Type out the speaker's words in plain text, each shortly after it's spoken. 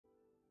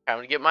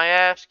Time to get my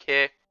ass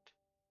kicked.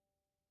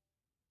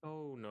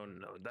 Oh no,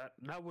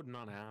 that would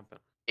not happen.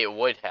 It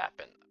would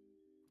happen.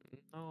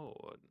 No,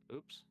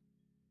 oops.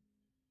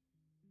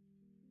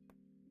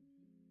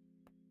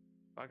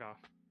 Fuck off.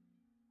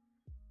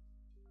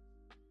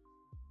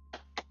 I'm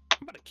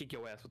about to kick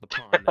your ass with the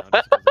pawn now,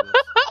 just because of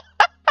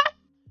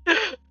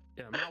this.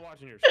 Yeah, I'm not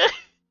watching your shit.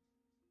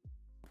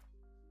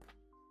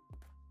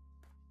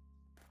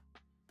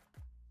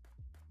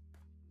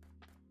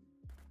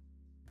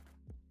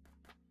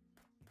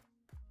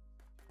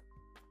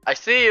 I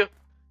see you.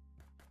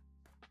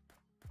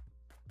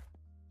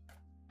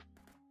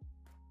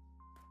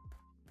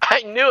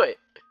 I knew it.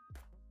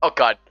 Oh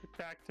god. The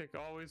tactic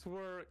always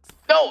works.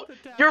 No,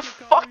 you're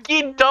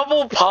fucking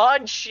double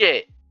pawn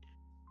shit.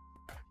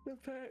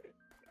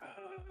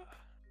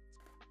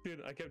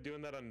 Dude, I kept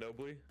doing that on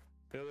Nobly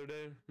the other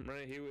day.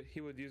 Right,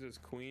 he would use his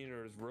queen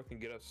or his rook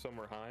and get us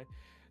somewhere high,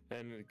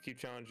 and keep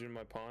challenging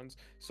my pawns.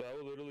 So I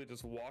would literally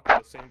just walk in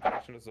the same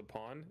direction as the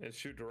pawn and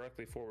shoot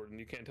directly forward, and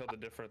you can't tell the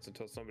difference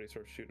until somebody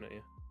starts shooting at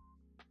you.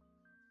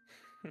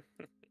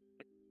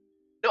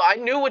 No, I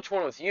knew which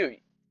one was you.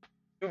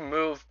 You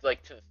moved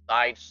like to the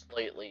side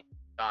slightly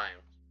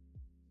times.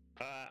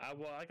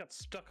 Well, I got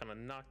stuck on a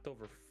knocked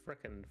over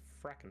frackin'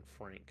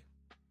 Frank.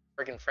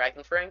 Frickin'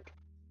 frackin' Frank.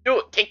 Do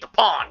it. Take the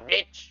pawn,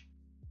 bitch.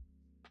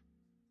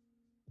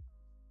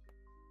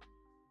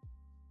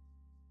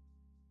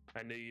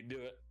 I knew you'd do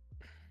it.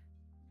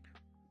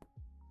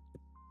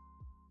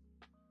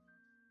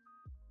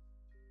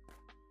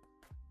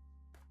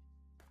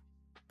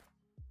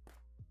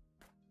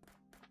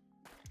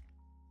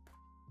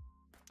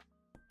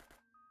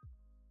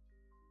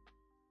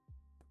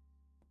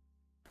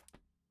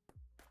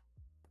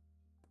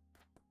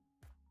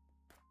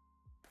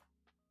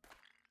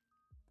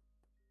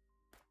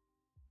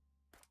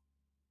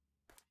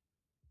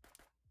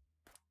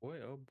 Boy,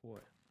 oh boy.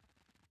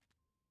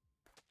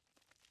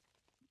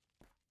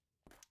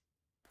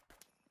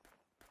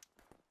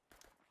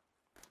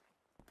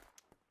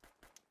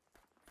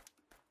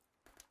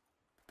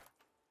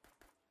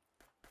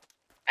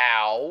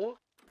 Ow.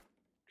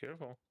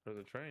 Careful, there's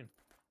a train.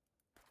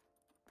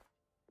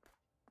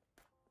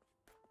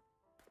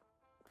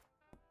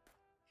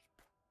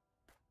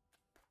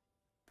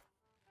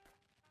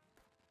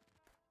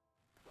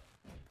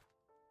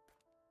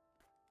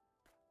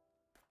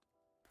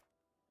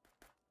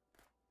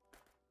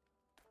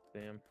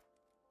 Damn.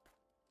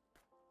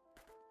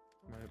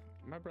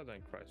 My brother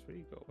in Christ, where do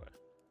you go away?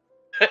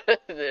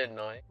 They're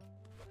annoying.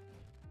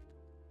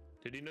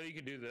 Did you know you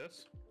could do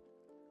this?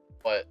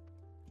 What?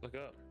 Look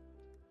up.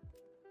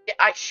 Yeah,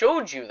 I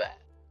showed you that.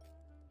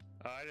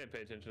 I didn't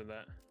pay attention to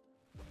that.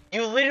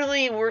 You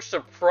literally were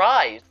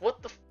surprised.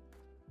 What the f—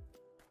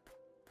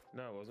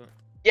 No, it wasn't.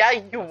 Yeah,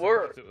 you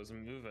were. It was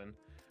moving.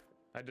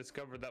 I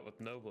discovered that with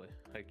Nobly.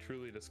 I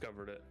truly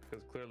discovered it,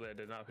 because clearly I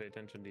did not pay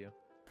attention to you.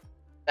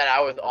 That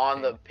I was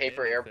on the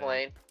paper anything.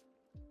 airplane.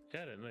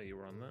 Yeah, I didn't know you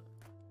were on that.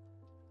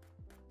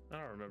 I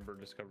don't remember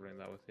discovering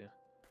that with you.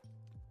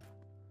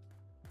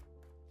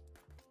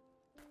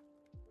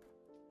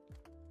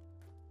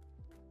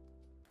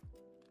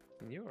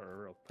 You are a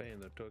real pain in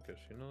the tuchus,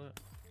 you know that?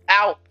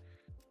 Ow!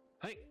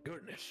 Thank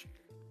goodness.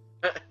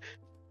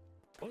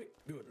 Thank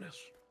goodness.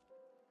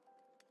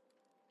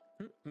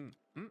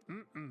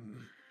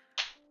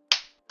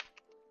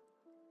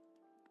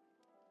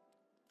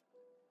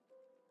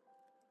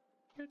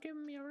 You're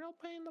giving me a real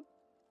pain in the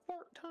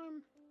fart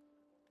time.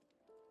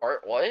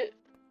 Art, what?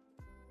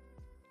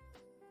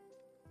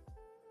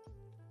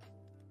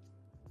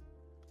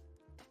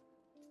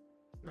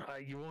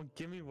 You won't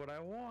give me what I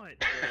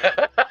want.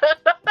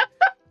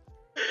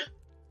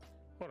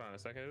 Hold on a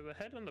second. Did the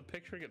head on the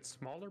picture get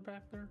smaller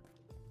back there?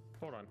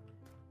 Hold on.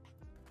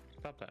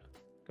 Stop that.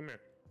 Come here.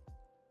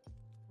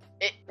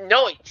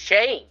 No, it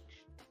changed.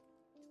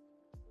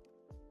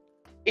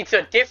 It's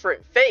a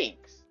different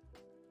face.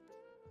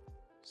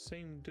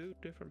 Same dude,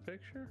 different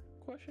picture?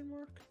 Question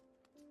mark?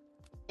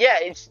 Yeah,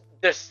 it's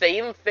the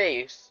same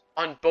face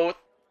on both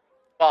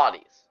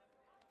bodies.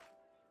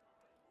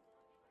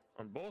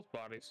 On both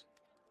bodies?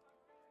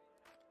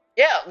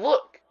 Yeah,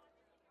 look.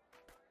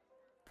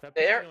 That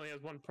There. picture only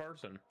has one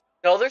person.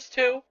 No, there's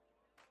two.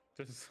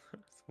 There's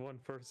one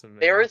person, man.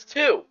 There is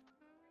two.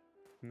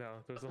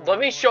 No, there's only Let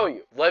me one. show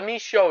you. Let me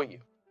show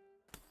you.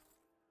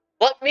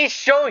 Let me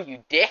show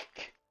you,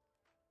 dick.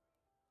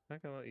 I'm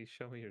not gonna let you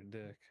show me your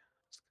dick.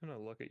 I'm just gonna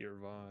look at your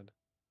VOD.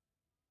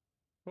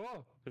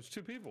 Whoa, there's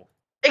two people.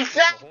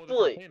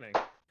 Exactly.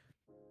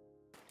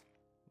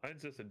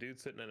 Mine's just a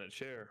dude sitting in a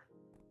chair.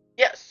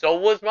 Yeah, so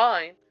was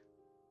mine.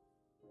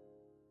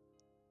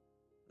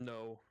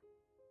 No.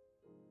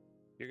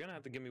 You're gonna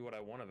have to give me what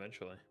I want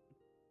eventually.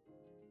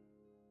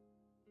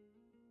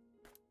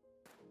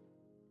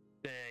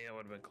 Dang, that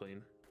would have been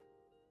clean.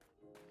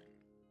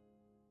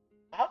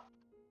 Stop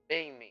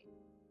being me.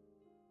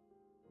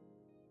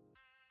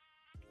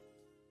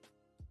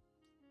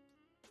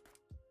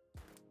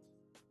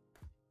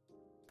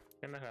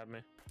 Can that have me?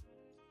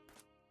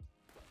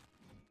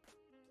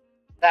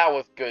 That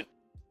was good.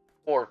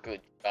 4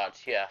 good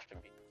shots, you have to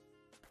be.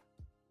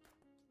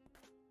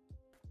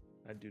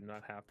 I do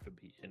not have to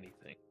be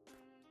anything.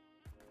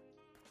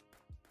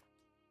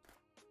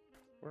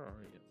 Where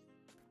are you?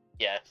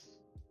 Yes.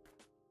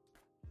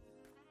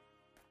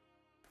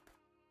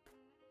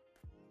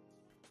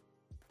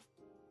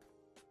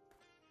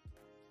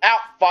 Ow!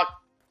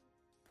 Fuck!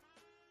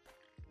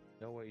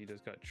 No way you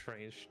just got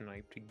train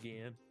sniped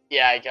again.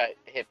 Yeah, I got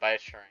hit by a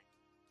train.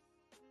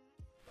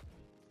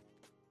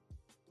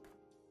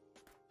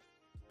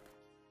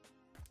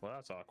 Well,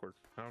 that's awkward.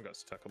 I don't got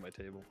stuck on my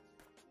table.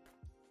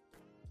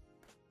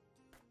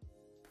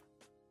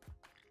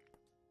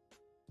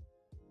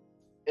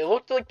 It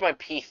looked like my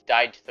piece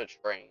died to the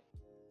train.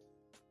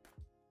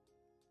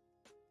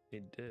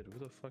 It did. Where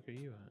the fuck are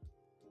you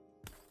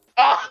at?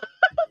 Ah!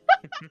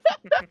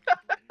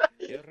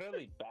 You're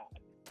really bad.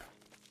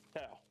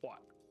 Yeah, what?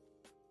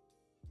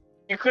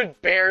 You could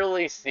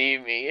barely see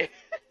me.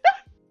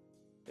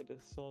 I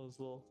just saw this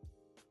little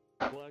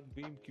black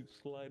beam keep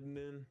sliding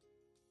in.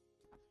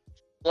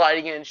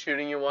 Sliding in,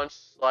 shooting you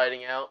once,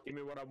 sliding out. Give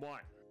me what I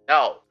want.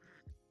 No.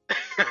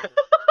 Give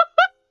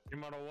me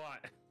what I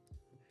want.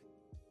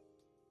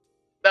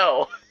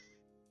 No.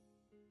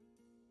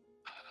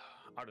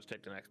 I'll just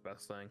take the next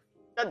best thing.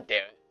 God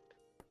damn it.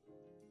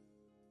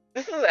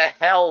 This is a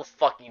hell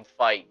fucking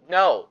fight.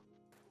 No.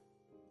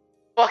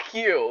 Fuck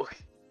you.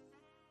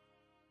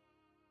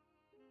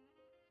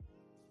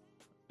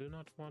 Do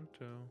not want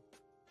to.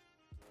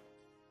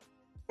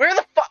 Where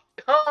the fuck?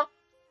 Huh?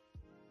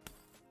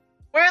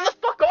 Where the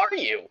fuck are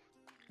you?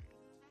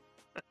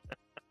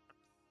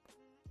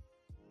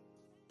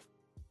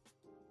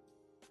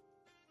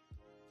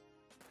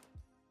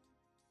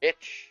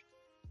 Bitch.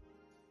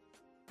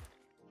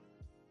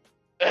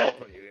 Oh,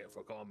 you get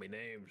for calling me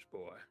names,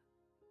 boy.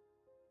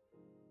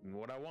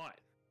 What I want.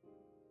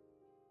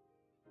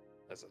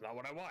 This is not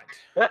what I want.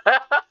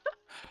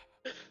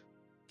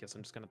 Guess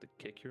I'm just gonna have to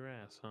kick your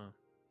ass, huh?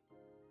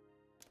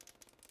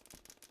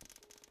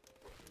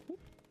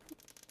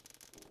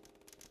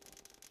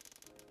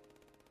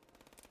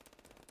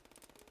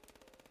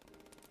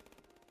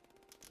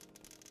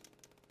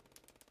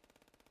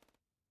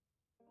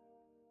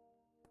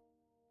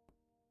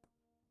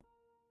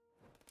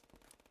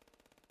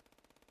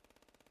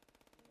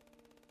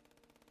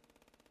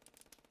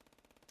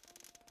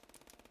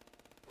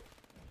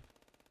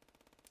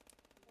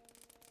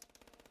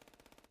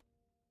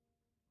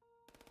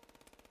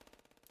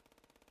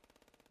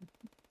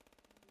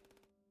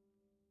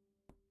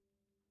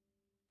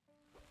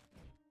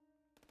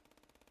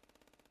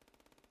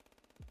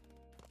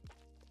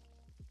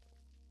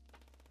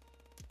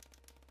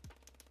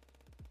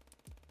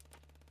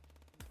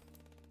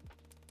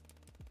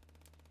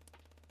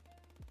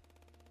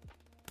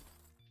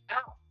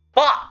 Ow.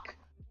 Fuck.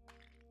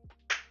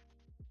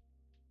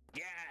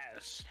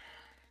 Yes.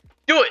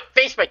 Do it.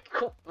 Face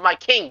my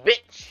king,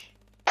 bitch.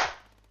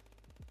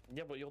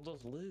 Yeah, but you'll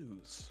just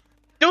lose.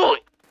 Do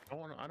it.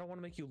 I don't want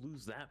to make you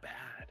lose that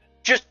bad.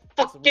 Just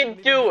Listen, we fucking haven't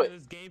even do been it. in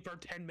this game for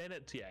 10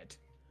 minutes yet.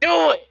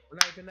 Do it. We're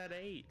not even at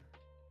 8.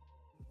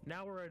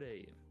 Now we're at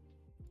 8.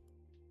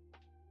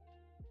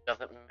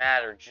 Doesn't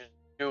matter. Just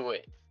do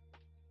it.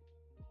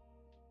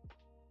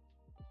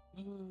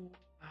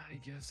 I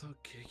guess I'll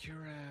kick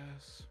your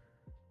ass.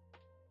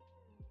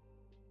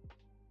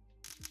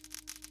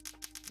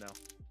 No.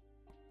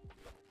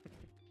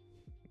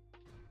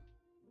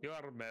 You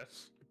are a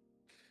mess.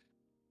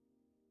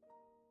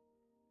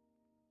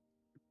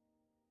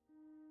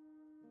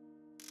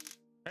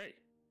 Hey.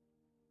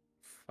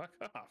 Fuck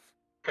off.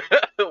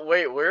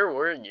 Wait, where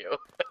were you?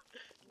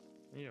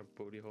 Yeah,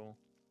 booty hole.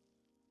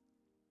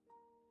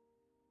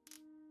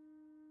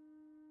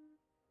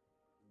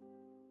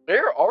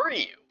 Where are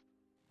you?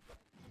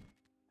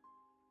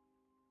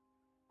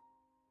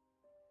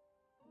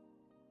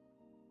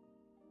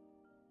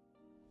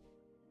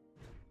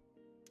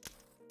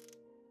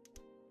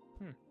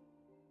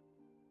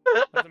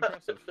 That's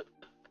impressive.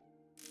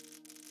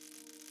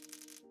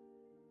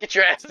 Get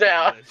your ass Sit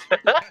down. I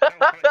don't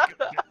wanna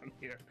go down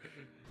here.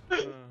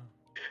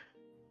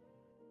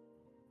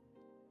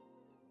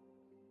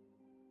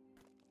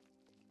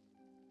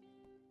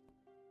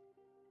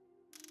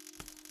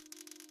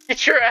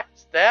 Get your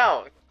ass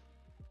down.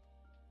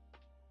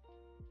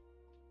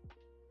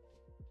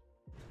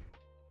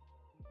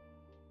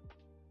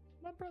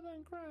 My brother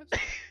in Christ.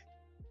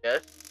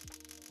 Yes.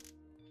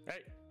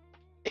 Hey.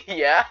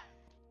 Yeah.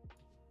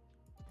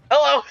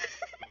 Hello.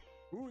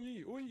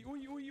 Oi, oi, oi,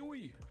 oi,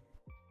 oi.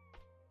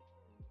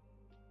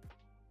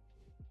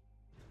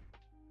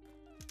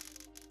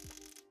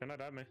 Can I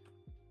die, man?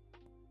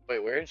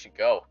 Wait, where did you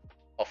go?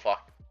 Oh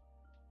fuck.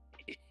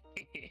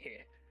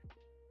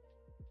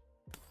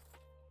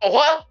 Oh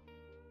what?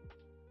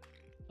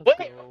 Let's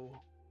Wait. go.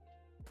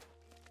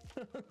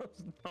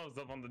 I was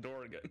up on the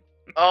door again.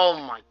 Oh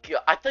my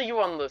god. I thought you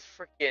were on the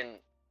freaking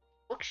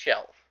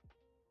bookshelf.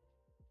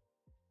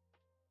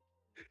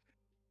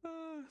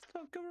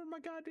 Stop covering my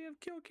goddamn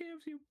kill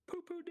cams, you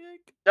poo-poo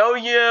dick. No,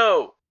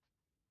 you.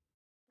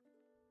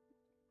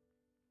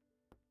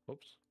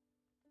 Oops.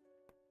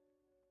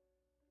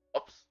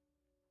 Oops.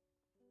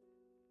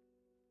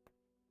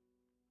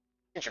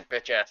 Get your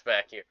bitch ass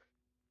back here.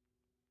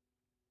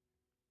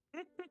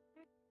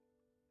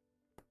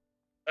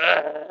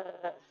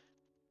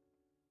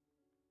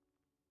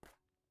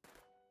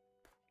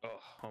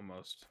 Oh,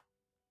 almost.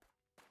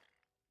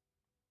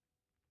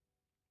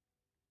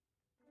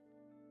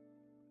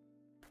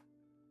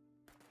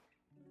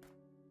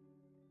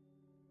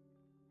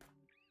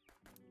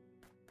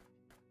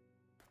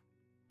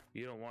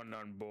 You don't want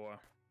none, boy.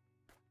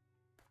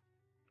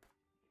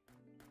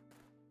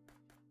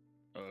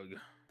 Ugh.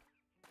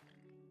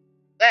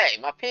 Hey,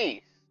 my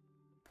piece.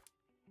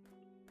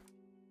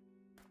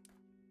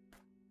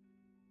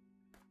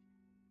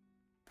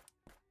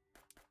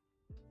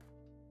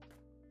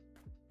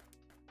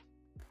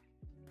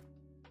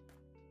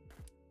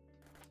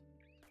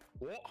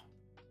 What?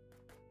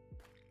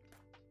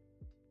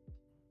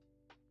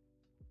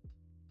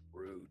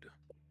 Rude.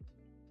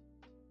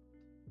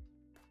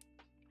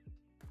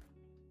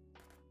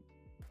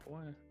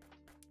 What?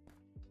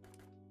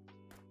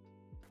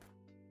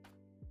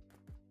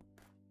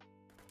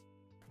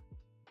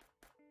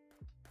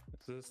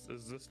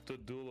 Is this the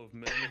duel of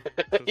men?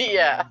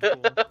 Yeah. Why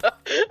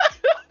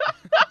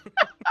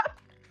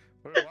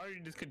are you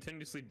just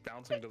continuously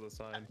bouncing to the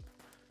side?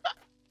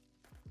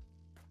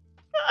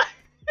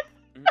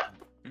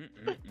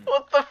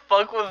 What the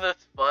fuck was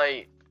this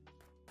fight?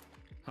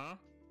 Huh?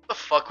 What the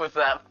fuck was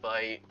that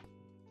fight?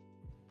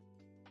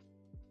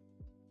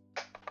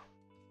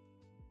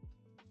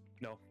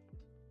 No.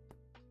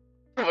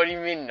 What do you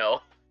mean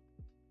no?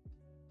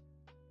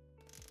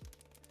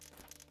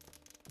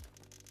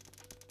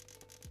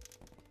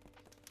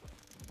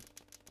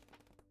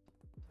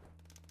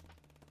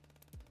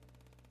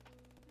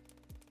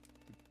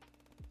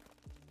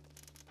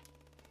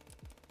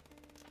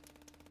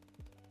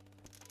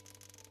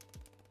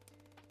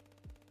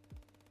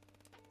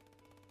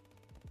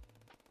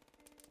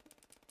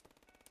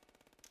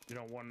 You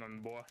don't want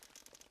none, boy.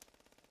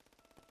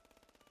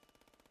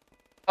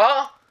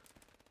 Huh?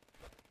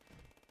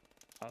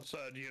 I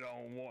said you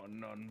don't want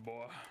none,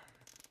 boy.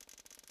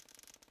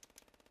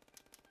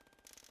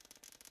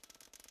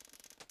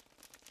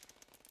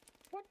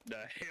 What the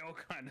hell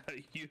kind of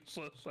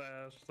useless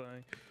ass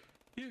thing?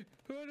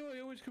 Why do I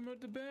always come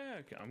out the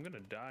back? I'm gonna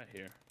die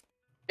here.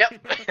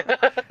 Yep.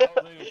 I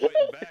wasn't even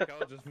fighting back, I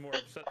was just more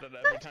upset that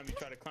every time you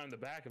try to climb the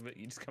back of it,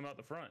 you just come out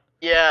the front.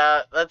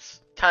 Yeah,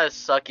 that's kind of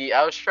sucky.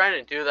 I was trying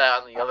to do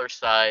that on the other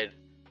side.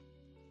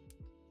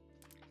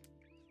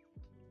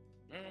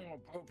 Oh,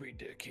 Popey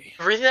Dicky.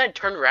 The reason I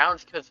turned around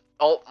is because,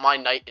 oh, my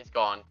knight is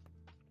gone.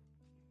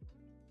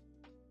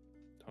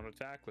 Don't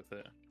attack with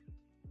it.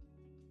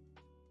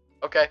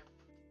 Okay.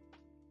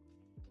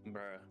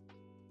 Bruh.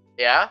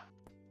 Yeah?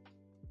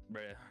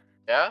 Bruh.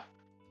 Yeah?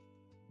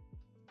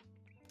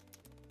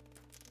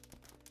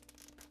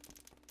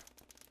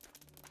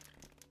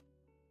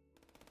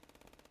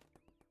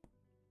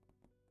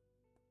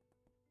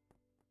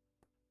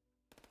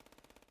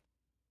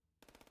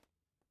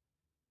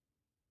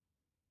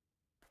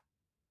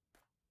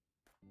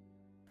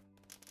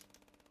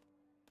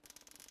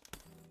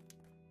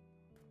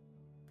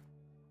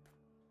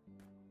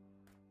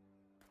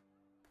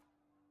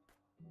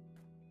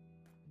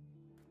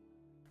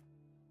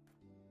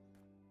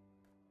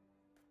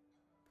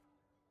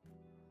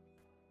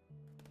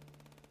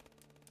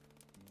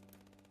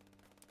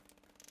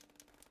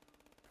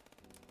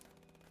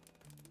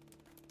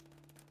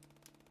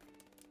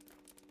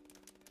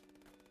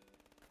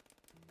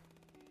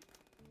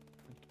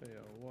 Tell you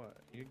what,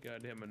 you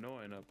goddamn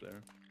annoying up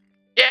there.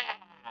 Yeah!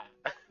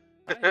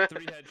 I had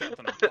 3 headshots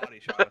on a body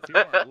shot. If you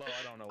aren't low,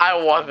 I don't know. I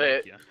what's love gonna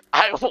it. make ya.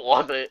 I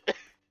love it.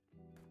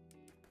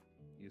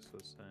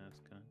 Useless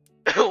ass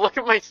guy. Look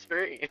at my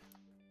screen.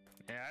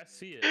 Yeah, I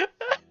see it.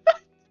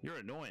 You're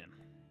annoying.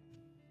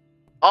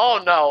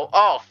 Oh no.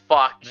 Oh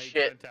fuck. Now you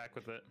Shit. can attack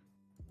with it.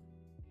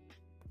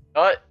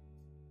 What?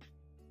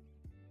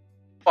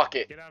 Fuck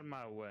it. Get out of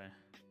my way.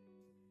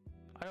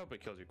 I hope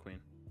it kills your queen.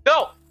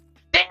 No!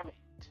 Damn it!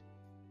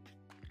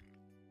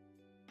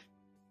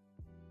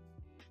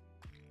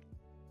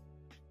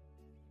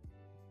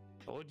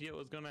 Told you it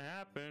was gonna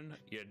happen.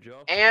 You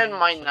just And didn't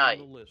my seem knight.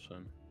 to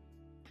listen.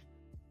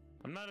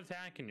 I'm not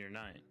attacking your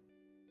knight.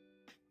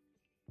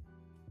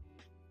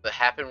 That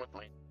happened with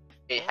my.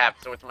 It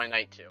happens with my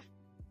knight too.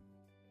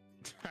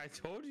 I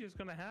told you it's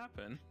gonna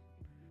happen.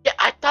 Yeah,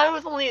 I thought it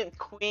was only a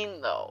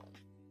queen though.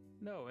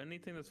 No,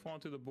 anything that's fallen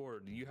through the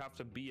board, you have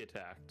to be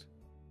attacked.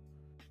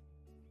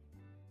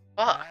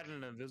 I Fuck. had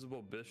an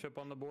invisible bishop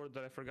on the board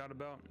that I forgot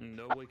about, and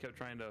nobody kept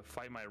trying to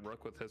fight my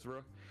rook with his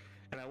rook.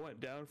 And I went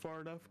down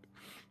far enough,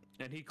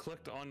 and he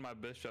clicked on my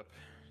bishop,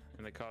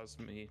 and it caused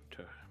me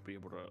to be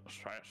able to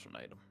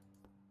assassinate him.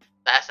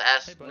 That's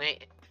Hey, bud.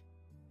 Nate.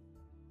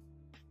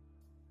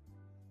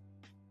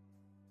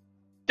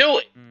 Do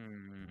it!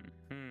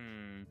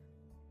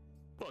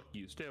 Fuck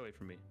you, stay away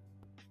from me.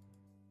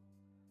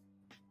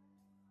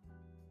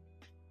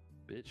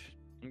 Bitch,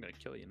 I'm gonna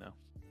kill you now.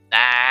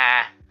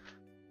 Nah.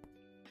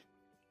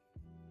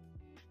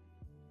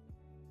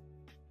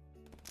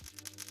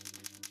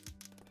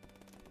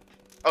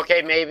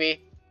 Okay,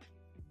 maybe.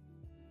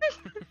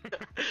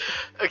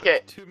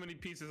 Okay. Too many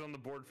pieces on the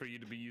board for you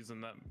to be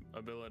using that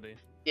ability.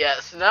 Yeah,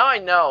 so now I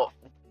know.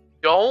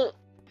 Don't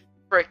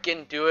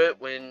frickin' do it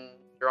when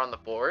you're on the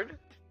board.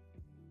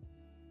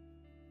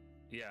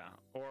 Yeah,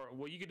 or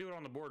well, you could do it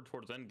on the board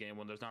towards endgame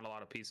when there's not a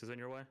lot of pieces in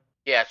your way.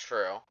 Yeah,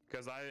 true.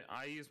 Because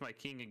I used my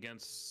king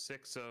against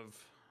 6 of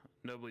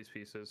Nobly's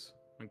pieces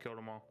and killed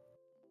them all.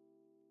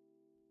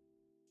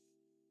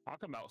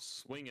 Talk about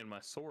swinging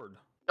my sword.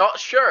 Oh,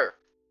 sure.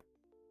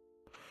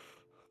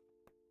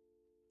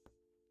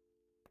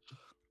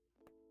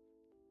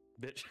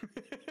 Bitch.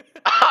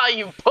 Ah,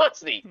 you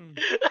pussy.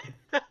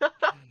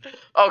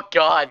 Oh,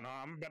 God. No,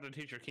 I'm about to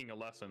teach your king a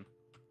lesson.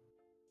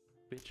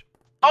 Bitch.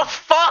 Oh,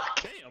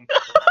 fuck. Damn.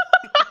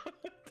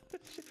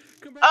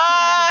 Come back to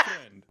my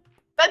little friend.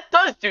 That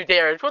does do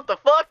damage. What the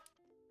fuck?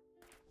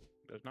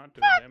 Does not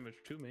do damage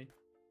to me.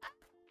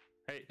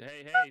 Hey,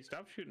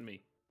 stop shooting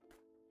me.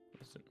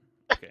 Listen.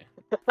 Okay.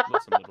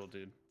 Listen, little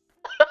dude.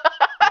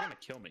 You're gonna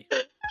kill me.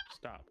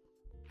 Stop.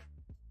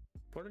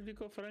 Where did you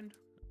go, friend?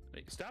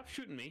 Hey, stop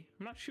shooting me.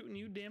 I'm not shooting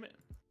you, damn it.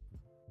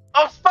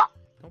 Oh, fuck.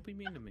 Don't be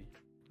mean to me.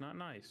 Not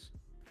nice.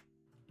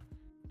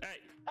 Hey,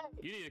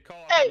 you need to call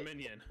off Hey. a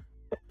minion.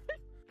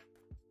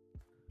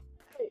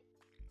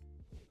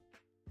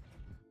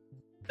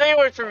 Say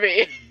words for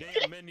me.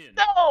 Damn minion.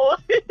 No.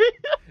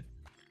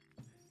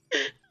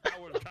 I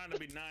was trying to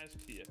be nice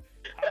to you.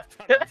 I was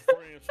trying to be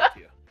friends with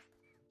you.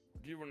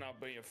 You were not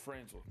being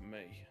friends with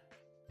me.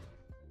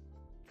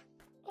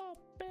 Oh,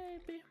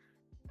 baby.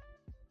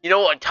 You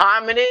know what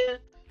time it is?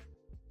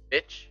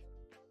 Bitch.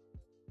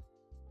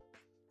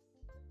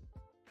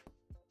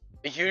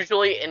 A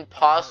usually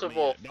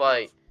impossible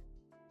fight.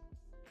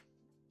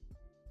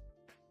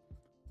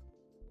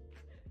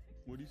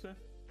 What do you say?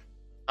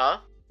 Huh?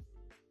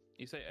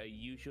 You say a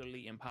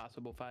usually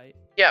impossible fight?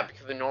 Yeah,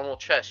 because in normal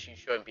chess you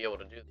shouldn't be able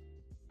to do that.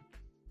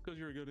 Because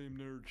you're a goddamn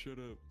nerd, shut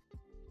up.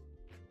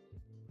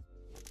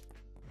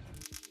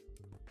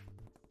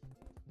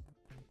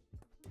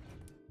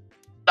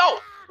 No!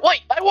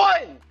 Wait, I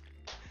won!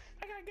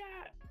 I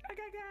got.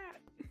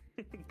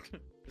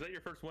 Is that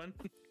your first win?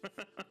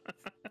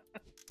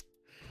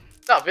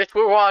 No, bitch,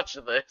 we're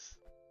watching this.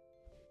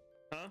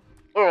 Huh?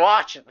 We're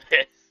watching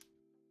this.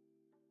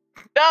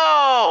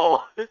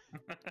 No!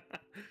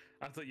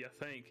 That's what you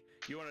think.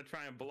 You want to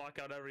try and block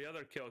out every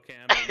other kill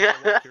cam, but you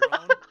don't want your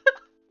own?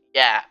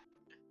 Yeah.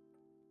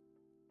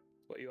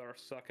 What you are,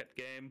 suck at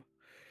game.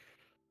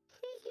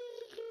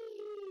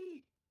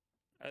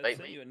 I Wait,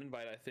 sent me? you an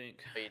invite, I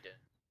think. Oh, you did.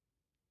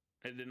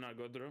 It did not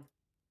go through.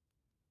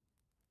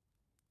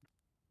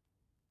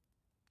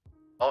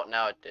 Oh,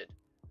 now it did.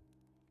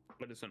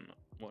 But it's in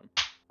one.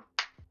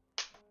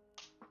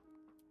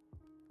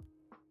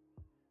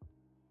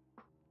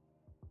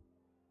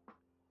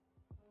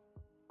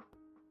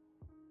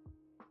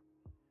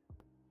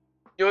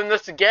 Doing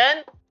this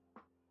again?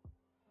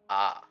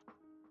 Ah.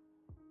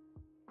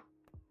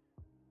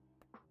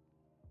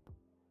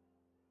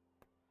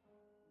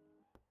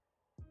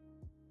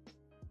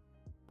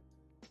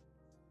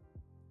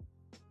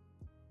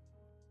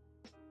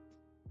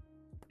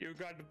 You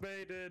got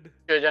debated.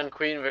 Should've done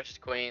queen versus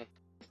queen.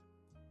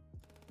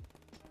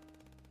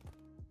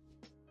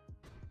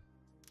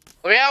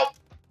 Let me out!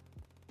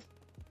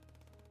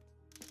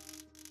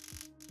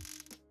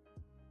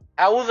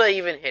 How was I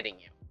even hitting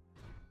you?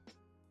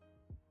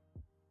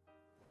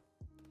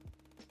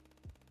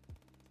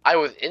 I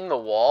was in the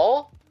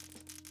wall?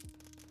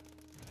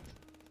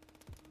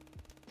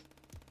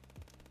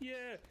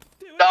 Yeah.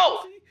 Do it, No!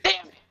 pussy.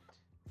 Damn it!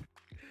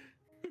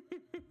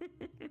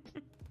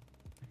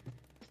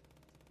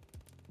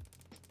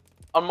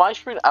 On my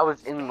screen, I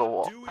was in the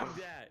wall. Doing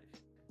that.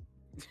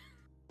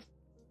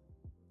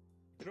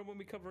 You don't want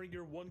me covering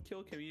your one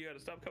kill cam. You gotta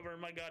stop covering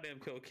my goddamn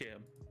kill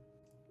cam.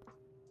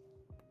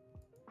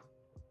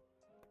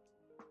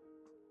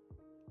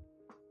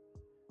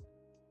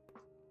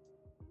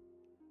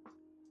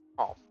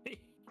 Oh. I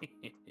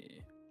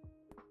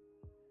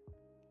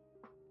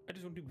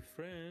just want to be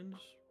friends.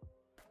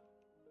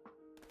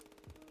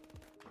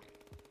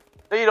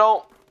 No, you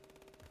don't.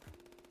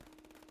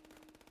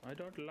 I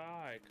don't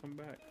lie. Come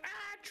back.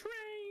 Ah,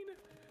 train!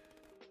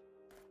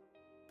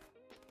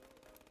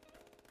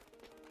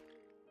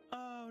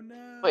 Oh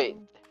no. Wait,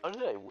 how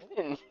did I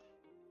win?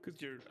 Cause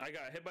I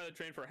got hit by the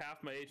train for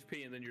half my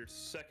HP, and then your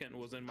second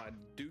was in my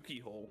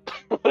dookie hole.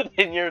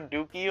 In your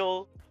dookie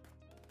hole?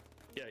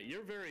 Yeah,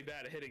 you're very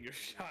bad at hitting your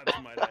shots,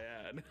 might I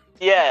add.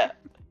 Yeah.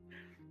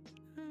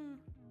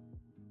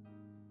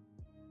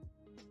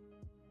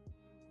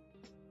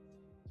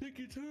 Take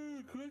your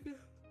turn, quicker.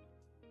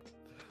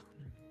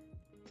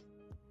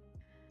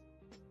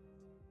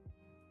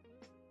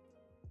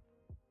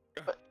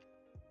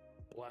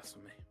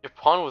 Blasphemy. Your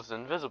pawn was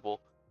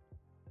invisible.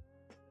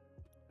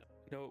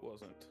 No, it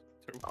wasn't.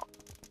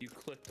 You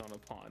clicked on a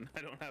pawn.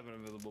 I don't have an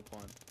invisible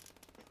pawn.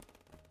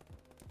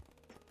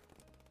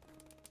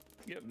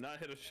 You have not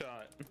hit a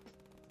shot.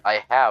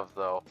 I have,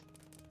 though.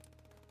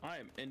 I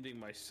am ending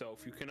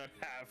myself. You cannot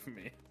have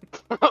me.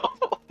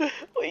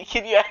 Wait,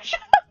 can you actually?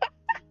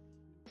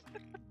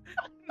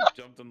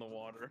 Jumped in the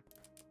water.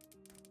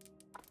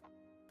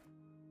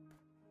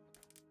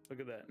 Look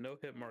at that. No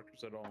hit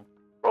markers at all.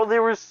 Bro,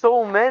 there were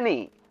so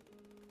many.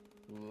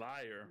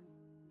 Liar.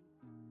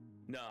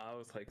 No, I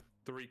was like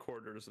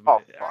 3/4 of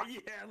Oh, it. fuck.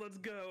 Yeah, let's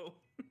go.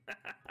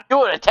 You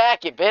would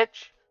attack it,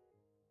 bitch.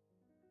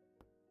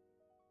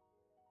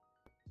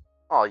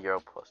 Oh, you're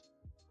a puss.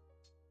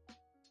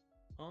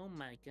 Oh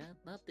my god,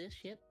 not this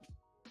shit.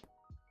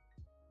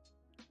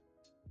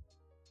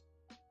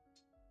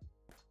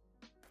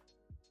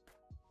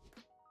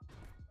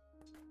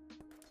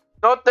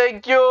 No,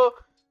 thank you.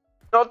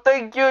 No,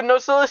 thank you. No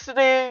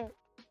soliciting.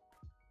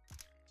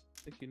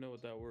 I think you know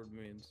what that word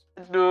means.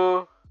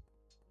 No.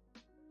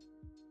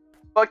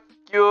 Fuck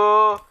you.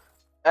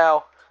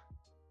 Ow.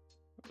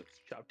 Let's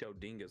chop your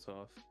dingus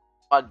off.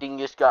 My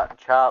dingus got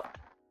chopped.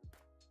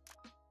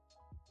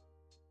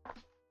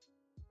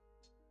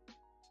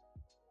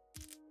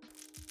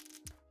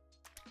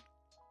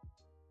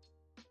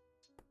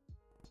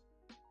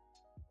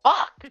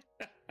 Fuck!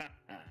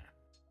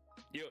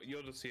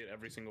 You'll just see it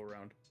every single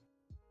round.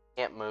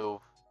 Can't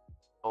move.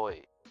 Oh,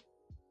 wait.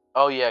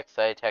 Oh, yeah, because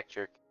I attacked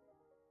your...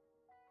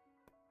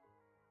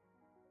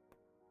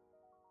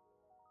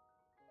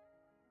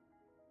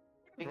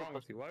 What's wrong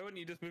with you? Why wouldn't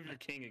you just move your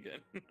king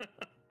again?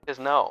 Because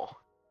no.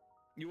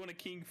 You want a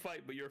king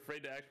fight, but you're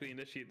afraid to actually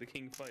initiate the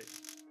king fight.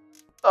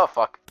 Oh,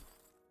 fuck.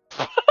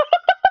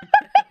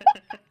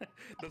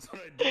 That's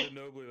what I did to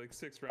Nobly like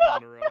 6 rounds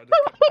in a row. I just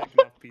kept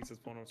picking off pieces,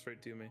 pulling them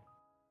straight to me.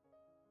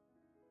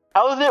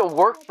 How does it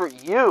work for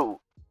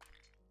you?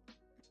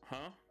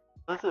 Huh?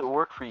 How does it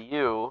work for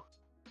you?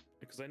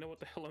 Because I know what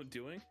the hell I'm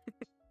doing.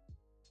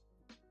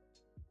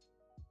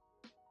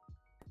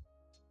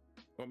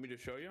 Want me to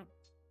show you?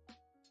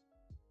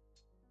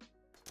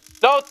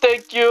 No,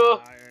 thank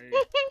you. I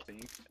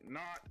think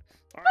not.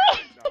 I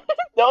think not.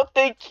 No,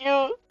 thank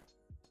you.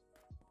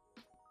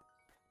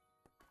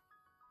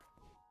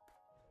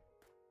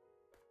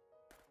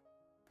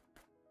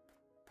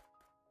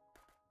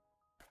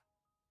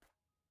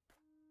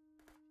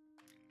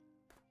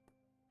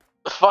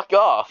 Fuck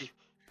off.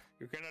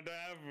 You're gonna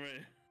have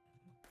me.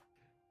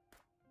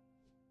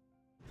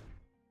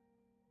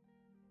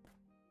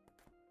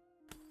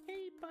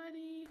 Hey,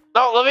 buddy.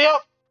 No, let me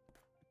up.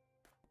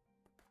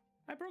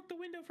 I broke the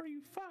window for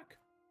you. Fuck.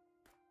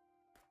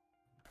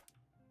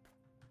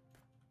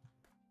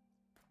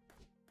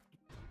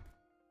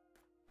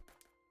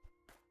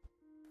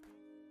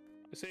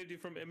 I saved you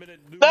from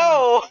imminent doom.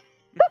 No.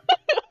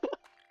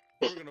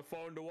 You were gonna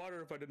fall into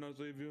water if I did not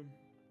save you.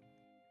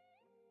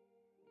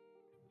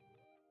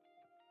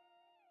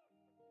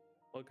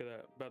 Look at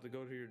that. About to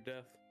go to your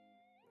death.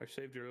 I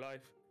saved your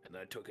life, and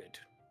I took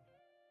it.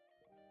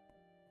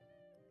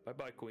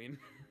 Bye-bye, queen.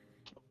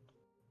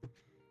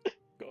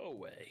 Go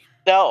away.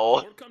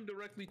 No. Or come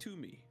directly to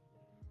me.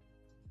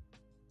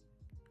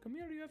 Come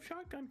here, you have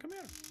shotgun. Come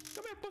here.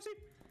 Come here, pussy.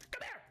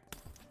 Come here.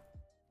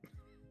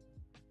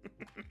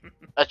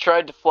 I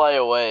tried to fly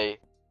away.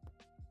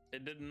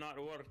 It did not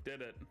work,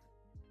 did it?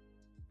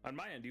 On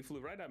my end, you flew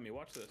right at me.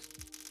 Watch this.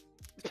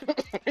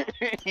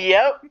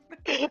 Yep.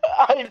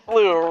 I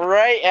flew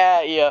right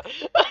at you.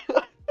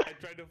 I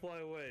tried to fly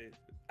away,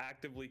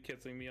 actively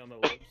kissing me on the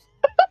lips.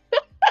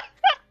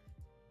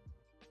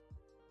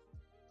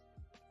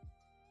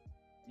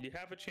 You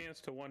have a chance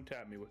to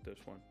one-tap me with this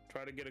one.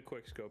 Try to get a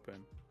quick scope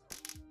in.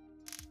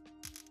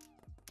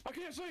 I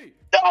can't see!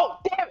 No,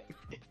 damn it.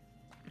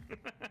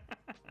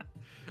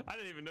 I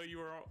didn't even know you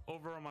were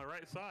over on my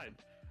right side.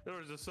 There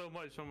was just so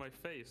much on my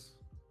face.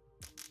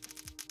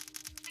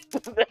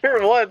 There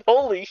was.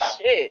 Holy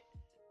shit.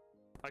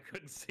 I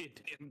couldn't see a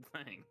damn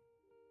thing.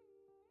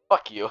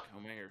 Fuck you.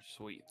 Come here,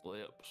 sweet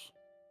lips.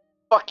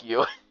 Fuck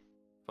you.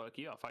 Fuck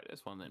you, I'll fight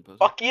this one then, pussy.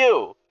 Fuck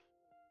you.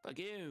 Fuck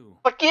you.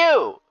 Fuck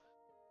you.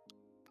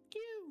 Fuck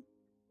you.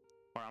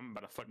 Or I'm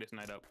about to fuck this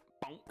night up.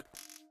 Bonk.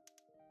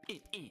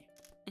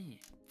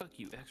 Fuck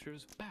you,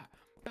 extras. Bah,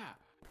 bah.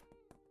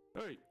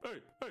 Hey,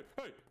 hey, hey,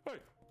 hey, hey,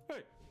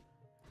 hey.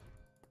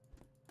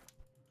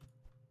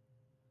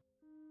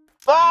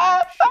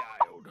 Ah!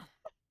 Child.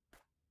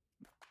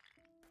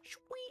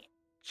 Sweet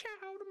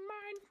child of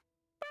mine.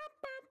 Bum,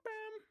 bum,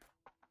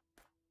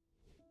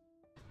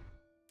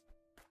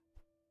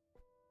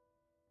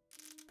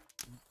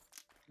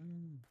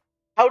 bum.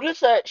 How does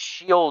that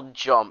shield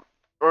jump,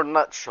 or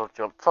not shield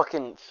jump,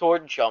 fucking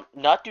sword jump,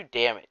 not do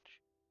damage?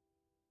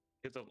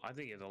 I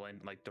think you have to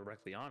land like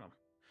directly on him.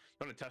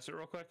 You want to test it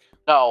real quick?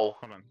 No.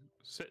 Hold on.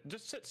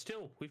 Just sit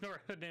still. We've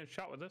never had a damn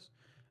shot with this.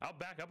 I'll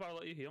back up. I'll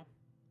let you heal.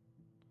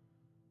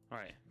 All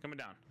right, coming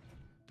down.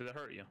 Did it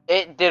hurt you?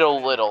 It did a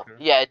little.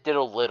 Yeah, it did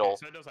a little. Okay,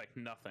 so it does like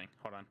nothing.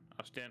 Hold on.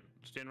 I'll stand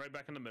right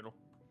back in the middle.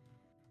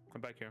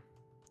 Come back here.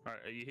 All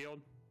right, are you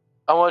healed?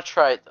 I want to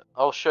try it.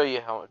 I'll show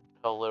you how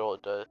little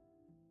it does.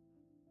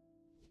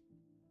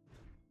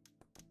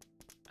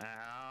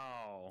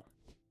 Ow.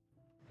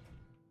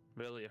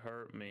 Really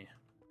hurt me.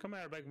 Come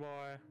here, big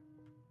boy.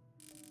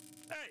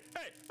 Hey,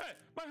 hey, hey,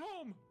 my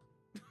home!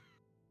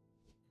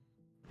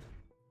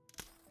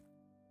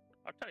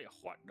 I'll tell you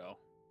what, though.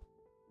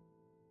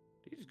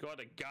 He's got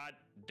a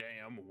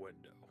goddamn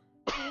window.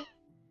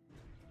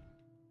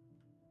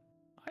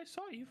 I I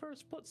saw you for a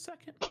split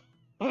second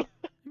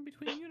in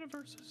between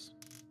universes.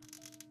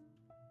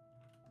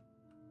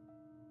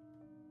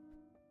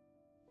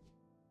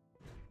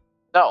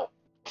 No.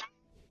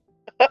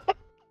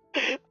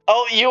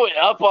 Oh, you went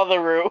up on the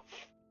roof.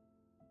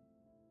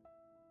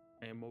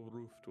 I'm over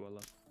roof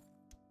dweller.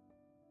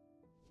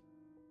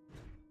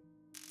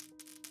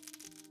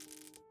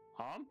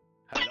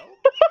 Hello?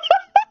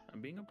 I'm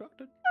being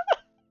abducted.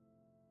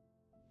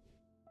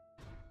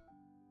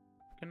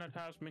 Good night,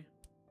 house me.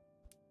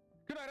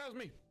 Good night, house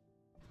me.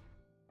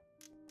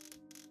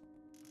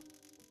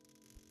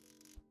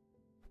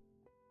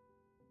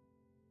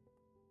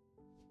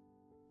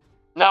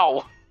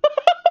 No.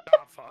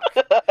 Ah, fuck.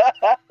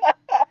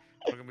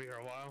 We're gonna be here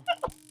a while.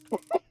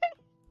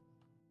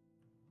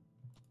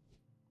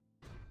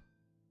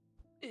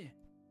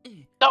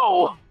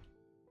 No.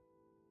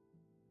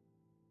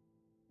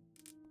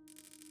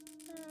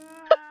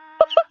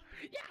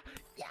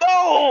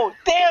 No.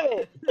 Damn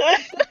it.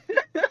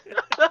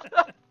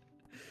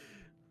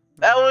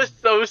 That was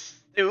so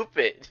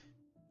stupid.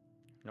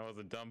 That was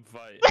a dumb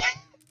fight.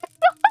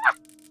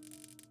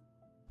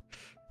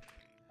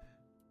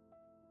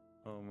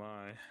 Oh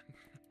my.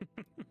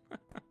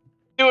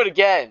 Do it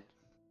again.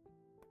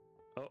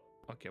 Oh,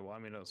 okay, well I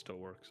mean it'll still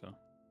work, so.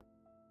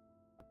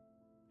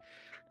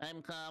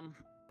 I'm calm.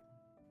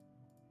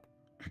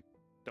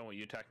 Don't want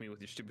you to attack me with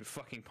your stupid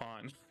fucking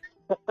pawn.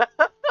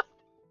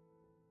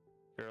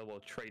 You're a little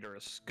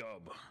traitorous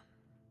scub.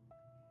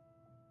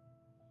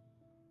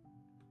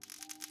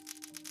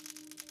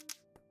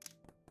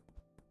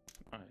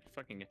 I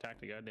fucking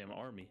attacked the goddamn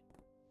army.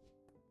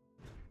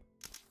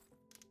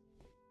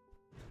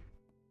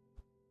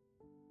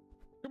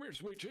 Come here,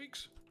 sweet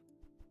cheeks.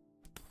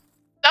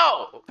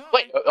 No. Hi.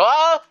 Wait.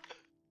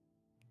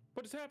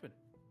 What just happened?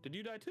 Did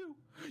you die too?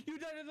 You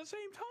died at the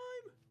same time.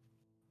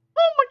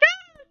 Oh my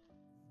god.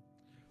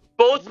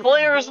 Both We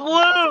players both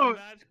lost the lose.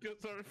 match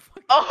 'cause our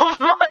fucking- Oh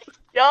my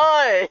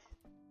god.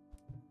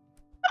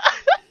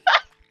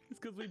 It's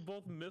because we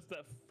both missed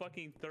that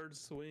fucking third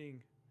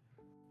swing.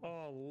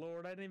 Oh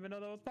lord, I didn't even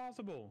know that was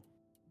possible.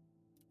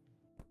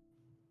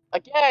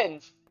 Again.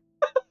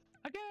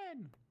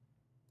 Again.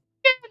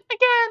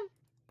 Again.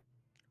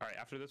 Alright,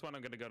 after this one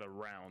I'm gonna go to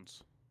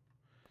rounds.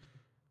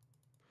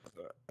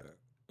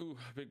 Ooh,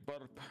 big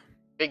burp.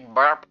 Big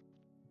burp.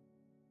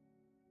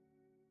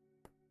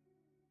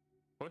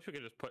 I wish we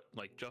could just put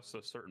like just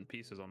the certain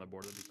pieces on the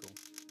board, that'd be cool.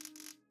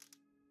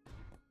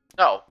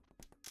 No.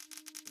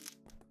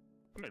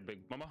 Come here, big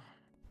mama.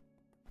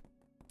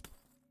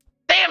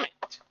 Damn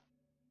it.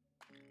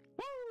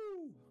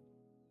 Woo!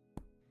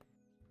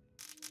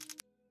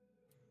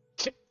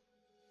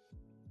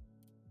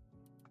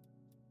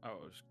 I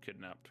was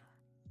kidnapped.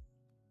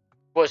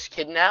 Was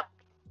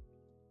kidnapped?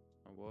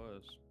 I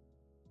was.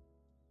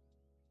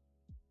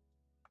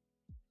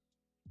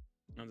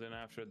 And then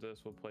after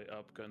this, we'll play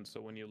UpGun. So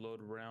when you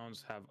load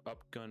rounds, have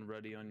UpGun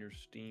ready on your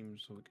Steam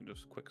so we can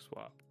just quick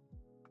swap.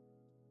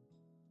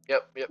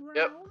 Yep.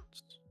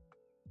 Rounds?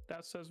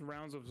 That says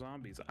Rounds of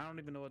Zombies. I don't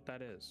even know what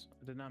that is.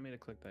 I did not mean to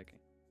click that game.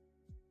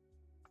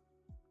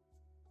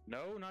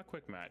 No, not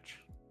quick match.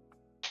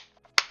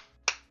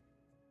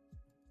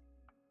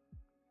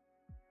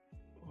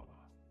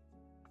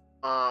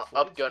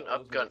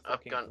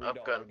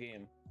 UpGun.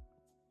 Game.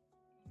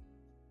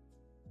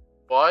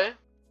 Why?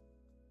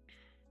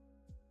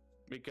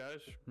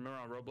 Because remember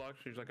on Roblox,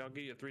 she's like, "I'll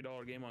give you a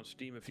 $3 game on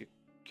Steam if you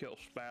kill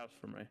Spaz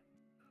for me."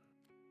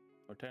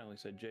 Or technically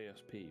said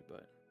JSP,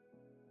 but.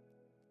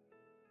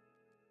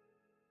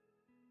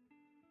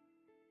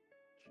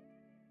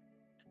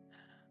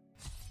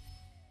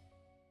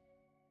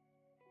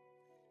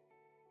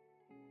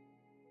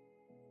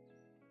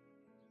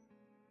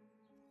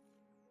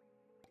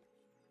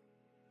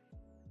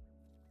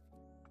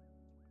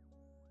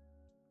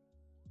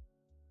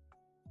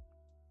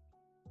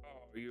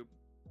 Oh, you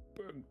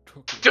big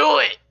cookie. Do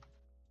it.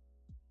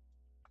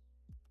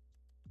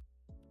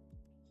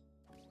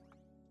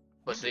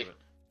 Pussy.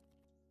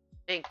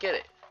 Didn't get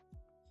it.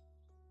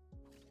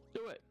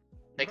 Do it.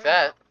 Take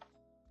that.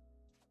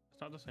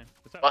 It's not the same.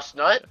 Is that Bust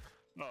nut?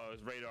 No, it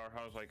was radar.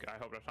 I was like, I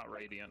hope that's not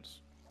radiance.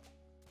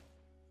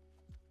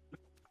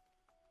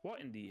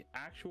 What in the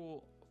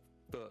actual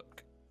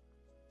fuck?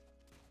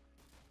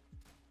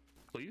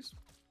 Please?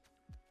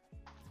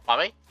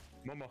 Mommy?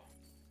 Mama.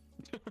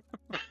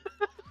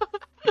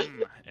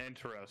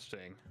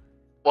 Interesting.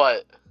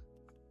 What?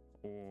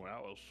 Oh,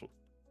 that was.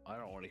 I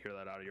don't want to hear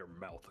that out of your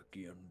mouth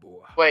again,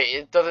 boy. Wait,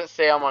 it doesn't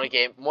say I'm on a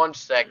game. One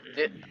sec.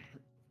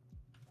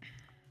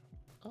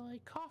 I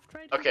coughed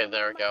right Okay, into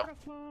there the we go.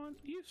 microphone.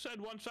 You said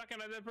 1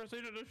 second and then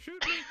proceeded to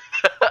shoot me.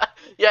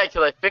 Yeah,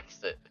 because I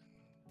fixed it.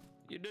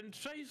 You didn't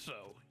say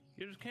so.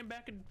 You just came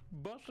back and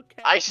bust a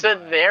cat. I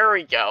said there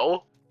we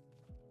go.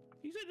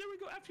 You said there we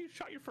go after you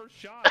shot your first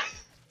shot.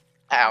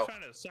 You Ow. were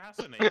trying to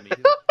assassinate me. You're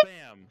like,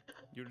 bam.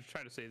 You were just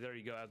trying to say there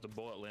you go as the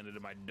bullet landed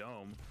in my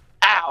dome.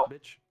 Ow.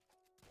 Bitch.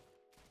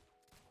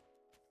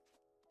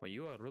 Well,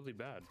 you are really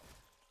bad.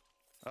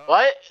 Oh,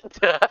 What?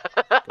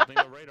 Good thing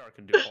the radar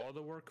can do all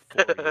the work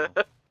for you.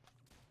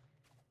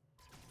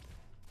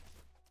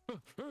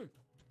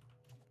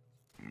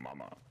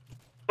 Mama.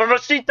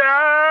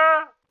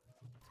 Mamacita!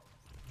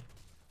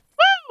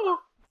 Woo!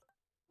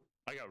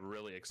 I got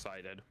really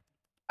excited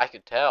I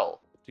could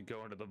tell. to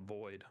go into the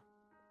void.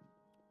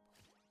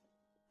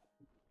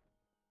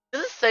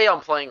 Does it say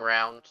I'm playing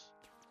rounds?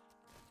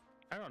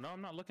 I don't know.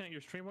 I'm not looking at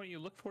your stream. Why don't you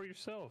look for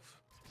yourself?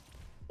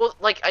 Well,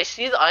 like, I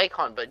see the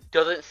icon, but it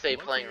doesn't say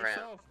Look playing for rounds.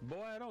 yourself.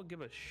 Boy, I don't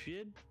give a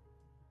shit.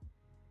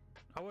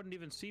 I wouldn't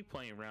even see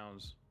playing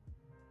rounds.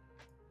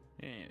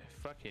 Yeah,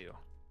 fuck you.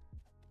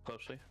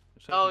 Pussy. It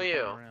says Oh, you're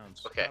you. playing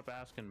rounds. Okay. Stop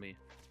asking me.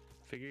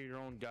 Figure your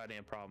own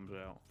goddamn problems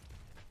out.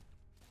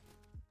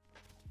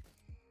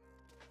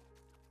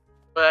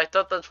 But I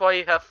thought that's why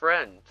you have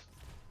friends.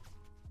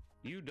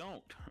 You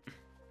don't.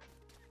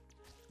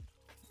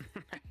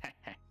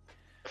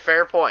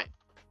 Fair point.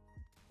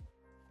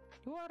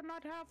 You are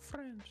not have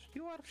friends.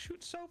 You are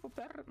shoot self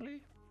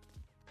apparently.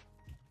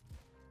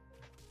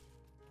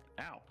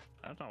 Ow.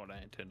 That's not what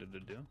I intended to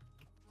do.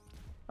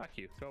 Fuck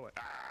you. Go away.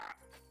 Ah.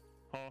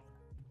 Huh?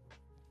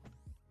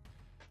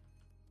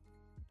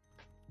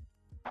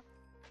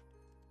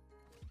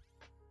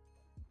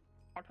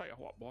 I'll tell you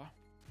what, boy.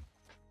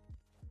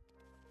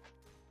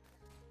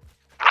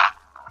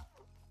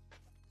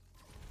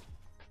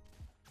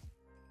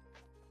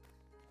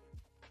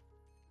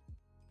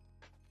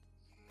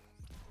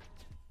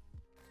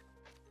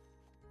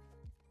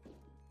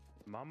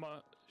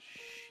 Mama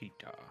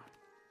Sheeta.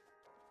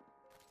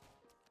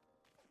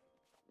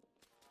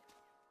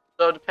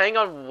 So depending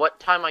on what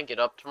time I get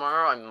up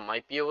tomorrow, I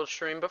might be able to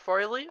stream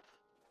before I leave.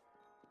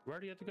 Where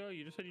do you have to go?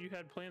 You just said you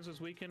had plans this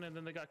weekend and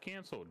then they got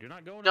canceled. You're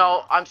not going No,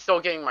 anywhere. I'm still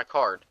getting my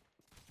card.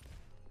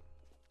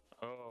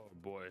 Oh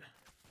boy.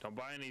 Don't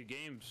buy any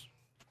games.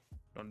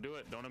 Don't do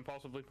it. Don't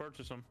impulsively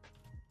purchase them.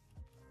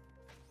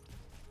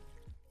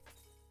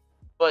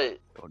 But,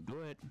 Don't do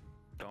it.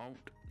 Don't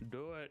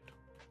do it.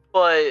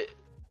 but,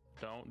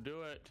 Don't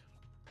do it.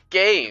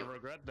 game. You're gonna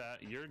regret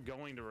that. You're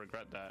going to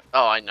regret that.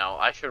 Oh, I know.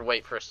 I should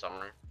wait for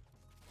summer.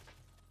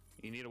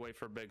 You need to wait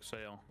for a big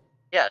sale.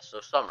 Yeah, so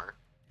summer.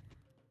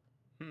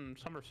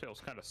 Summer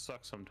sales kind of suck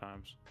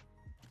sometimes.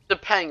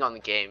 Depending on the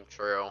game,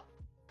 true.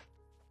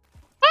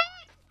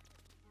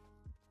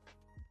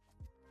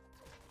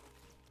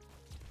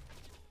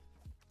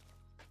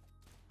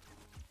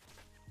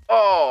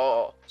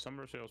 Oh!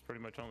 Summer sales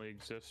pretty much only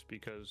exist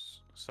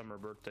because summer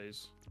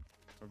birthdays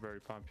are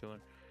very popular.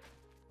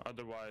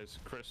 Otherwise,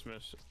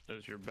 Christmas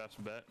is your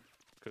best bet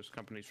because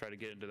companies try to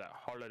get into that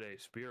holiday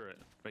spirit,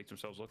 make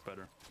themselves look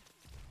better.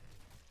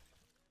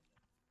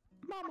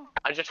 Mama.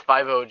 I just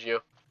 5-0'd you.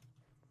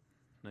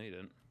 No, you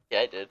didn't.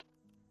 Yeah, I did.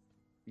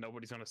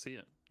 Nobody's gonna see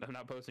it. I'm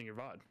not posting your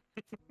VOD.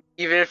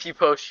 Even if you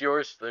post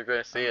yours, they're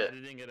gonna see I'm it.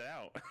 editing it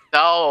out.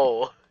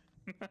 No!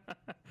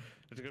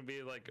 It's gonna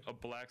be like a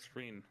black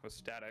screen with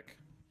static.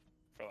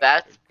 For like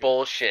That's a good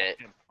bullshit.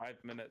 fucking 5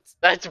 minutes.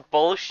 That's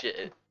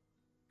bullshit.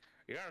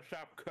 You gotta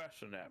stop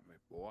cussing at me,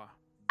 boy.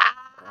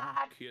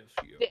 Ah, I'll kiss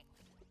you. dick.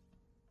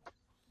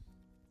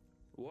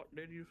 What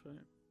did you say?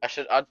 I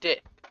should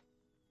dick.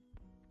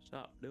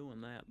 Stop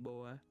doing that,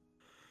 boy.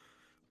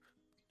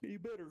 You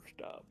better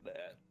stop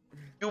that.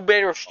 You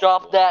better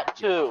stop that I'll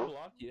too.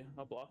 block you.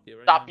 I'll block you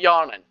right Stop now.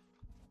 yawning.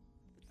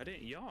 I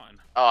didn't yawn.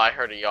 Oh, I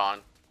heard a yawn.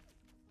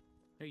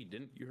 No, you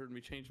didn't. You heard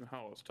me changing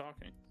how I was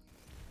talking.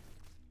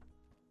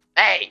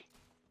 Hey!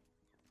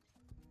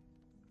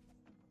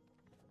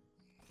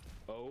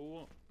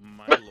 Oh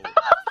my lord.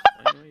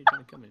 Why are you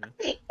trying to kill me,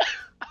 man?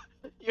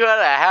 You had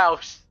a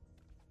house.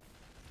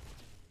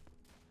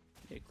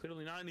 Yeah,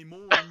 clearly not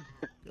anymore.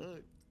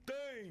 God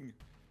dang.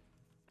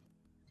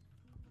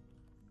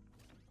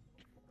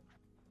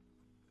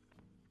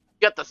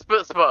 You got the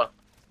spitspur.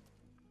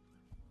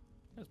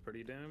 That's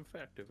pretty damn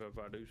effective if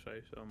I do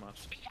say so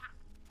myself.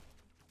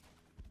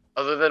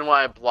 Other than when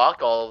I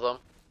block all of them.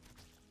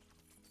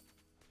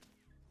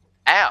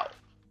 Ow.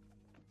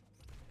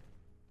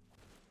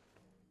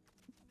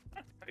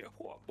 Hey,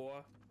 what, boy?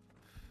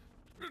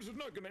 This is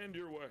not gonna end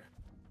your way.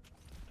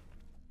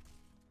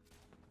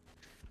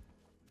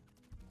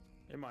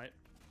 It might.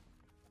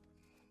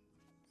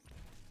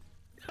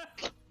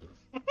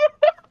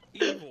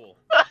 Evil.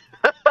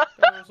 That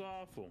was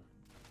awful.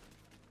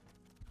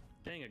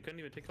 Dang, I couldn't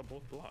even take up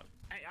both blocks.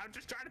 Hey, I'm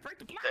just trying to break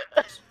the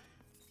blocks!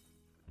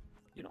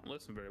 You don't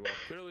listen very well.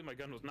 Clearly my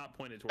gun was not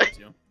pointed towards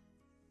you.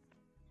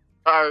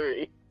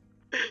 Sorry.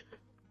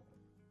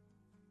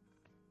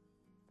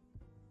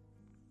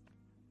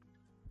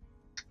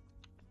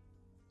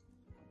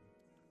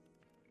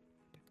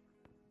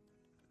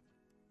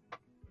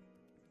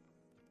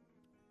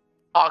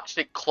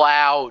 Toxic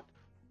Cloud.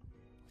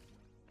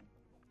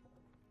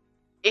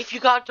 If you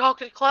got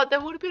Toxic Cloud,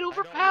 that would have been I don't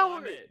want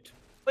overpowered. it.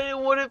 But it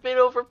would have been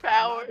I'm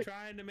overpowered. not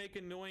trying to make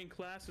annoying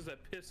classes that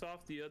piss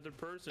off the other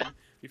person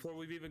before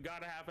we've even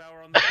got a half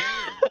hour on the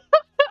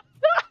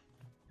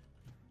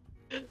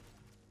game.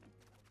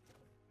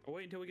 I'll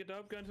wait until we get to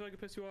UpGun until I can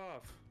piss you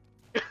off.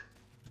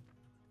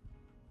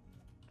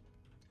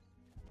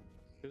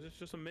 Because it's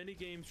just a mini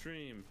game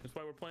stream. That's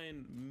why we're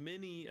playing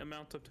many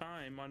amounts of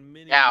time on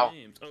mini Ow.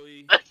 games. Oh,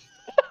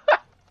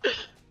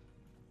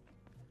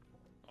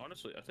 honestly,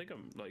 Honestly, I think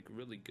I'm like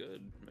really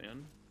good,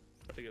 man.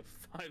 I think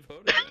a 5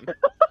 again.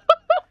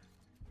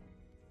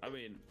 I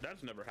mean,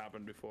 that's never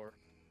happened before.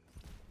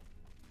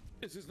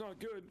 This is not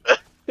good.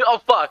 Oh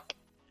fuck.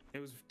 It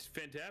was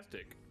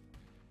fantastic.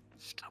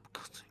 Stop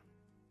cussing.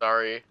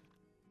 Sorry.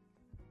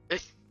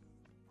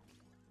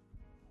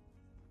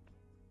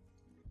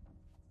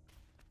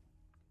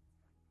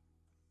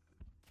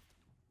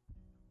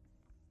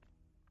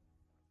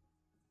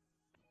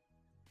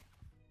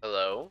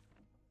 Hello?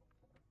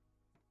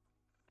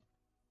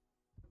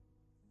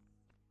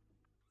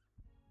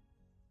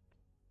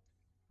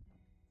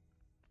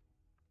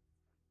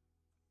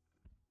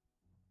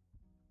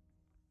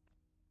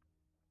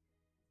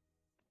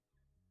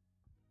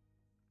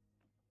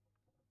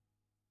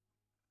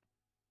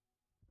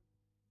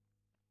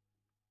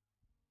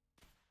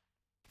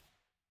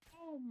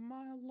 Oh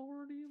my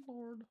lordy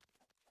lord.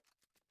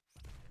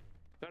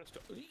 Gotta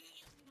stop.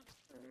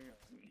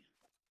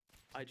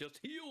 I just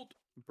healed,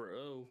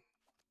 bro.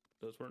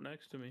 Those weren't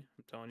next to me.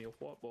 I'm telling you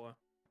what, boy.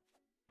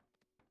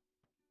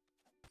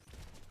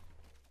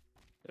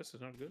 This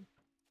is not good.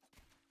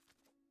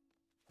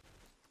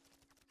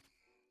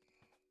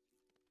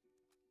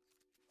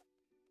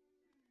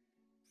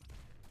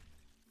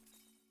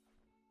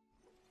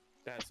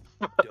 That's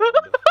dumb.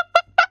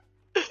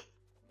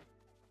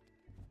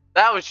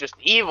 That was just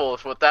evil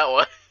is what that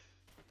was.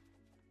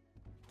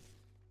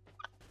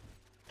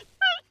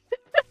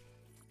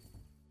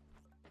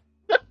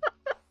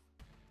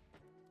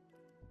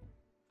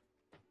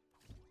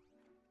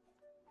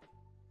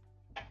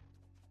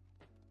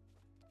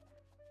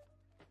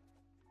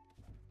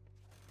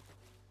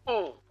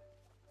 Oh.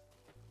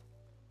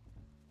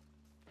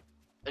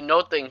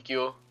 No thank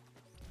you.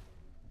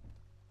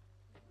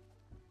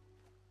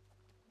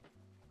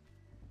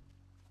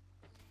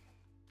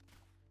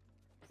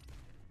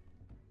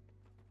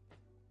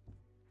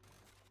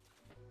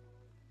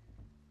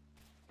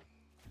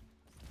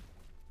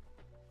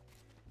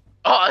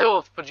 Oh, I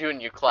will put you in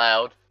your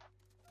cloud.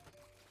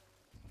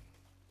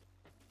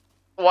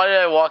 Why did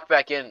I walk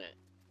back in it?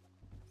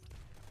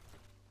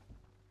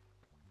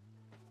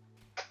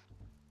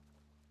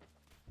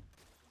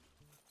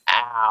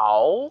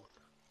 Ow.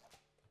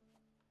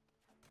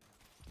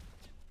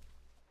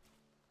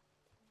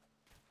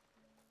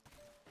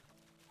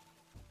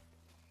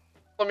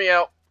 Let me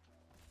out.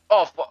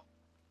 Oh, fuck.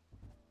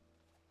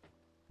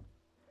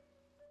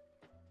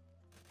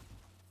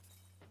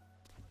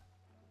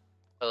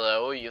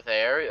 Hello, are you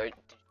there?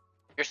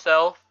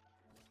 Yourself?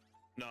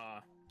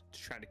 Nah,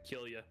 just trying to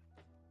kill you.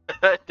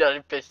 Did I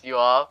piss you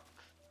off?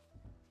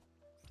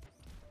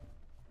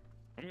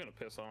 I'm gonna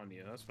piss on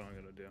you. That's what I'm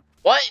gonna do.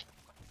 What?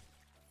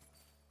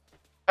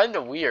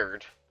 Kinda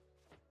weird.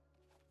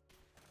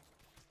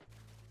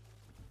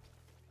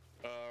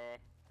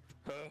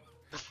 Help.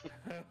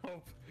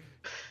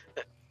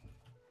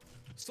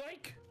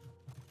 Psych!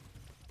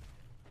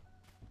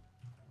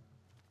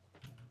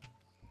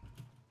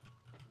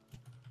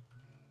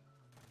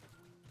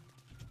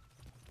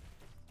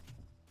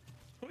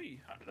 Oi,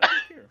 how did I get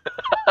here?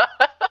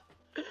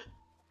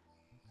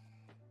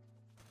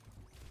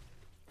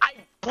 I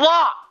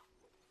block!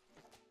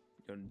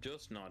 You're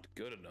just not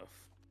good enough.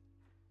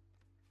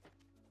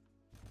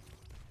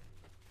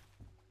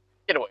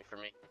 Get away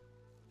from me.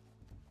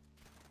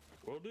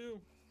 Will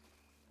do.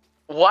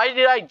 Why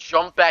did I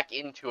jump back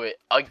into it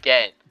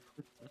again?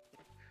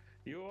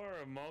 You are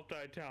a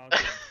multi-talented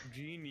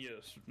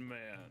genius,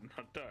 man.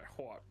 I tell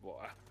you what,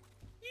 boy.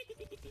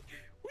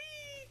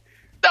 Whee!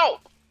 No!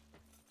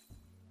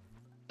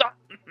 Stop!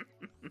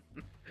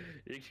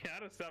 You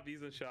gotta stop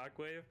using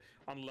shockwave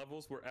on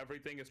levels where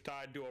everything is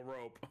tied to a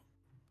rope.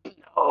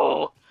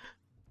 No.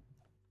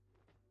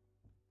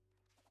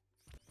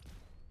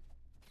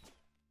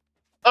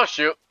 Oh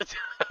shoot.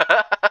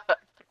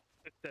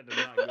 That did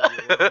not go your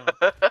way,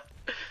 huh?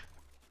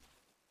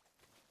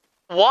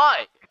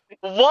 Why?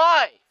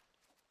 Why?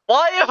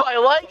 Why am I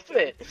like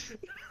this?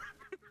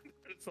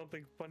 There's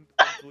something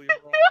fundamentally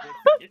wrong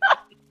with you.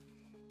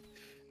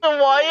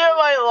 Why am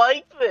I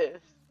like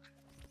this?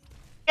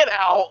 Get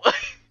out.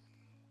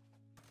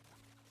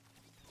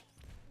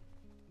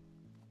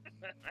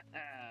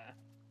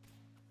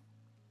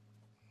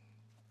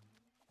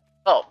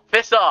 Oh,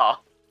 piss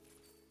off.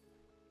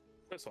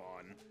 Piss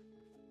on.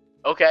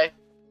 Okay.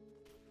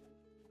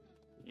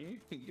 You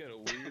got a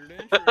weird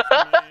interest,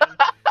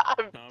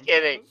 man. I'm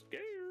kidding. Kinda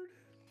scared.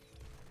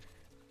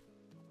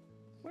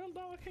 Well,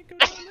 no, I can't go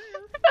down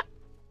there.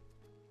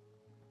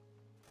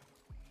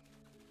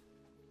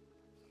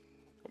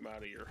 Come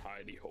out of your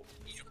hidey hole.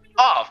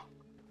 Oh,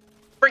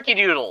 freaky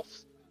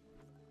doodles.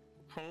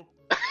 Huh?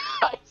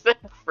 I said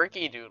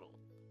freaky doodle.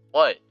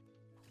 What?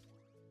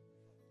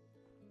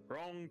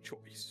 Wrong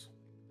choice.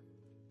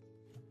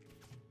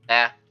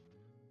 Nah.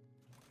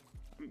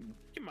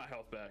 Get my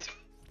health back.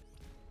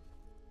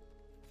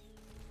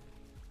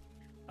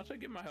 I said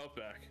get my health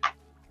back.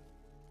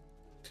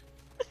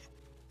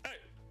 Hey!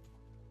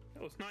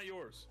 No, it's not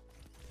yours.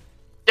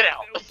 Get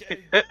out.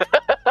 Okay.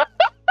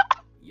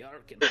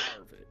 Yark and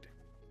Harvard.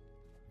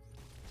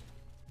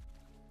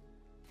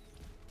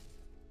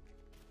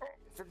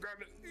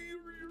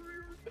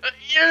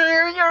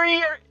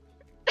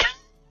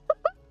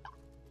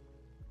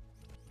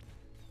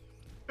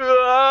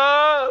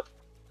 Ah!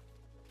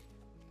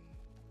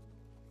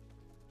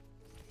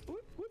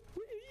 Whoop, whoop,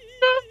 whee.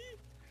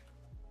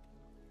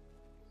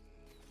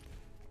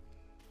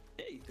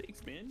 Hey,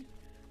 thanks, man.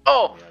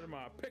 Oh Get me out of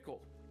my pickle.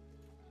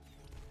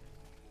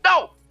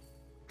 no!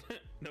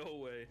 No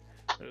way.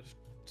 I just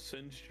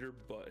cinched your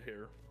butt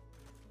here.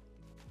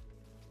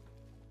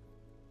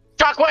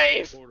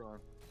 Shockwave! Hold on.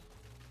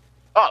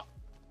 Oh!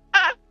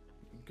 Ah!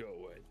 Go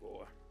away,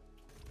 boy.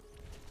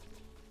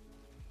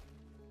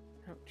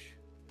 Ouch.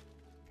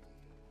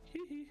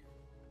 Hee hee.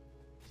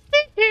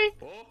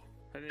 Oh,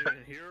 I didn't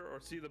even hear or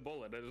see the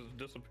bullet. It just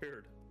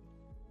disappeared.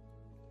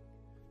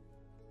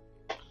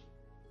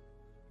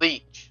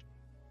 Leech.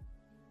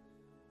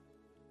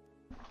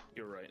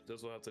 You're right.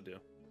 This will have to do.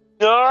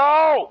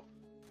 No!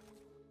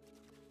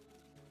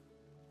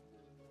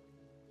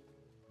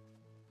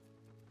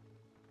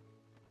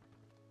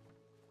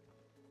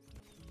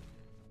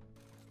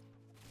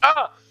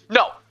 Ah!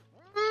 No!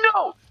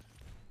 No!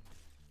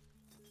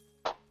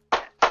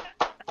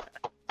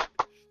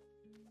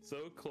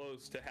 So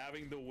close to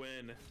having the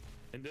win.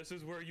 And this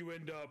is where you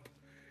end up.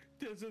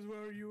 This is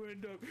where you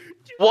end up.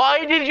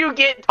 Why did you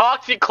get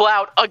Toxic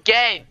Cloud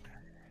again?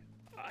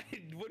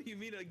 What do you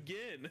mean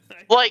again?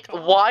 Like,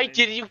 Come why on.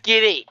 did you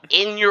get it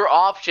in your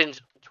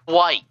options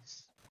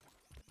twice?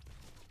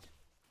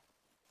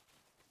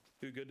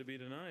 Too good to be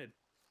denied.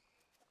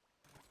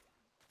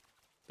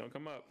 Don't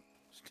come up.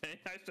 Stay.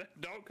 I said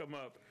don't come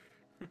up.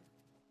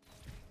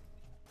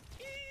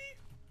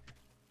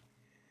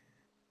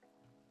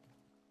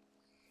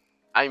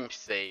 I'm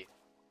safe.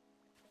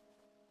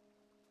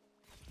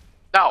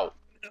 No!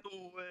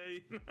 No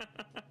way.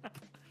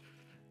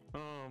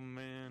 Oh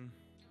man.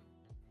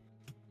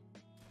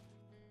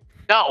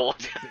 No!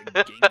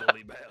 Big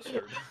gingly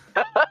bastard.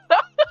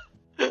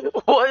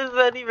 What does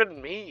that even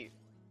mean?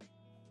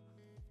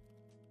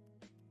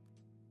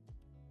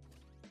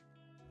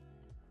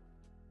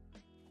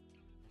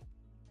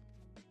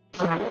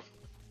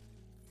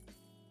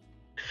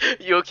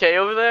 You okay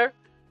over there?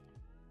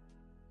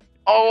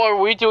 Oh, are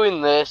we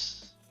doing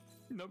this?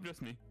 Nope,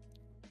 just me.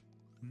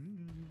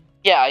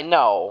 Yeah, I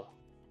know.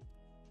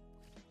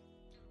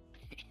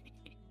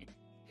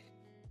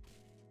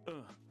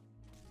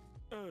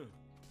 Uh.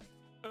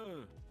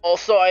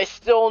 Also, I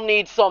still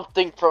need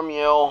something from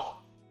you.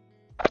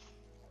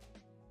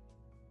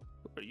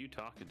 Who are you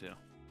talking to?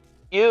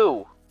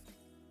 You.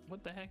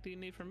 What the heck do you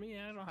need from me?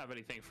 I don't have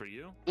anything for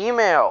you.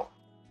 Email.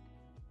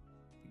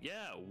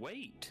 Yeah,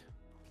 wait.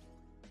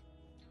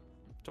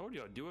 Told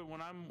you I'd do it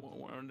when I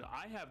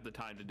have the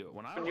time to do it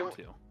when I want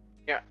to.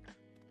 Yeah.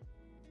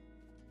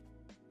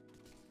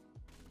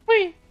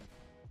 Whee!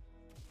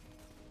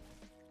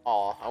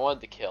 Aw, I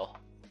wanted to kill.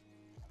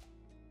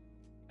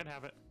 I'd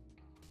have it.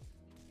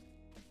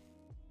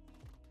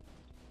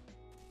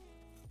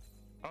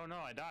 Oh no,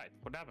 I died.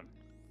 What happened?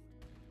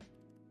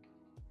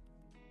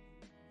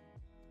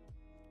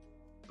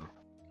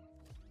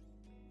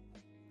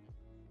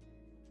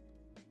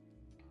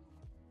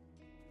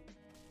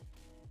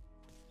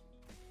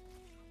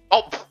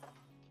 Oh!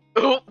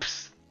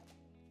 Oops!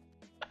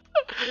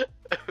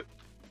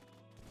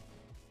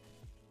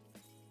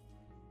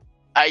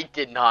 I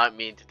did not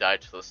mean to die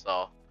to the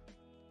saw.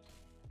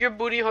 Your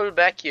booty hole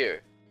back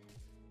here.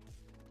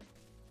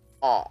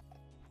 Aw.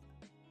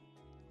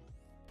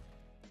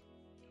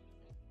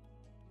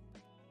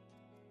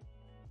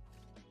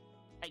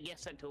 I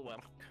guess that too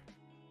well.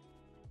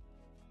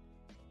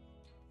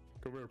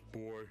 Come here,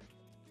 boy.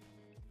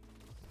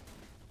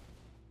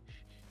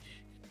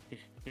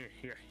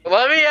 Here.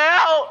 Let me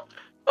out!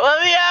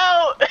 Let me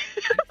out!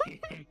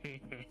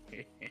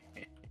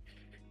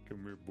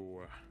 Come here,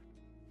 boy.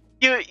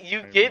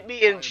 You get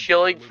me in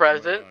chilling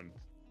present.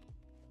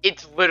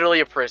 It's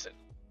literally a prison.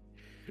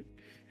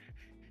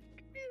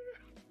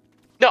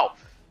 No!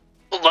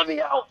 Let me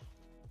out!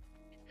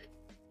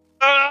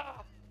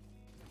 Ah!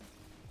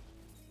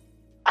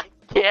 I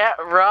can't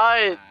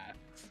run!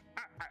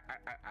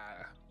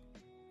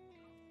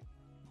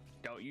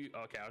 Don't you?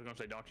 Okay, I was gonna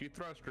say, don't you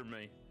thruster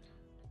me.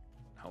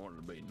 I wanted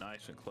to be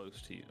nice and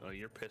close to you. Oh,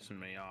 you're pissing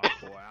me off,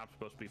 boy. I'm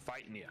supposed to be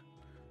fighting you.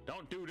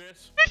 Don't do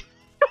this. You're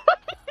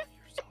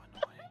so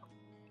annoying.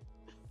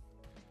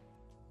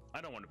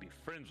 I don't want to be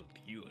friends with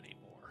you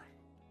anymore.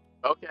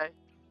 Okay.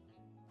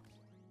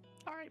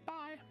 All right,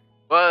 bye.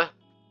 What?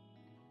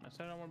 I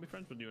said I don't want to be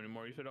friends with you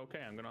anymore. You said,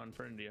 okay, I'm gonna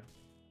unfriend you.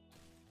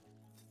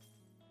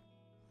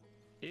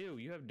 Ew,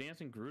 you have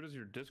Dancing Groot as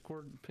your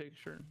Discord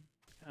picture?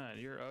 God,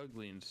 you're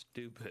ugly and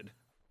stupid.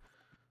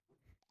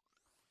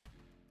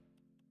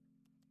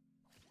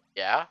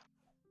 Yeah?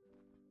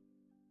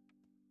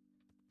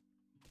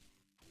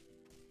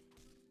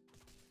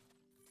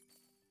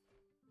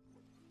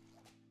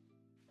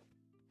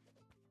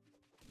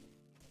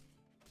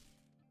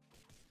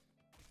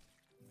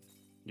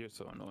 You're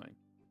so annoying.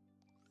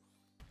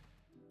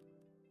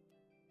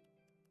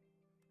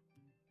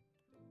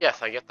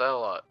 Yes, I get that a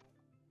lot.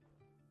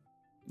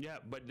 Yeah,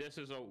 but this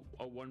is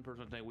a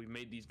one-person thing. We've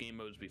made these game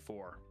modes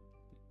before.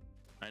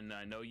 And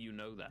I know you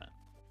know that.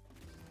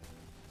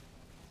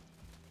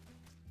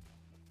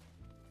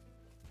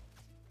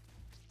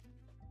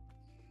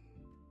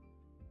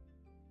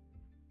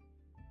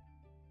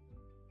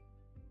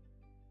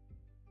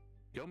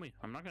 Kill me.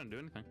 I'm not gonna do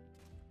anything.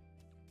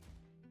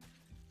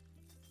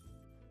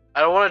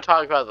 I don't want to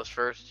talk about the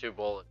first 2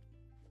 bullets.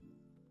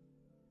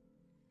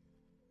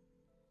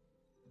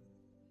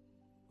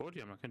 Told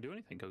you I'm not gonna do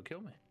anything. Go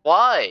kill me.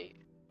 Why?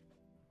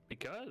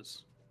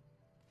 Because.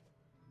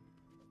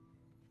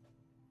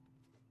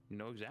 You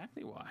know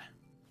exactly why.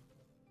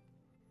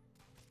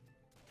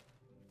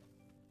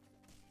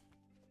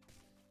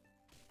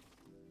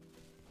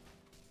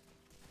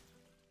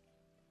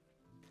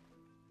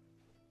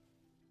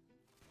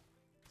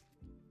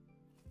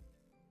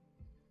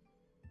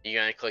 You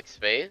gonna click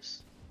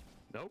space?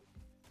 Nope.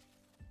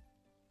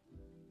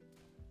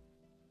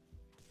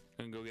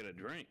 I'm gonna go get a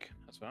drink.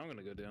 That's what I'm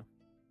gonna go do.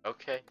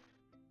 Okay.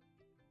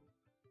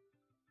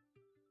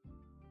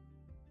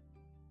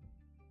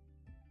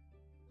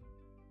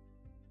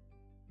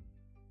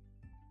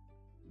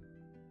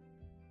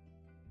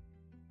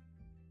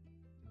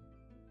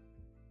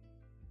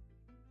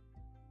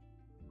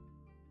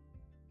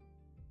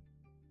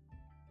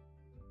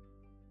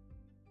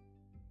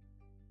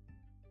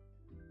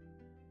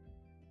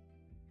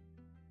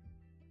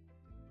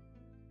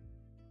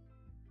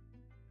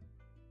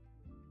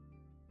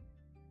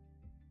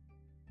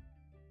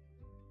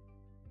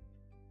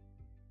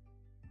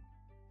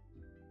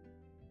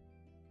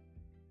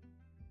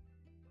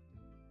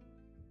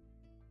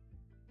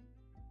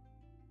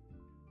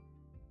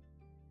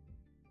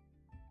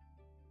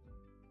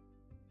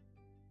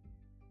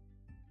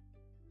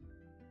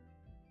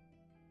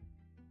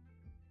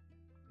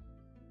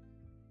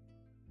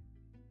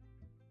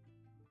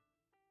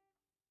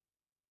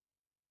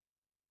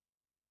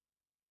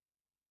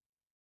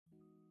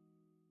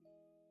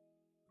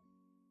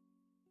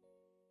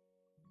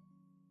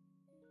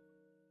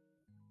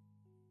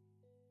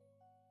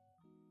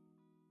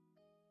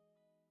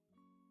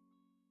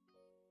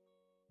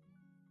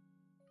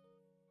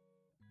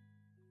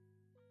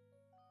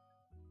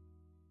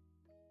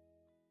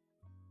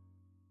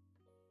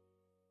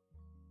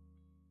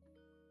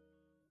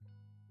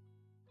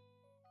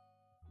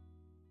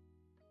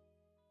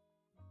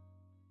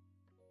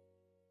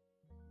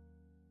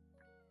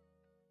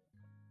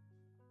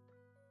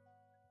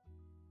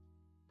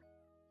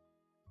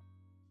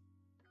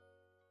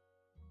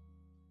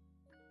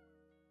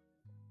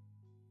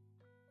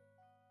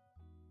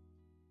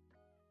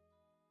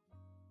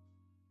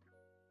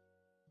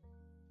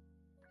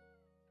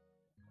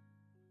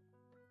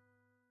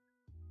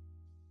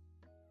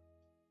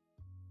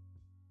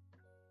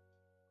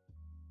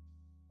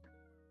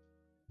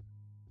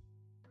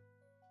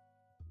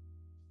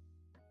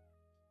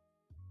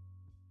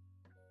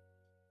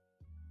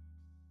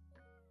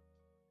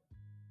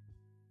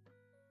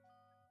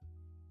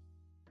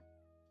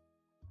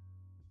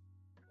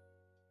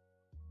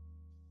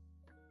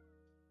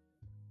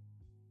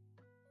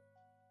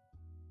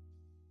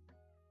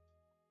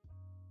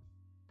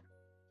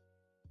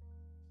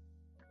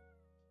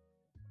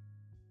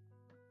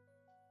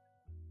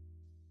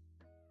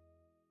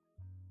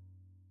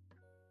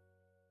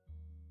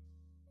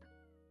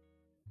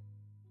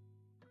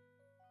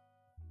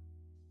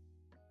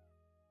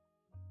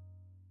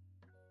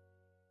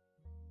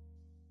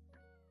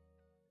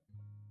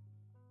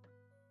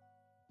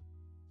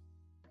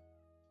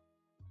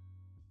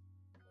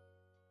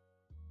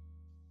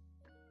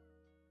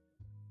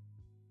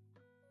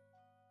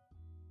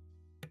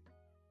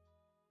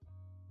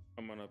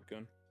 I'm on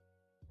UpGun.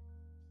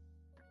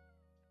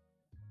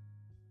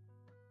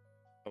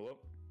 Hello?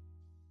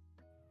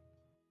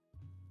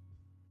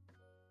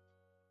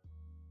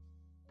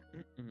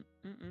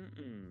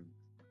 Mm-mm-mm-mm-mm.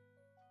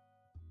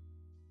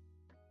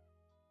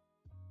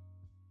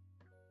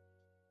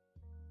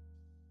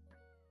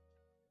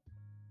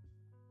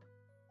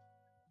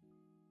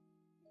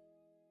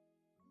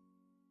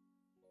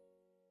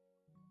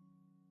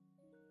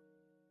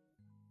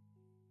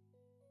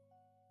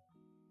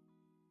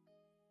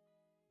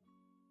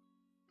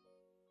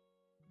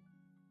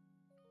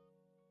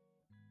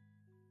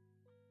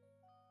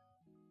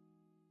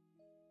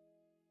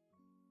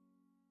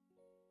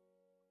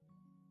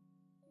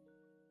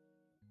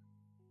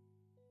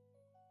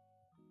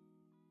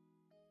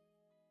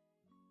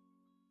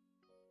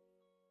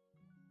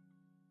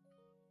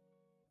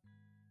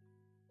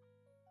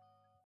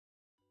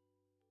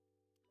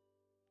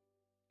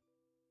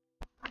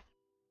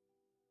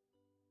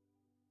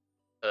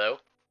 Hello?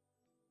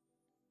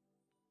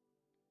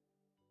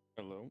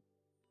 Hello?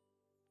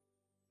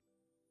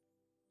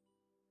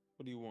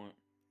 What do you want?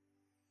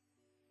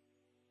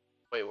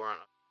 Wait, we're on.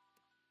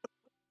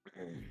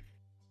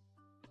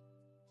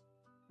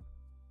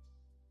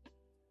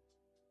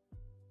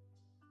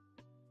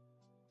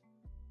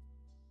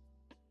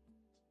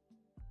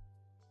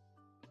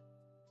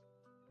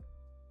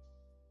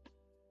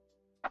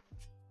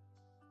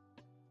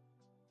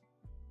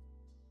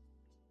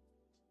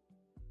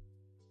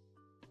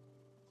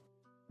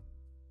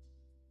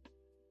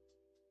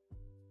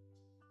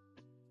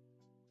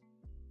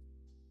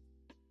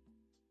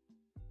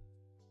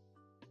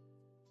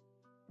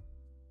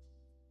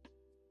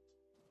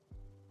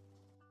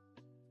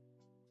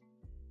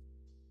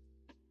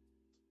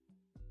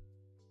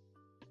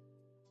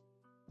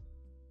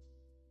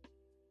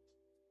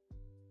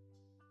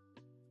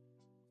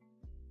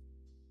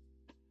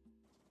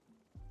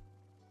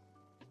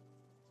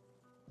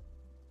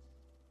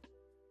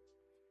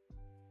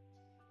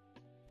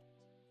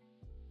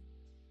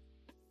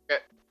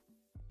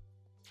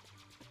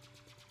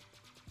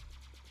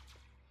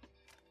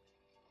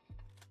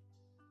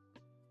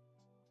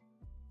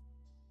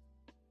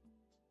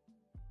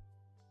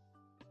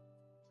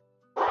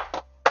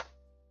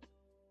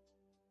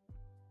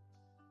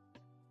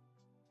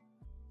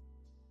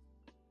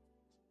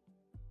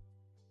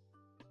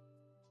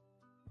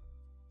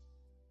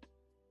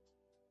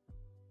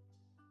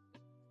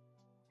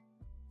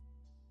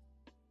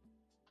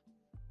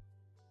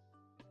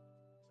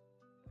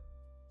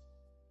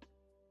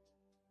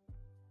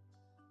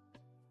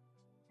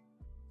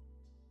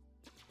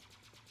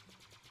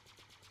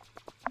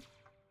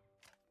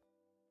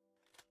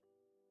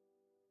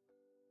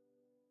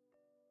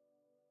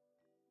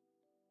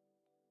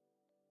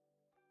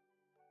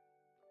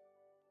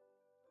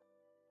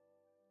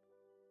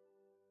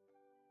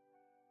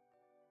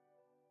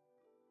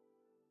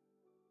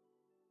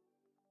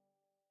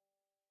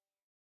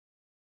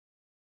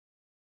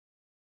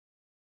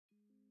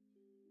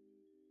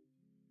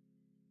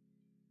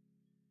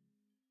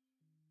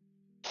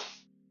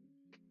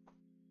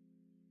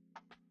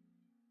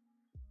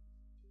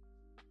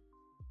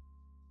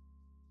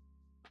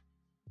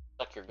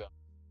 like your gun.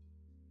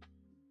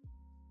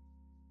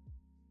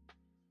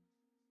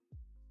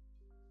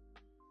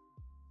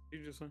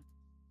 You just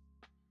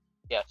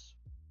Yes.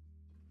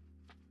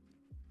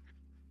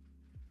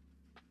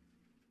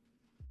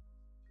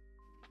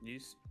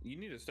 you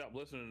need to stop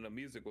listening to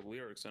music with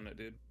lyrics in it,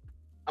 dude.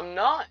 I'm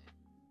not.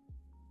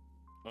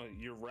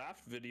 Your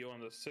Raft video on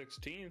the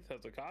 16th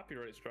has a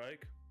copyright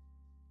strike.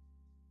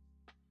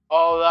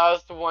 Oh, that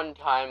was the one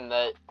time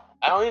that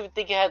I don't even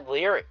think it had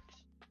lyrics.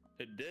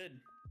 It did.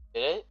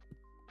 Did it?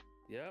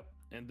 Yep.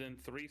 And then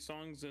 3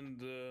 songs in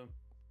the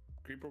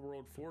Creeper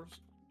World 4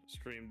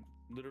 stream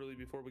literally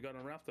before we got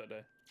on Raft that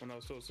day when I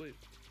was still asleep.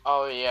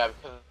 Oh yeah,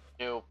 because of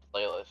the new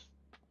playlist.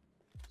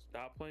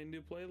 Stop playing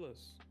new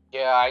playlists.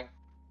 Yeah, I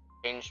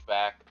changed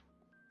back.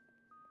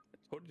 I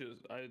told you,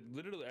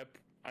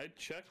 I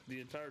checked the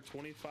entire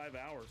 25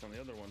 hours on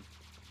the other one.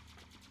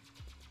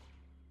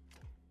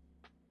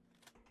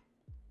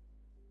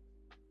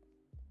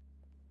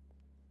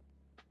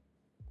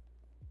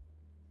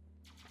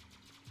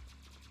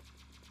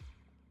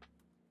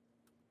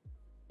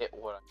 It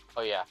would.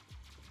 Oh yeah.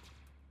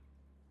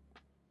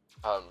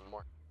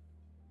 More.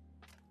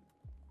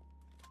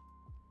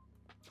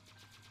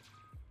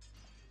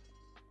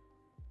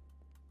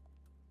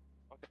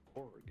 Fucking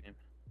horror game.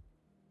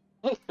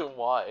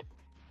 Why? I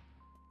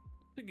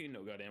think you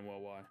know goddamn well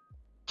why.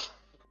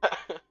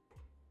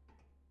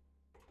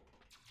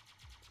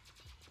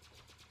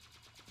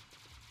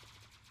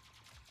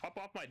 Hop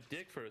off my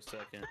dick for a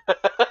second.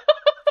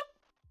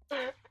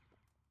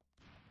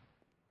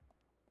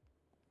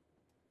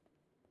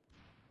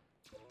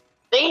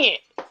 Dang it!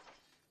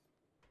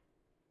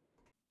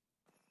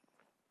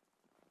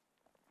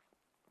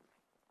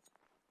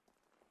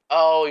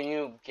 Oh,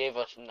 you gave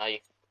us a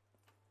knife.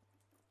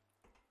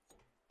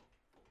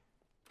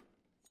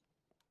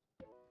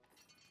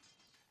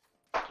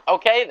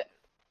 Okay then.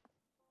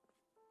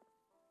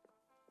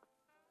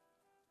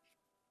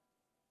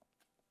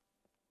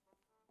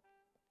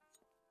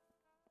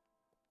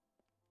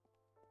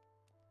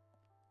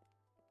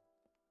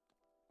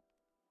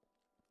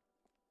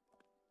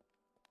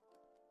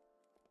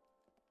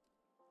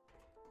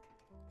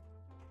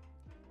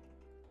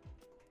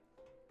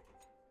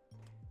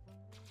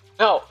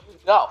 No,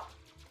 no.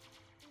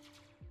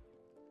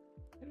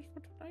 I just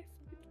want a knife.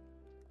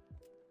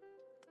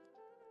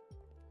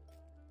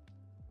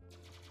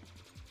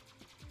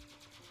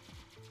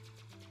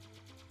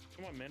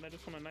 Come on, man. I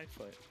just want a knife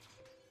fight.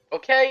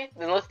 Okay,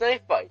 then let's knife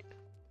fight.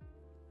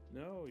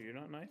 No, you're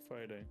not knife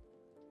fighting.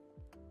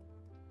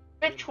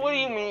 Bitch, what do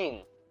you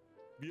mean?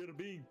 You're a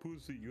big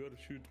pussy. You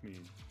gotta shoot me.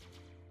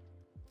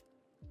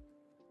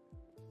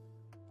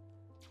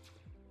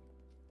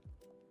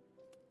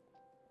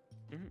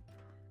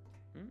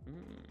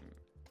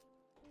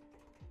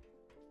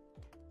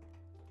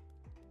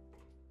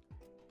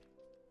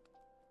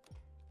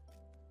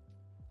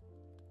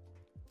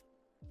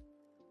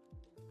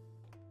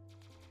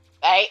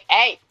 Hey,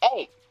 hey,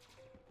 hey!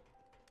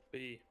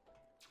 B.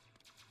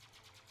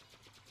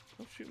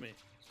 Don't shoot me.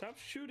 Stop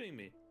shooting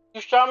me.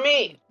 You shot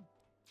me!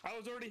 I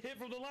was already hit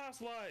from the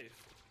last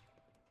life.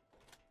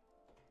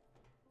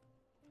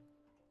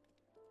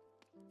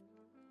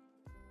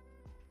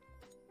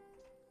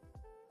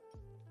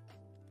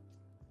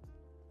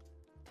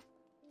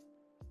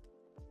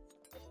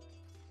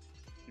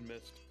 You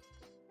missed.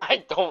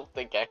 I don't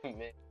think I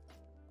missed.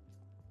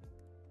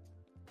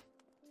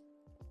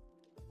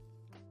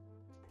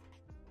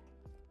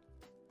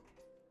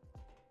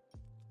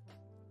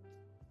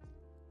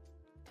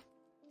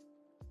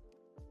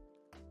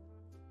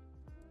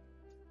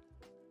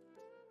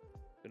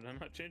 Did I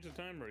not change the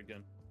timer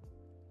again?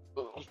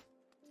 Ooh.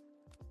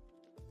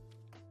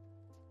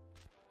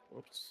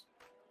 Whoops.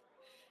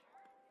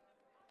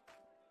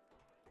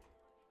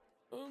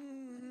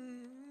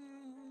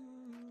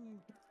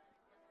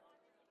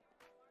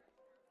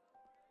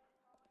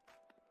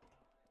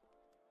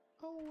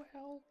 Oh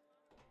hell.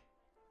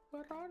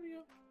 Where are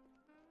you?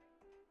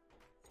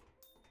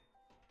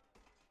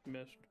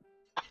 Missed.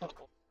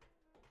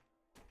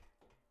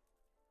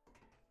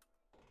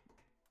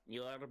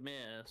 You are a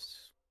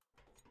miss.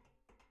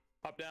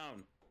 Hop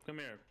down. Come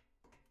here.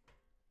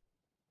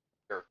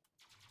 Sure.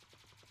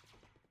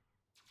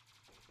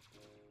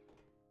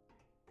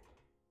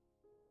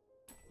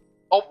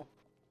 Oh!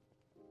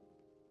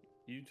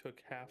 You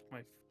took half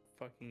my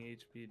fucking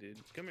HP, dude.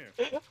 Come here.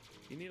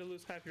 You need to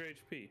lose half your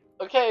HP.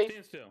 Okay.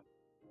 Stand still.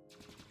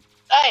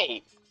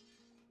 Hey!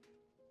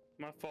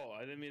 My fault.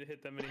 I didn't mean to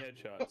hit that many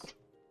headshots.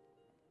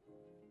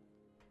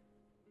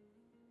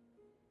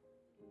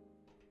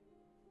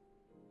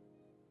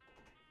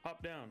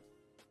 Hop down.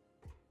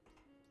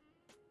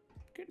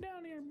 Get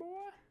down here,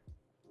 boy.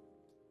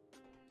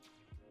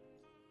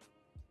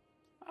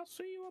 I'll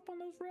see you up on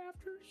those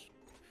rafters.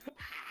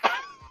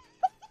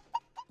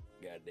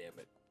 God damn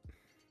it.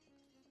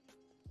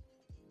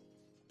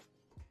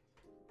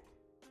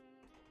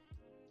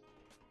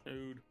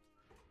 Dude,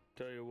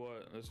 tell you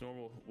what, this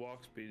normal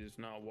walk speed is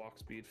not walk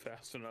speed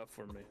fast enough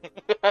for me.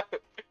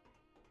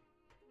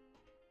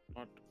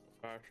 Not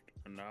fast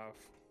enough.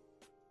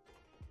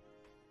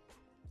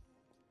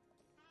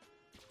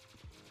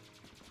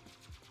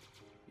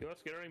 You're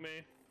scaring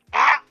me.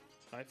 Ah!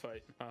 I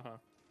fight. Haha.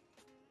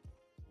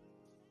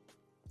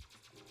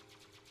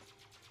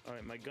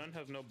 Alright, my gun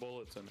has no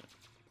bullets in it.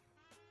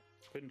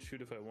 Couldn't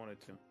shoot if I wanted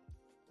to.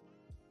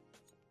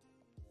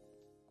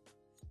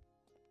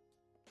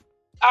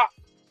 Ah!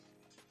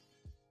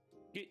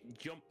 Get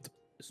jumped,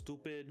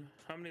 stupid.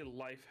 How many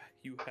life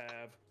you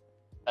have?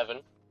 7.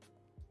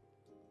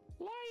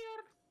 Liar!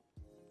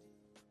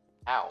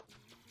 Ow.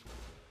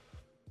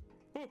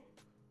 Oh.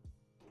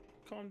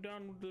 Calm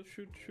down with the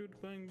shoot, shoot,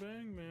 bang,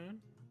 bang, man.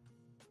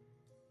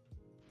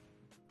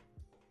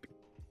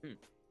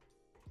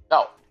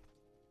 No.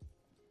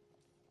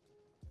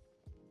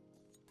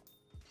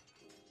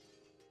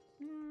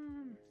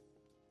 Mm.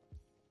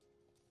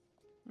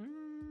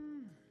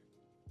 Mm.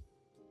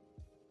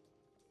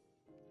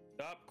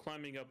 Stop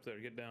climbing up there.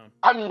 Get down.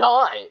 I'm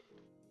not. I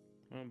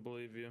don't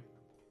believe you.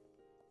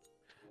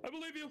 I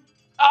believe you.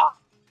 Ah!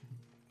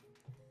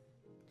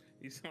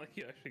 You sound like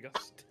you actually got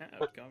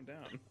stabbed. Calm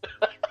down.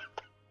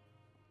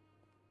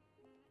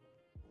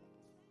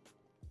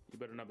 You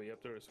better not be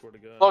up there, I swear to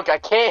God. Look, I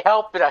can't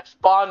help it. I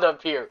spawned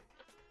up here.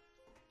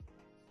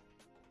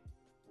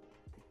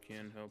 You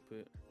can't help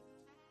it.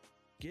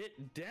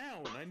 Get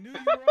down! I knew you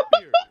were up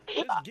here.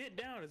 Just get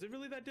down. Is it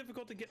really that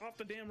difficult to get off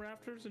the damn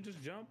rafters and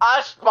just jump?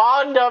 I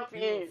spawned up You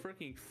here. little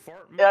freaking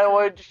fart. Yeah, I muncher.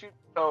 wanted to shoot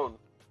the stone.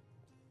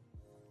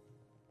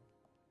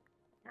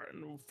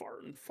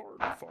 Fart and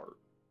fart.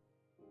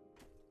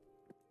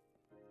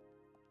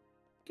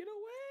 Get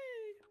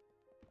away!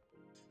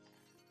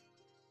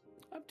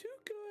 I'm too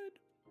good.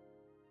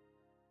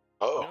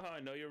 Oh, You know how I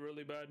know you're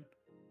really bad?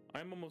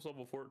 I'm almost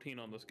level 14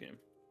 on this game.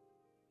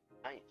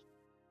 nice.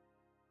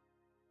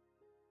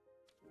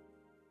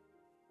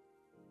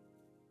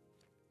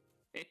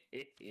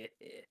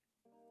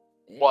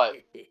 What?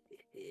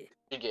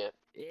 You get.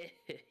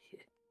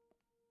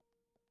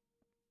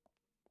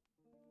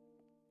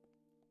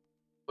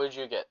 What did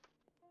you get?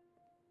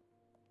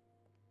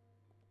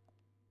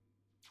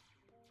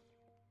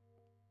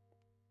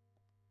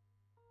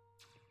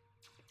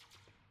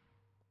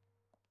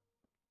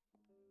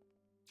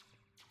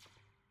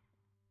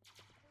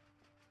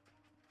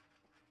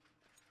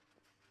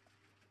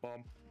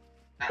 Bomb.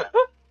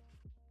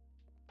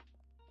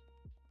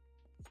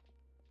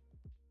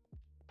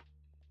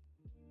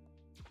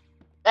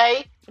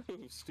 Hey!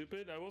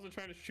 Stupid. I wasn't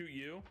trying to shoot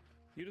you.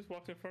 You just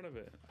walked in front of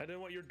it. I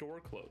didn't want your door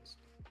closed.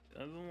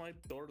 I don't like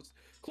doors.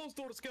 Close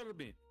door to scatter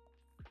me.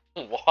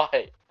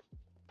 Why?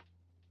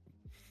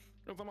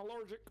 Because I'm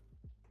allergic.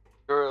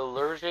 You're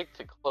allergic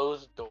to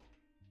closed doors.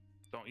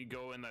 Don't you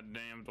go in that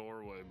damn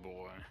doorway,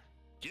 boy.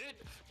 Get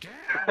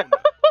down!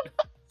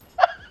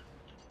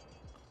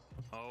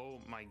 Oh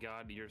my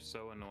god, you're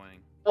so annoying.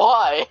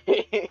 Why?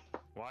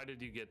 Why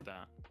did you get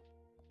that?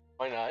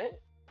 Why not?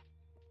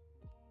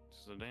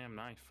 This is a damn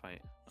knife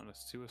fight, not a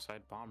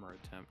suicide bomber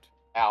attempt.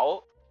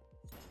 Ow.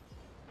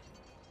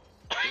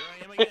 Here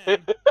I am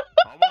again.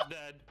 Almost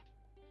dead.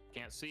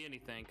 Can't see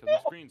anything because my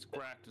screen's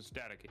cracked and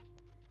staticky.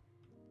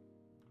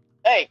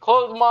 Hey,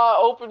 open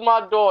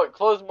my door.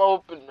 Close my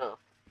open now.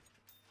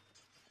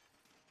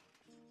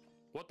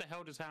 What the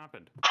hell just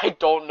happened? I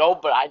don't know,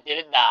 but I did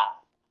it now.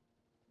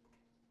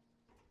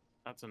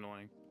 That's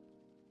annoying.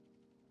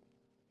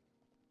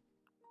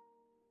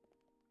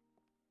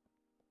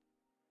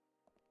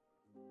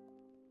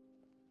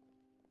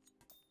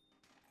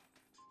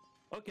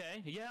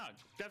 Okay, yeah,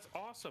 that's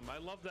awesome. I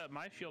love that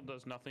my shield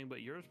does nothing,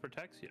 but yours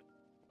protects you.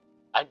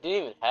 I didn't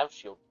even have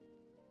shield.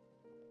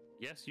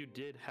 Yes, you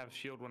did have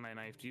shield when I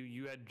knifed you.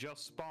 You had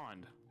just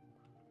spawned.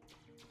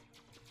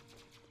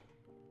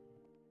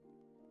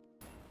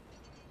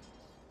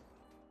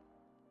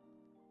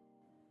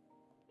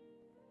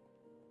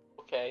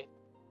 Okay.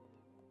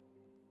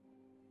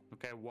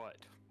 Okay, what?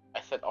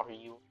 I said, are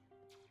you?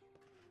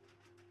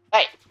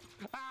 Hey!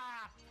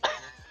 Ah!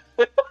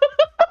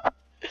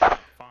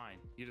 Fine.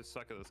 You just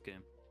suck at this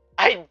game.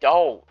 I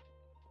don't.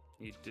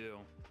 You do.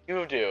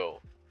 You do.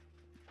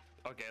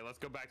 Okay, let's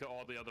go back to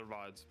all the other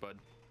VODs, bud.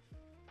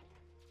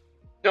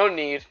 No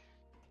need.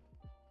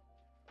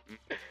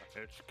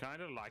 It's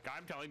kind of like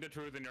I'm telling the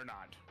truth and you're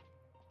not.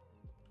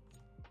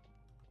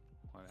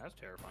 Well, that's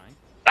terrifying.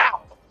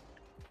 Ow!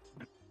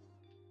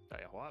 Tell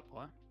you what,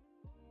 boy.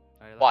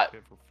 Hey, What?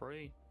 It for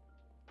free.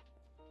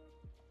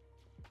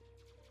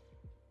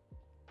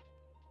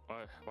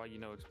 Why you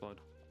know explode?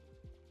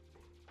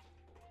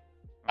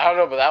 I don't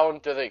know, but that one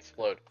doesn't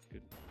explode.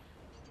 Good.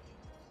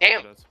 Damn!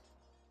 It does.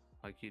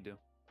 Like you do.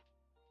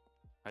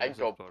 I just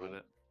go exploded boom.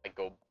 it. I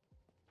go,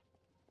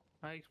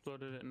 I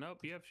exploded it. Nope,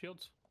 you have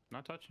shields.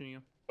 Not touching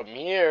you. come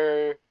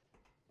here.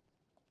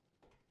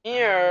 I'm in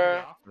Here.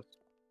 the office.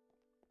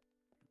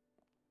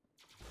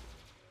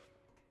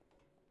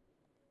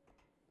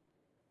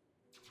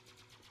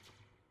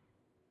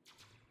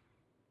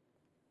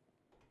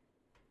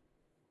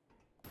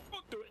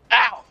 Do it.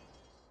 Ow!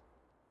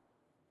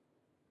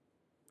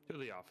 To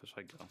the office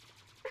I go.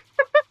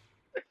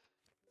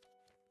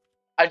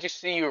 I just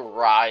see you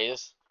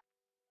rise.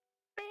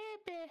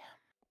 Baby.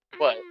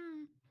 What?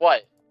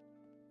 What?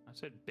 I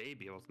said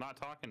baby. I was not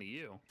talking to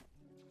you.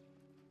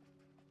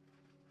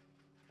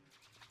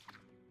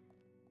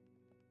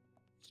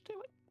 Just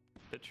do it.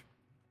 Bitch.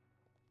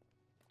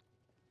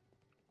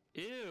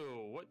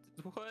 Ew, what?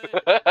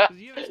 Does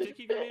he have a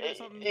sticky grenade or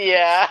something? 'Cause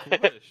Yeah.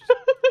 it's squished.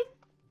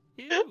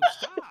 Ew,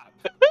 stop.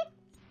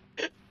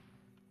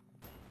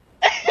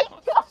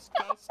 That's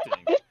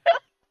disgusting.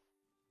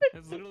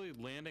 It's literally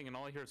landing and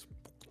all I hear is...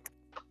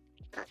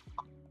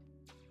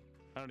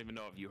 I don't even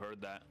know if you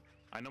heard that.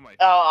 I know my...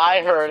 Oh, I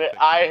podcast heard will it.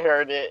 pick I it up.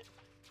 heard it.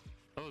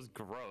 That was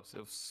gross. It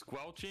was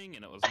squelching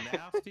and it was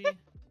nasty.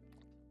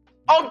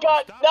 Oh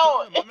God, Stop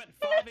no! throwing them. I'm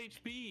at 5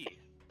 HP.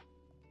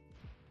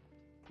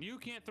 You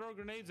can't throw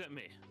grenades at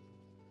me.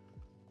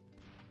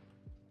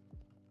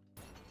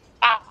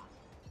 Ah!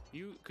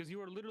 Because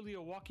you are literally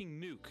a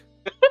walking nuke.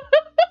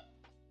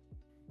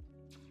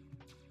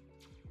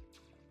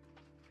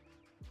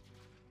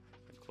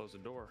 Close the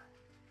door.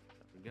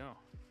 There we go.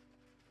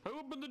 I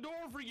opened the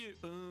door for you.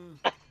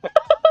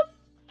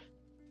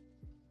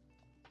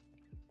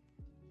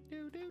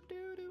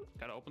 Do.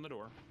 Gotta open the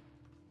door.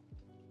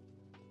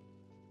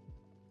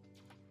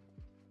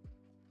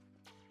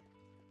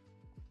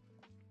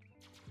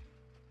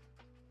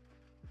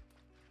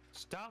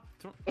 Stop.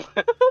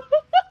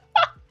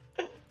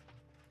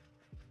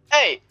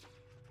 Hey!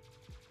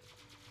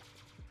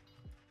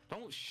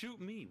 Don't shoot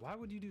me. Why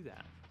would you do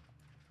that?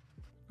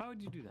 Why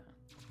would you do that?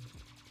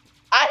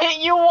 I hit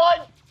you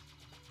once!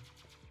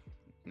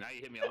 Now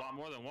you hit me a lot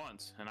more than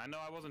once, and I know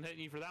I wasn't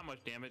hitting you for that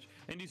much damage,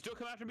 and you still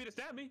come after me to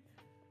stab me.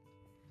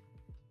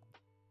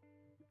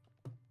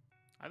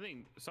 I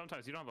think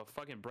sometimes you don't have a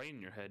fucking brain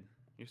in your head.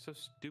 You're so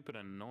stupid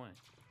and annoying.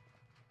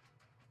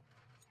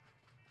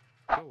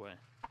 Go away.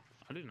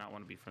 I do not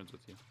want to be friends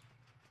with you.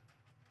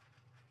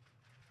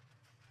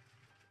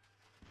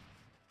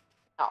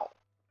 Ow.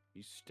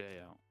 You stay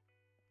out.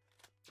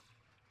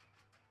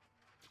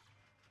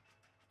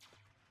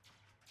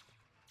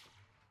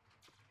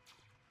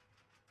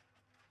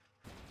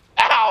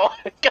 Ow!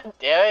 God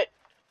damn it!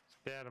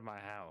 Stay out of my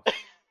house.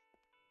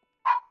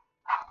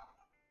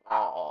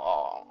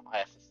 Oh, I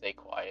have to stay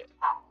quiet.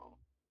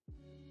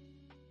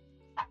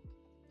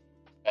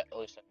 At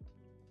least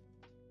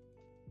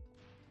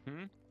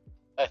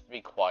I have to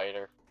be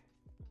quieter.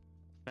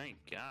 Thank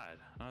God.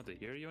 I don't have to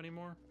hear you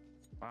anymore.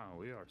 Wow,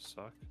 we are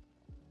sucked.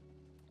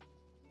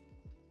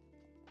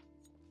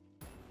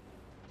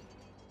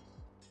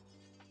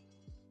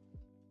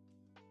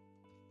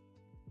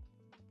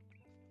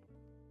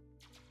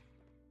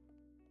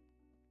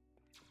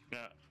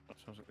 Yeah, that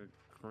sounds like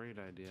a great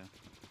idea.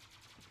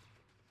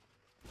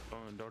 Oh,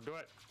 don't do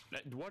it.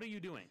 What are you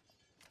doing?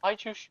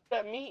 Why'd you shoot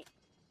at me?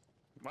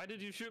 Why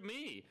did you shoot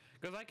me?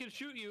 Because I can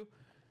shoot you.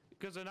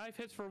 Because a knife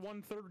hits for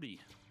 130.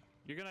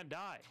 You're gonna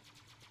die.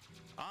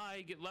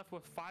 I get left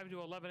with 5 to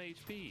 11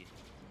 HP.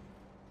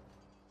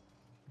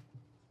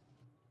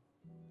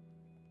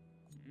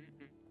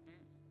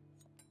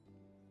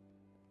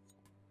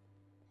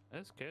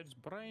 This kid's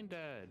brain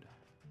dead.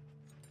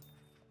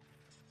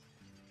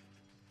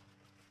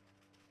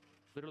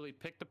 Literally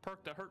pick the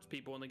perk that hurts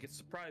people and they get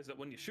surprised that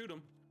when you shoot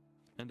them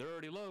and they're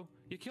already low,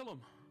 you kill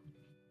them.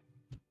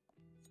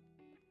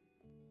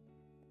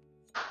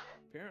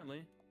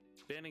 Apparently,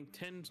 banning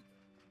 10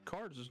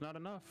 cards is not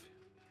enough.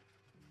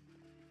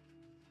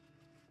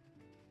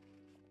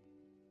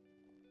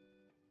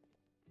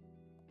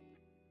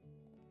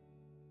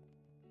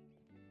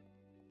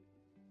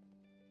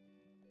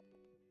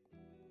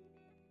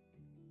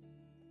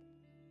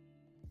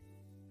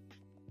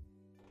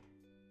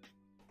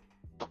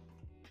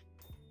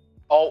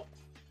 Oh,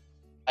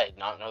 I did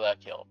not know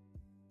that killed.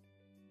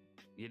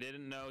 You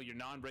didn't know your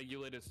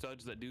non-regulated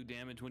studs that do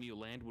damage when you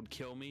land would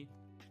kill me?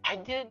 I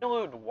didn't know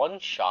it would one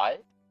shot.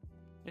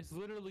 It's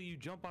literally you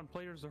jump on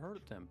players to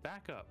hurt them.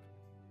 Back up.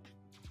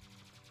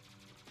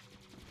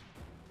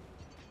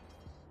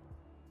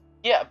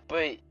 Yeah,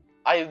 but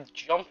I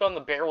jumped on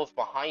the barrels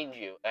behind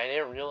you, and I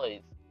didn't realize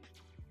it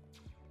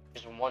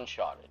just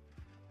one-shotted.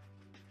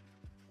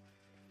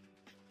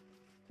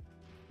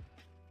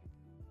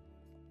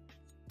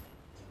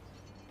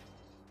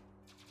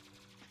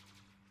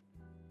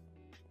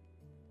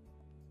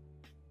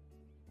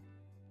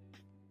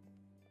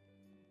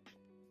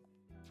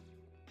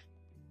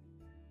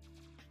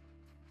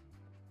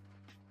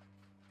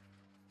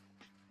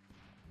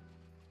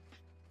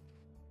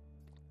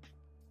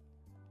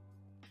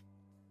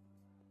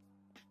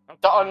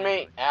 On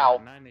me! Ow.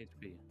 9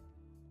 HP.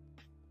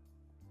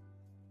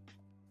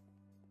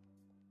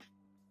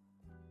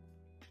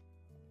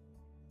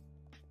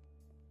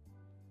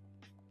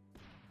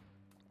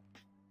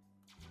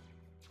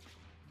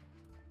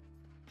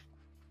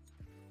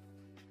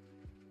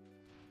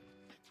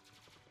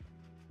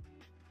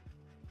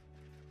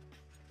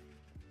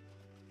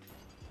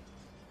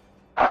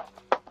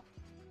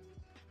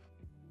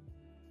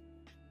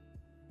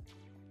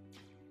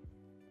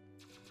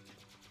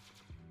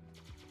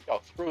 Oh,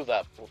 through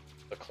the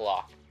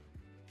clock.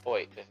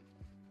 Wait.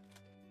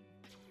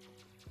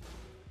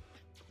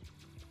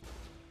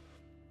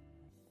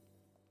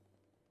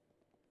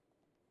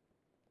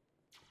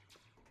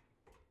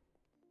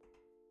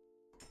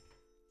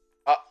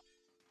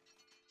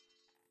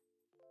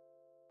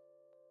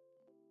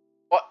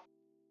 What?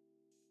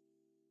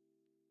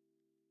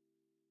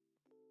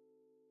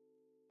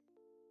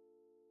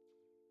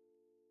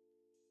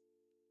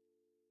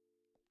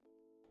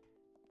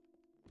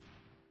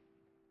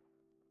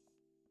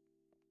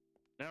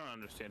 I don't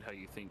understand how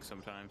you think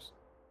sometimes.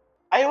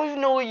 I don't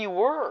even know where you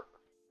were.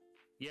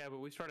 Yeah, but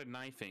we started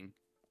knifing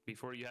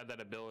before you had that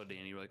ability,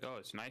 and you were like, "Oh,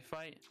 it's knife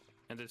fight,"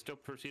 and then still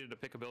proceeded to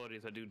pick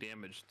abilities that do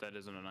damage that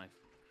isn't a knife.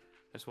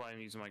 That's why I'm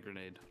using my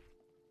grenade.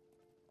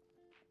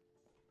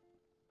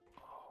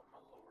 Oh my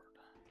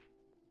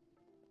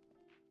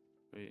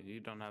lord! You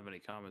don't have any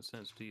common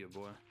sense, do you,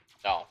 boy?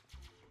 No.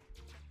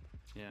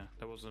 Yeah,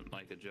 that wasn't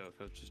like a joke.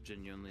 That was just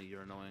genuinely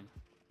you're annoying.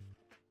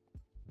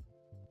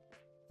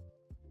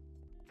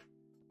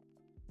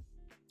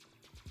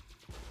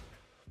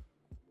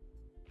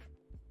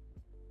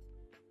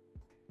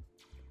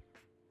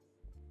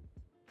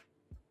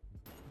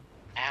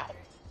 Ow.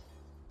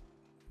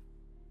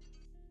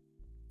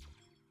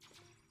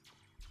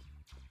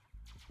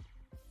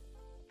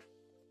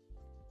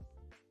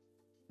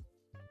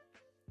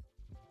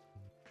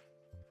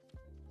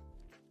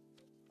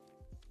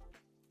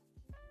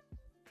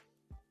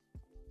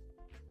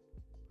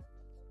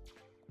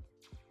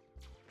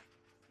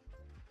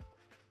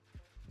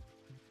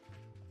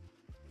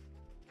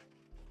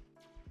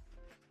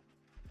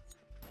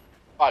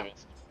 I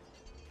missed.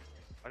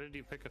 Why did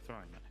you pick a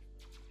throwing knife?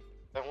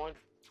 That one?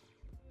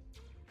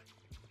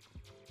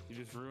 You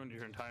just ruined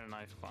your entire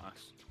knife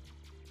class.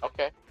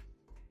 Okay.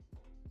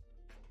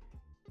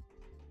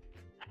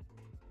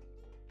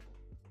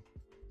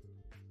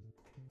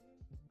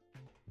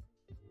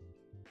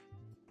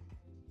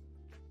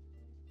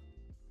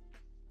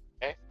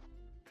 Okay.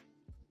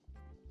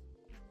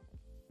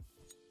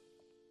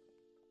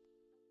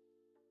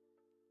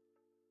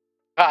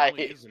 You Hi.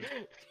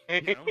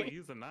 can only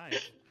use a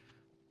knife.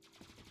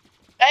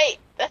 Hey,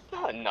 that's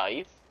not a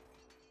knife.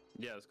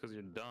 Yeah, it's because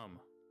you're dumb.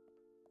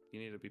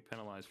 You need to be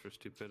penalized for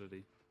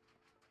stupidity.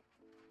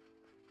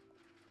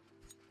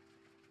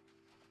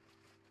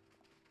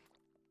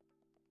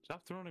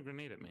 Stop throwing a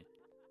grenade at me.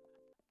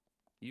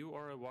 You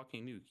are a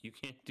walking nuke. You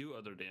can't do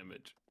other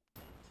damage.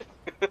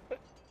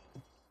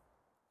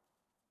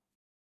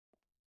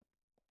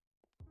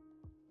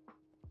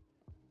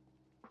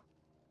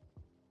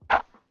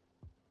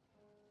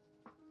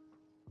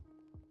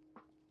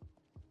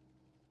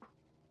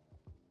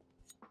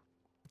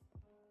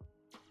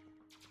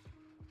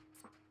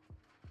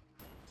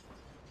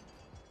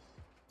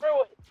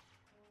 Throw it.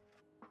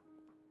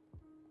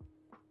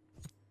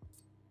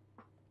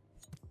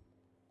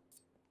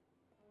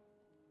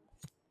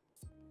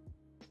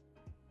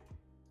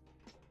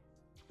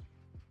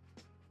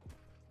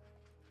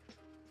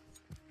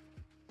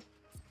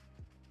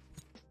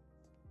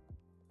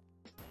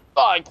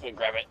 Oh, I couldn't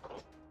grab it.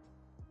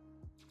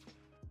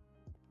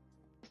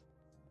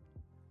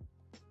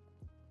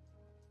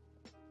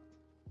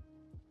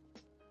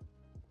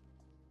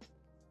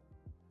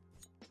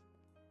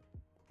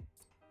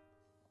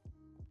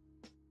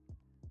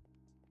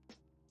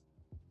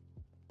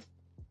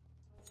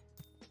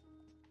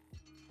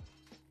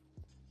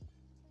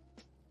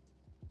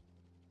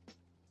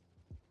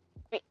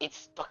 Wait, it's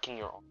stuck in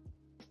your arm.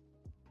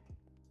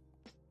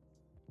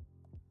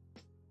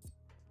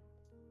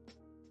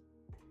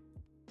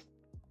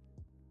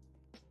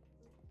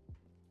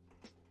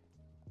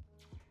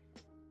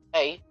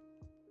 Hey.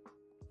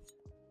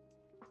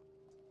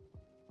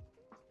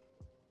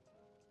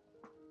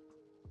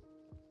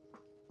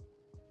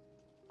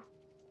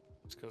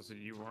 It's because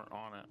you weren't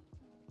on it.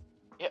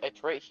 Yeah,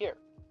 it's right here.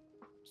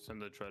 It's in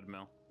the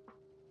treadmill.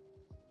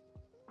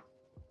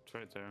 It's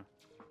right there.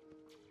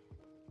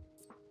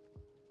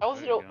 How was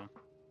There it? you go.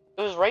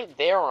 It was right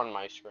there on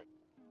my screen.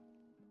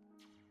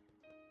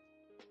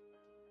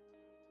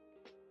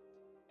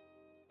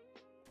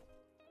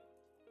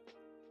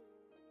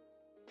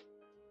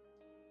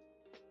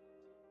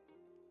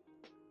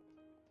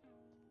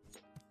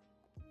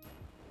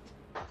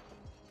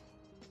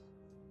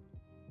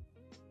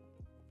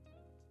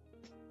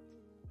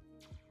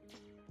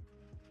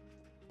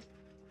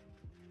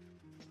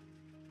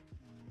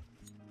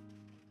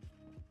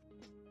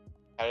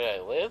 How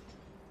did I live?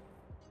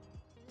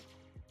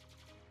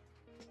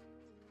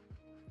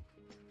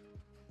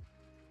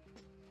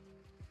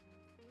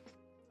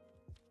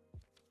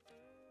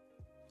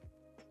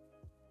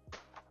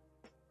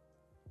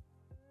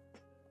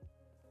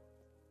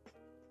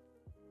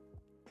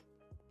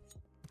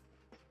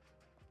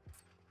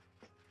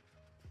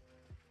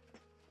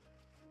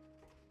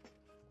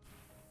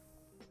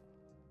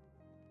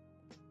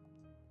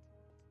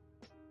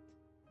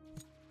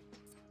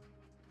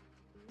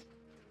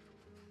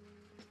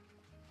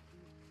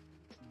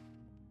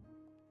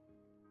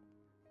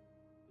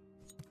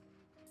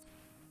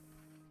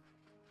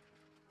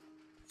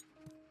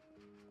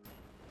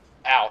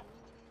 Ow.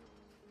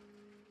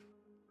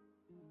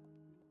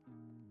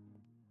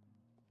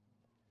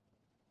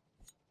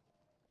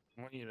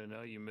 I want you to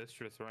know you missed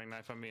your throwing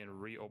knife on me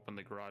and reopened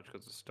the garage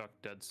because it's stuck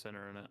dead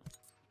center in it.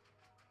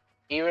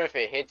 Even if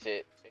it hits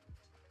it.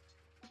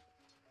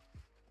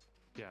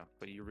 Yeah,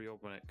 but you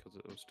reopen it because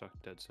it was stuck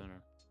dead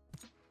center.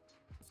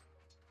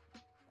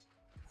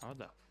 How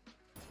the?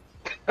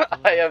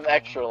 I have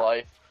extra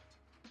life.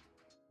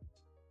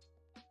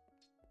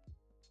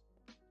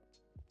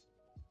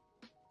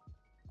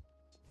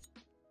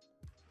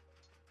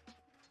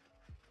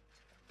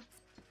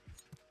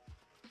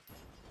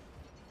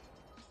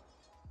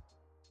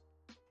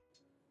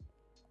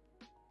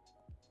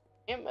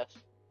 Can't mess.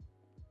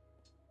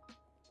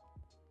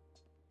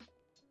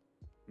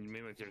 You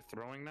mean with your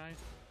throwing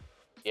knife?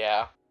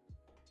 Yeah.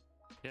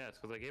 Yeah, it's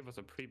because they gave us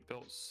a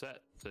pre-built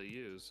set to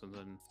use, and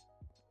then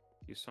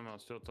you somehow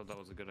still thought that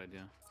was a good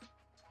idea.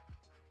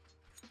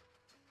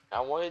 I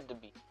wanted to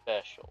be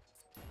special.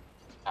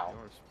 Ow.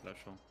 You're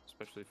special,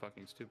 especially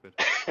fucking stupid.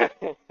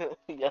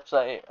 Yes,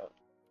 I am.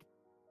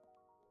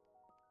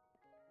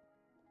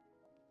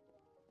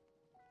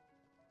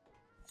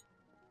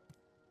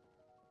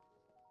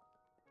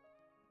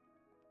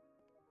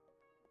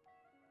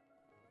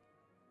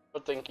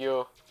 But thank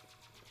you.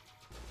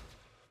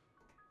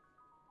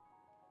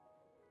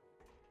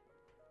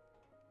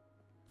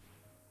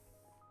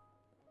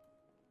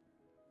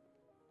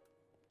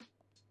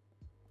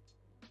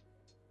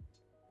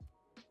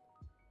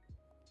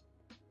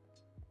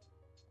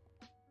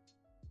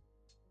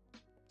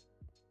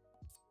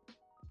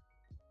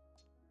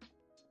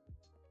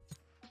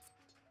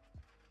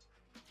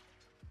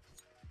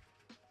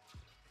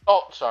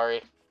 Oh,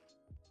 sorry.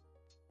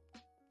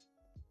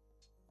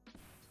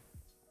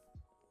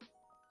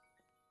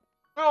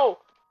 No!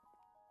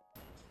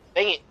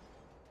 Dang it.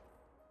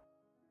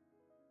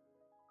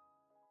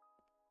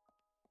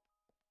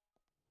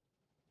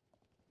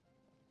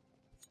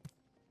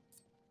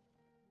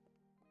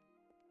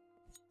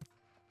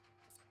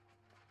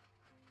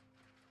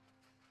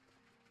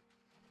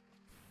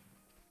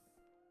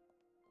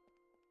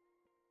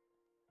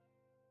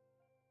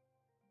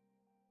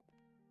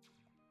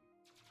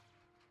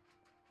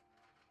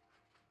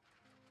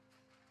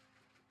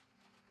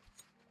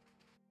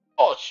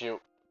 Oh, shoot.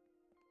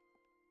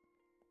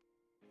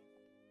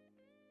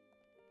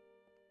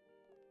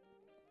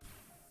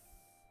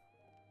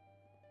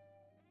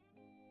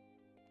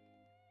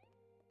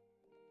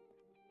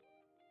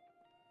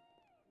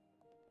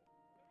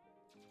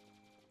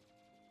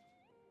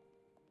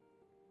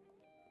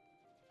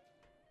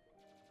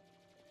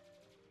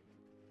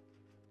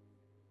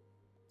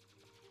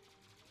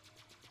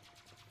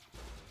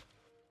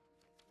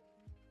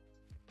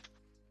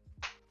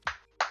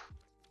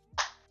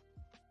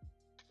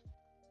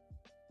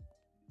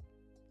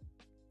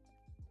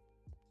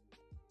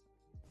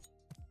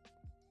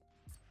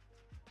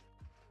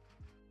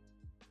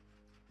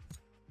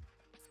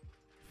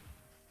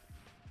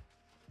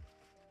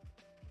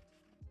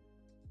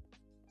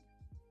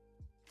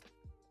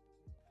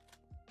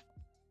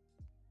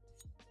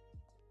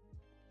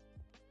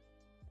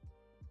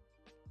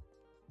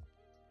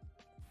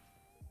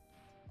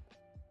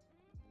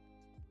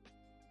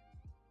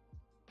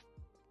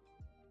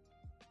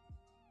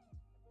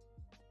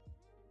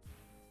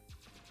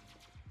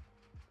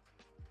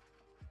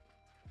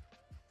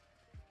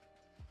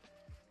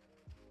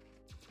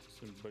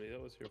 Listen, buddy,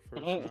 that was your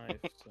first knife,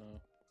 so...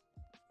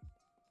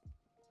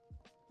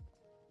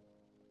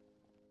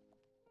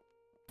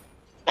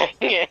 Dang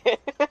it.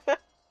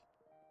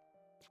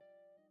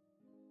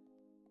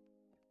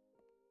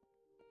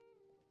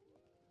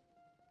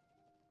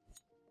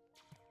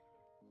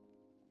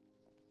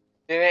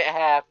 Didn't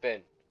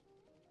happen.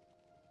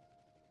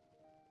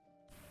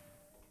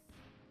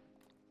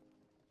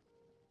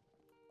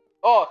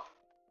 Oh!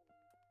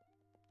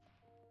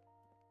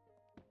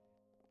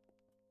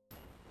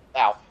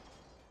 Ow.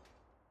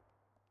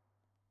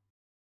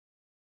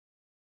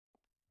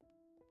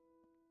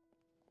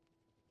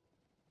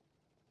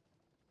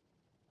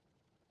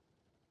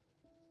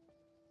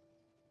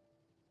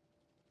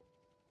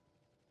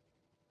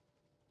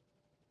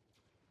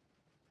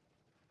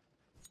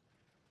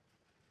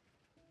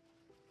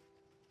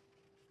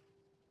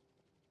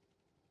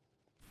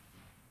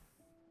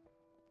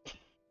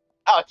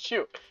 Oh,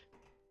 shoot.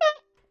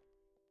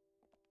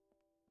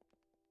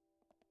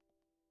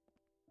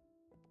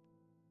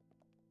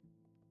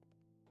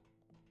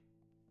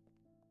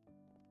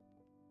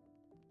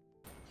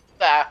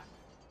 Ah.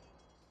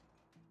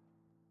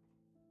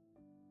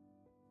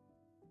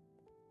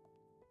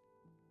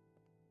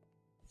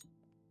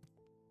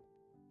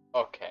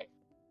 Okay.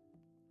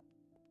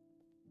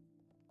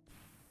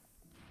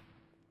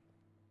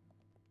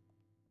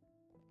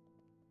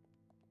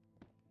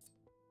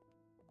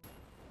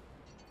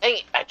 Dang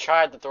it, I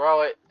tried to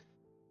throw it.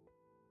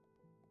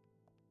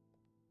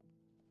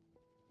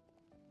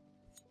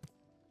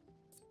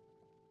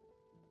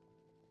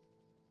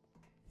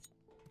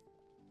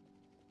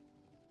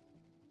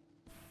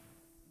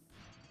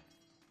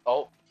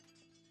 Oh,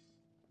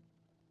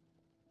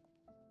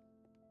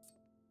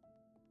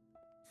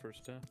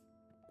 First step.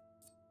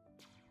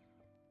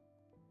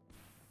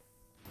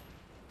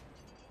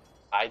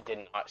 I did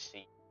not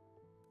see.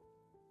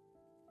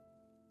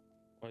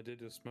 Well, I did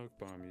just smoke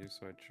bomb you,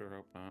 so I'd sure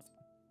hope not.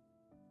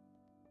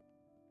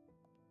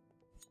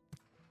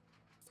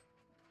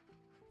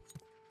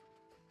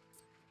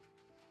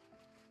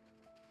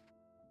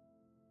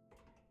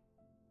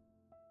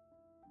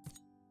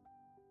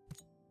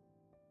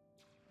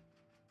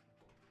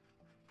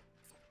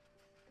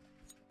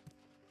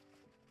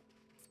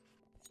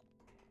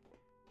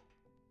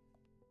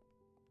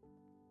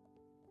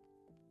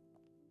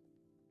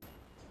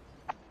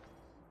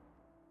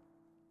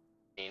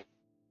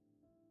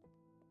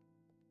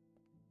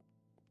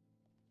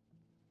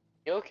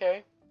 You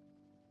okay?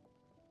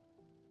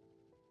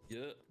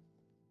 Yeah.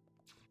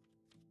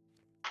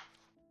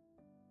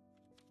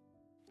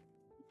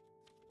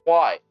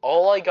 Why?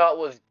 All I got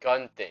was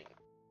gun thing.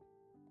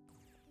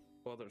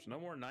 Well, there's no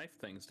more knife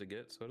things to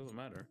get, so it doesn't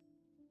matter.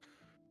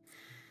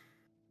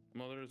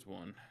 Well, there's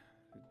one.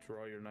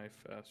 Draw your knife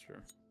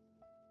faster.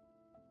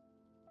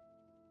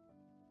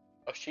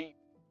 Oh, she.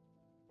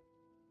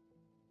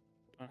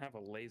 I have a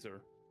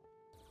laser.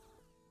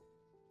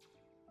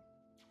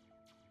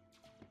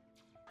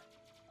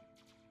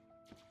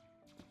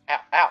 Ow!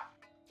 Ow!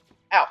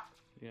 Ow!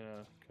 Yeah,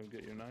 come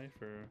get your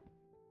knife, or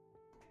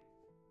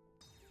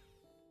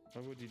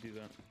why would you do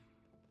that?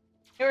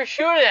 You were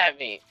shooting at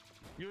me.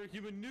 You're a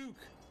human nuke.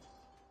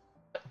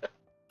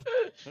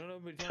 I don't know,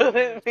 but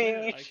Doesn't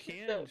mean you I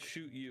can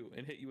shoot you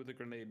and hit you with a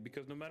grenade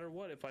because no matter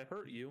what, if I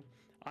hurt you,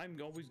 I'm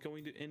always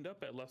going to end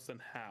up at less than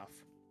half.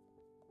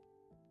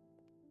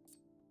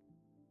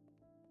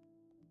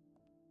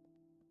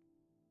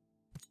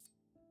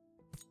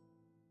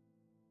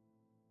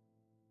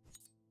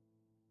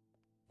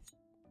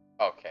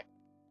 Okay.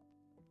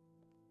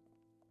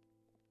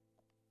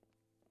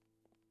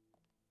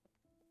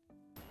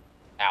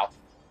 Ow.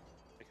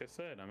 Like I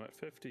said, I'm at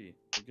 50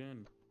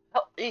 again.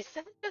 Oh, he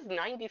said it was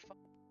 95.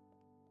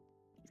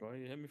 Why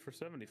you hit me for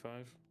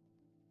 75?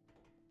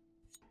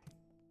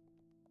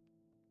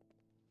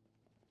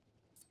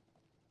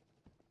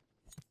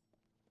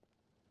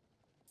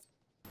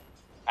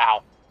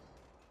 Ow.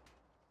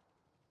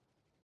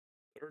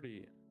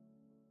 30.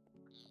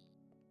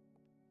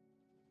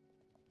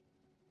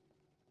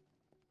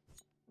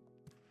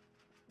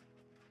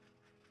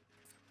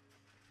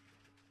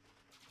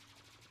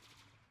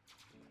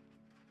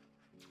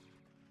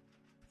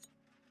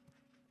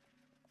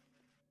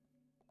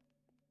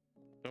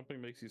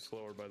 Jumping makes you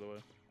slower, by the way.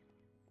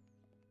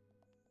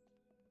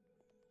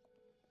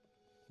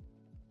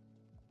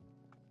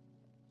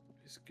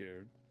 Be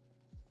scared.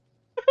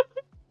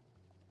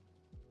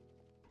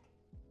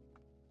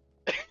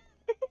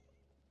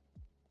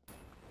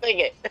 Dang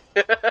it.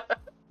 We're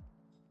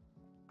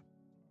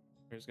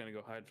just gonna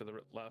go hide for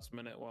the last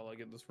minute while I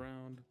get this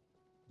round.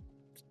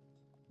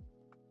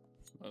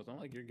 Oh, it's not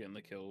like you're getting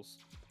the kills.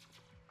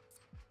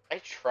 I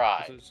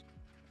tried.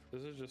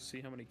 This is just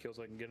see how many kills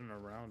I can get in a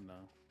round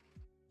now.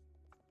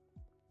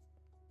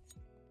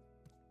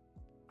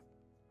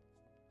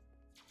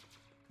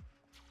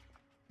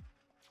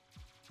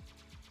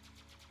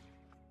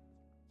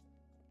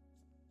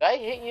 Did I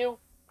hit you?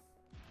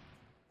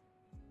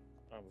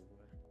 Probably.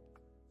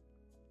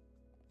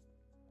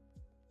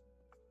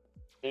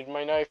 Need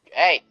my knife.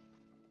 Hey!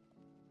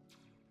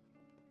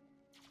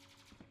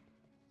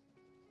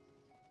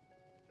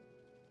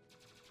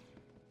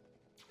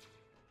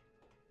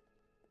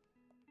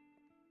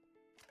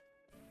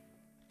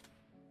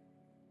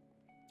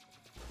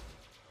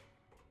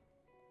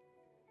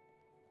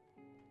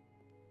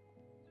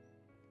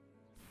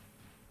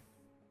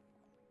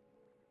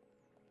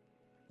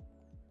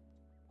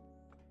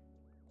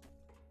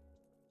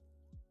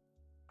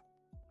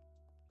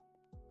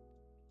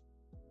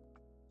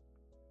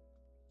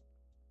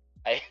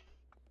 I.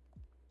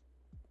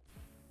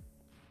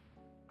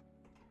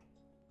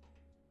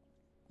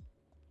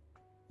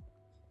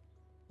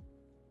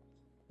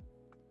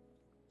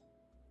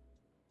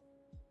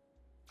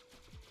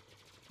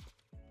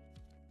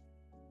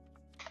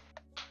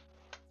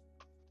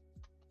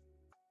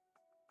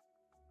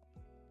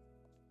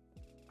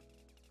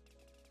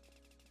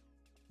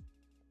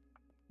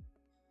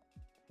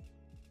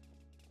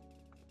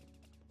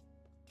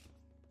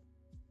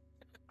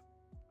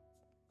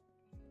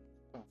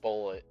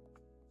 Bullet.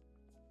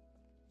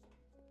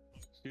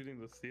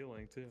 Shooting the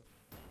ceiling too.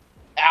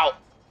 Ow!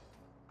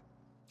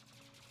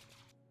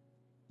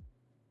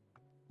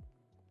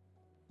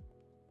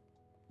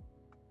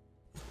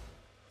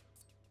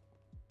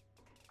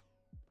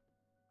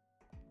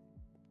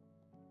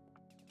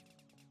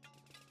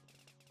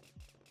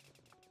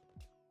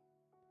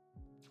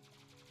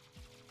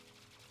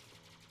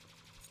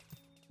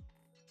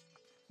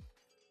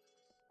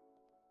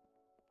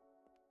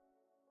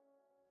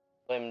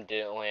 Limb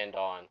didn't land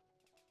on.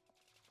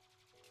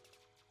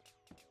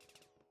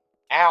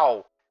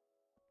 Ow!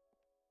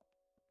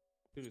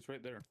 Dude, it's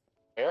right there.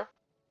 Where?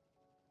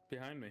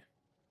 Behind me.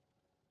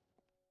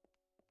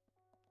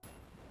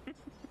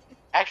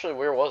 Actually,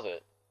 where was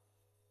it?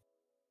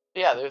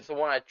 Yeah, there's the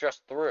one I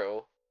just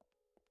threw.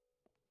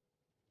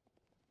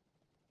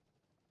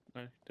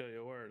 I tell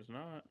you where it's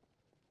not.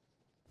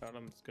 Out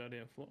on this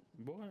goddamn floor.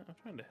 Boy, I'm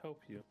trying to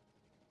help you.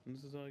 And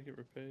this is how I get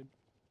repaid.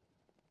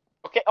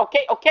 Okay,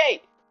 okay,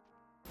 okay!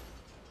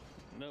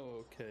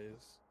 No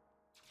okays.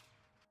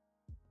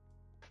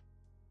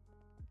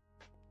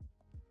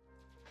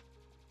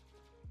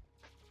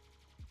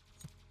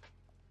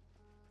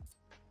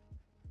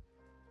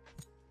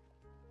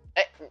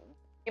 Hey,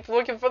 keep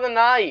looking for the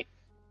knife!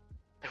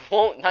 It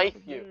won't knife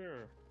Over you.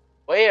 here.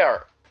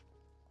 Where?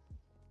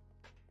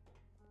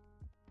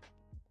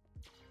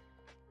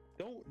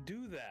 Don't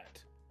do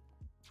that.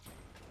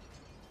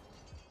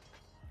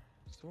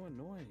 So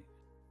annoying.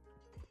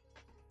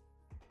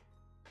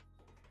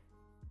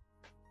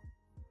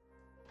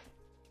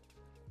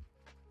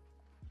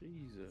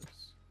 Jesus.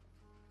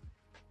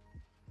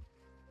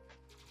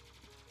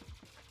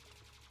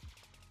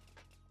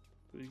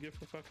 What do you get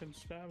for fucking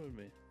stabbing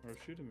me or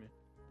shooting me?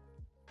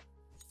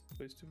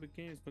 Play stupid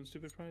games, win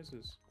stupid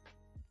prizes.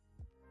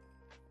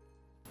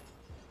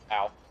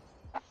 Ow.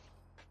 What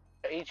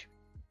age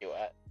you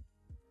at?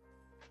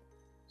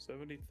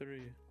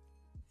 73.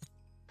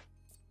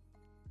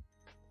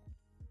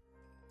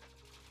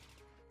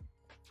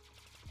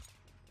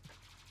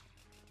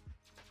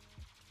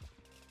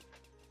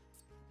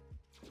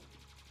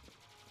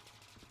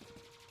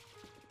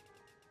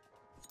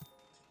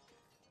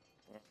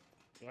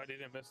 I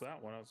didn't miss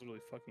that one. I was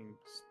literally fucking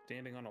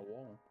standing on a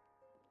wall.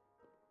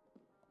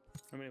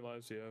 How many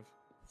lives do you have?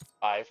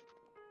 5.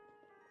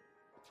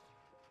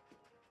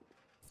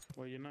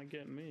 Well, you're not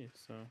getting me,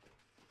 so.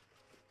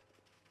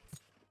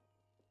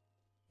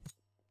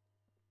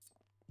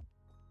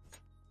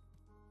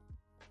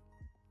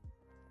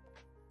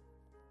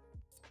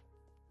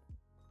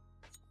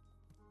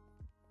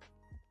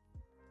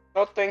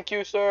 Oh, thank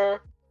you,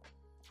 sir.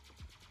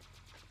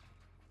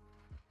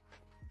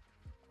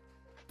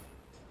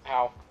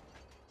 Ow.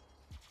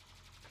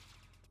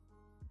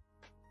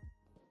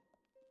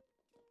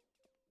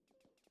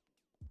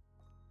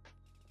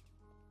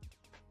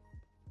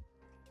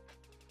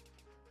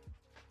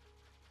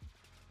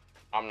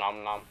 Nom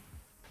nom nom.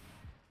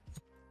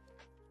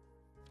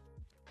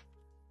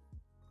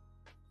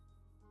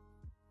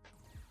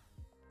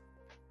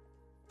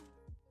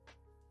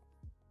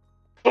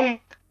 Boom.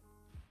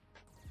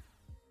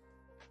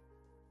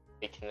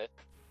 Taking it.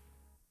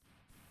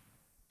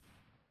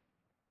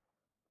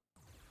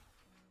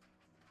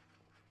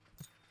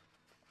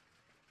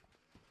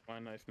 My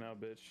knife now,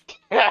 bitch. Can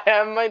I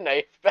have my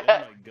knife back?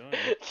 And my gun.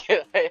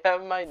 Can I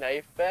have my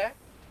knife back?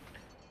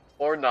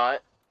 Or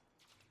not?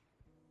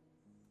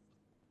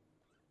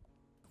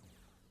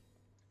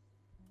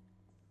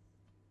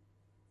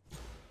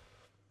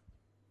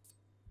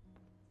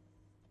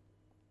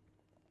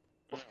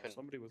 Oh,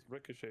 somebody with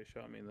ricochet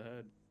shot me in the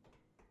head.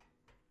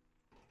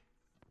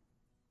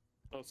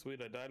 Oh,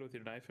 sweet, I died with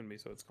your knife in me,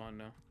 so it's gone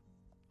now.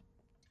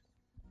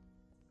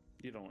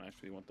 You don't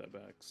actually want that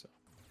back, so.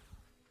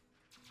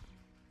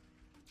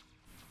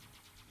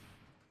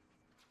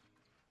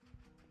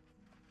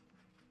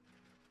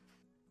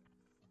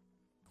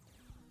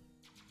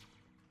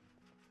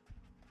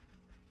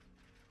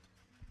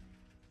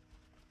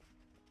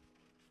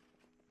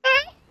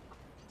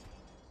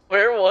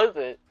 Where was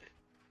it?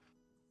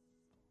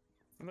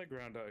 On the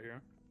ground out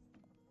here.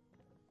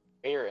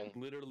 Where in?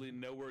 Literally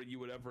nowhere you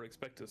would ever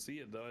expect to see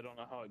it, though. I don't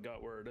know how it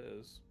got where it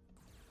is.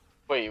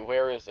 Wait,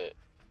 where is it?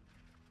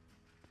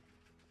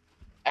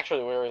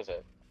 Actually, where is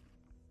it?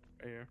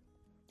 Right here.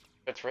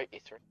 It's right.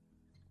 It's right.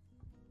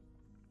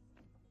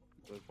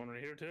 There's one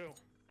right here, too.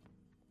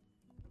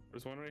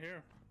 There's one right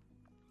here.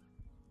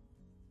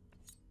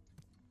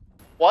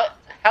 What?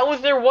 How is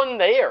there one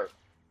there?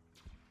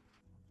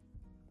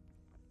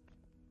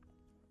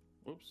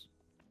 Whoops.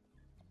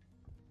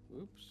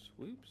 Whoops,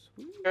 whoops,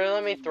 whoops. Sure,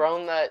 let me throw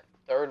in that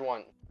third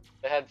one.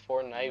 It had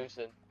 4 knives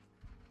in.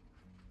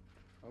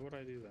 Why would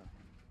I do that?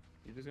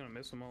 You're just gonna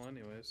miss them all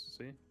anyways,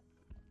 see?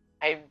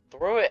 I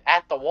threw it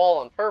at the wall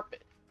on purpose.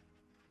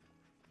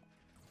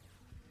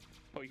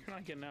 Oh, you're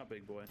not getting out,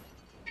 big boy.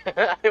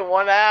 I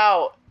won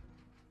out.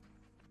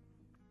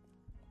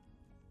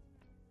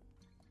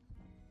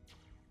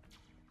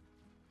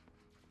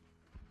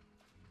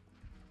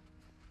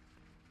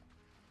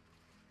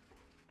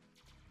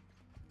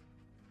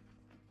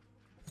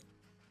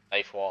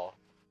 Knife wall.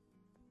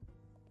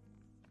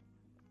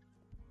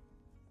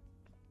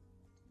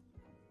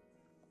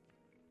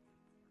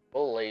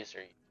 We'll laser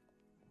you.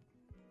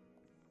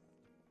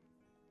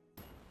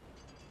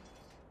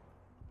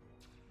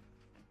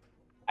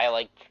 I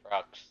like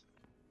trucks.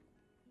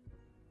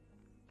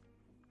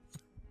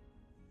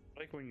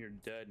 I like when you're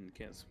dead and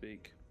can't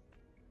speak.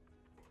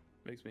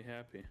 Makes me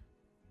happy.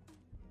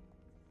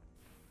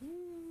 Woo.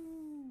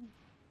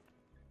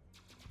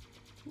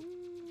 Woo.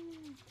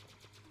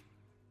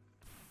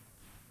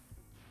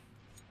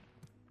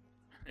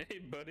 Hey,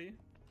 buddy.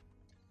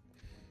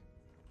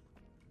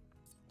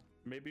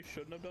 Maybe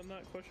shouldn't have done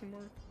that, question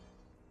mark?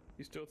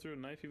 You still threw a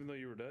knife even though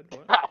you were dead?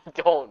 What? I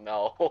don't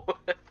know.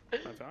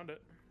 I found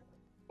it.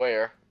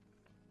 Where?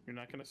 You're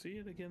not gonna see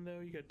it again though,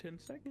 you got 10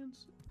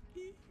 seconds.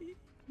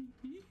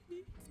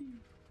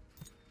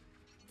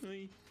 No,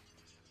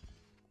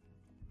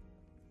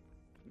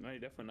 you're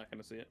definitely not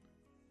gonna see it.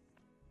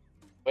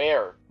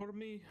 Where? What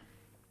me?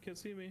 Can't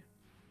see me.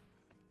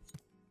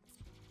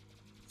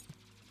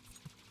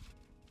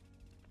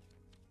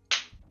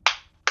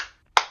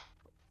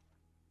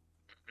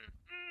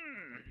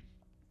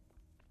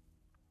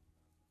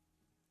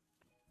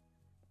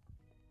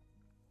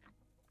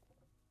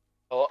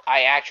 Oh,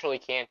 I actually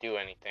can't do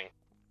anything.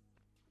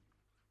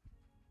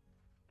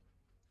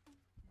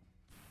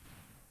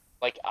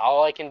 Like,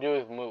 all I can do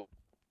is move.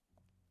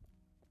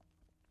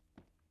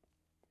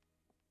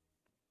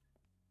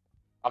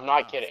 I'm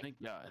not kidding.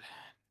 Thank God.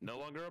 No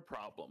longer a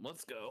problem.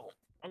 Let's go.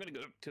 I'm gonna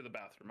go to the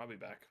bathroom. I'll be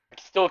back. I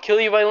can still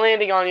kill you by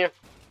landing on you.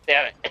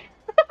 Damn it.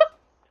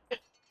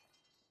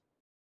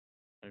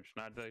 It's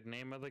not the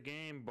name of the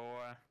game, boy.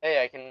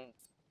 Hey, I can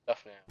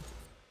stuff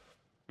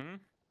now. Hmm?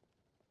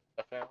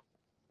 Stuff now.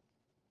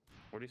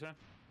 What do you say?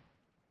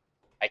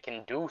 I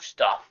can do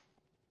stuff.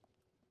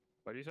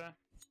 What do you say?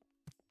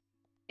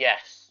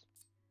 Yes.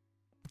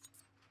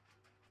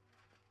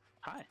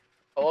 Hi.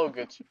 Hello,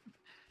 good.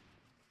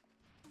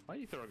 Why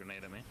you throw a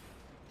grenade at me?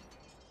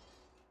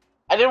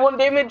 I did 1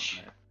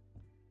 damage.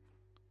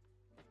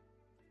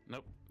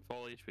 Nope.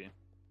 Full HP.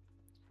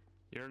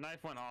 Your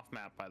knife went off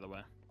map, by the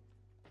way.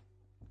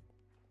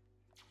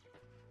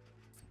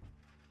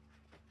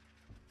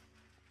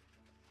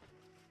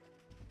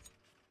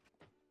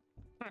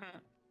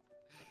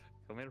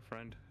 Come here,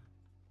 friend.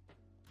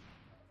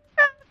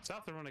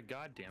 Stop throwing a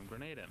goddamn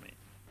grenade at me.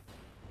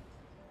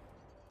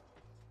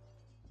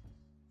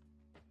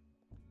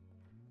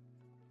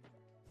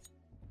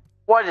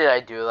 Why did I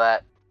do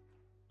that?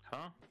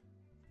 Huh?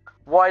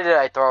 Why did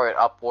I throw it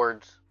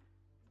upwards?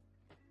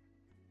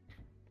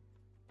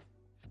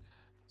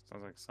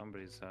 Sounds like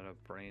somebody's had a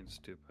brain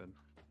stupid.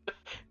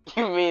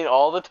 You mean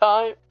all the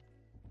time?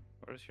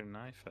 Where's your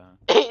knife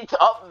at? It's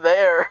up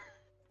there.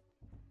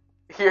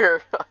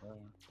 Here, Oh.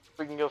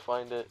 we can go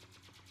find it.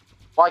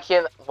 Why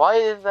can't? Why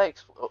is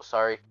that? Oh,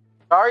 sorry.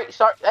 Sorry.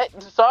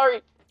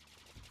 Sorry.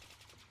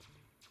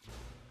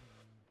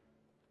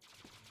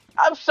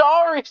 I'm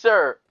sorry,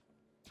 sir.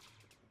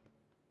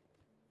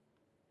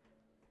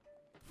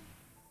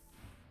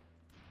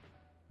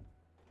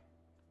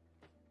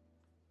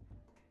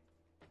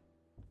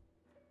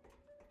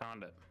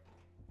 Found it.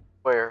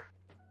 Where?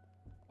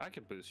 I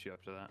could boost you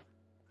up to that.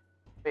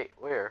 Wait,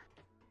 where?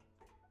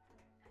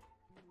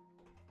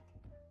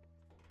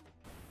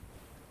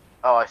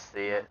 Oh, I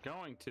see it. I'm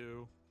going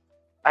to.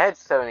 I had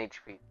 7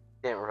 HP.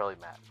 Didn't really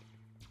matter.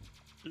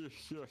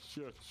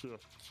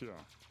 Yeah.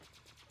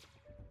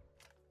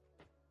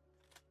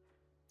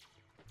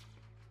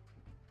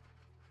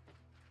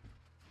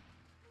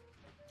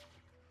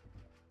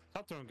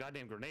 Stop throwing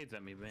goddamn grenades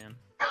at me, man.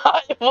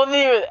 I wasn't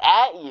even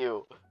at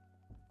you.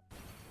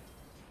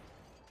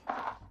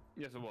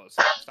 Yes, it was.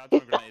 Stop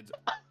throwing grenades,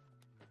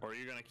 or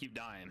you're gonna keep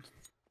dying.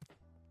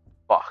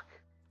 Fuck.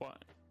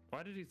 What?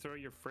 Why did you throw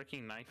your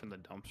freaking knife in the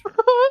dumpster?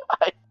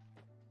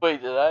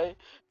 Wait, did I?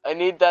 I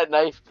need that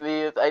knife,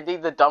 please. I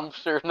need the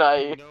dumpster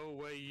knife. No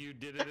way, you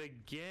did it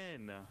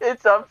again.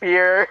 It's up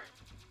here.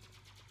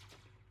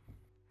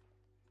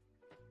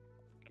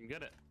 Come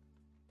get it.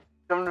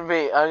 Come to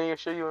me. I need to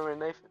show you where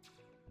my knife is.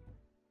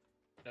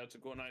 That's a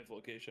cool knife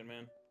location,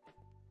 man.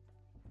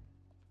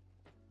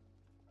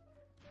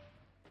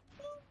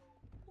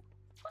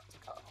 Let's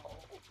go.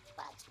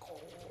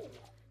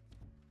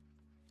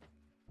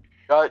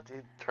 Got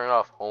to turn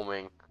off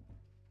homing.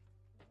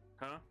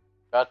 Huh?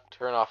 Got to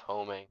turn off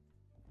homing.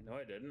 No,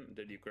 I didn't.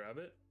 Did you grab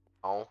it?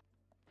 No.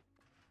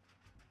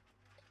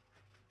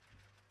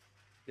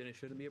 Then it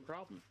shouldn't be a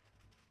problem.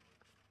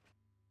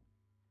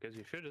 Because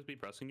you should just be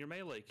pressing your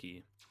melee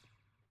key.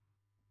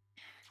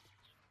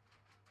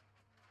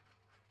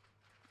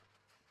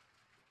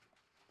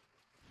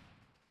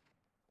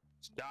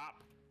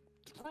 Stop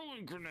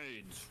throwing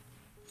grenades!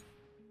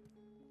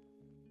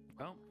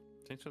 Well,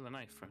 thanks for the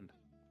knife, friend.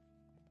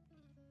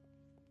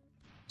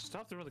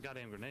 Stop throwing the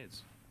goddamn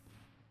grenades.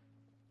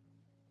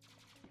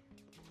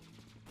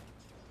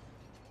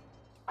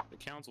 The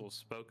council has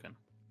spoken.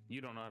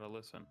 You don't know how to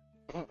listen.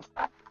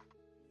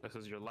 This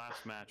is your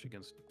last match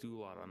against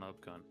Dulot on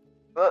UpGun.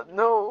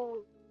 No.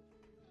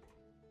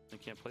 You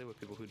can't play with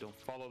people who don't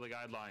follow the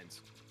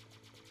guidelines.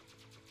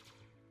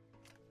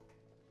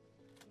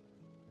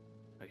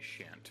 I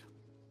shan't.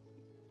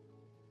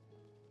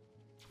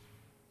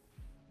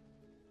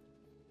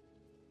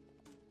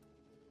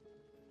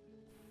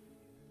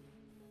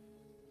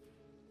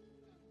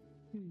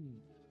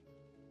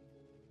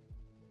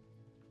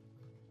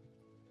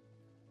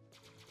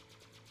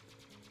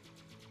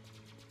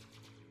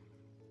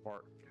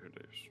 What it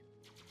is.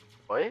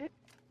 What?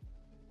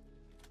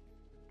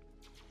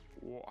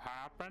 What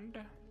happened?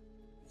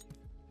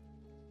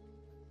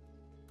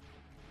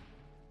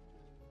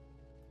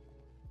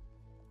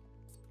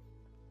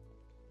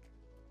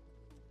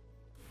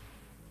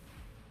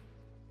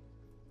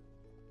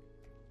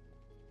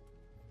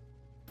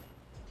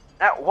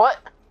 At what?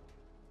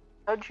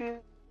 How'd you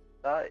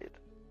died?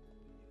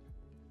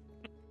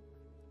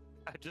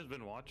 I've just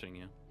been watching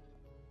you.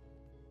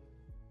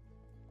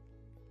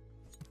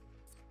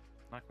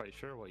 Not quite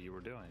sure what you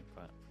were doing,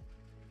 but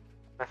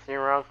Messing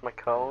around with my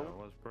cone? it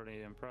was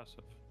pretty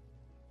impressive.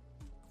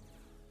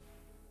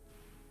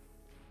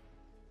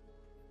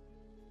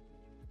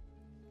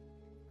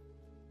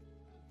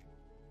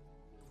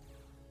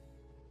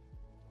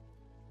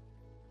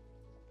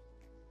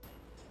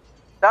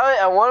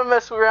 I want to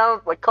mess around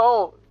with my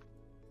cone.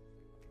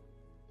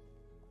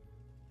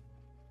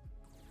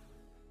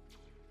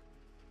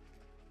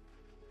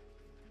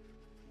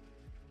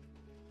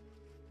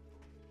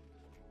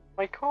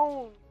 My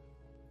cone.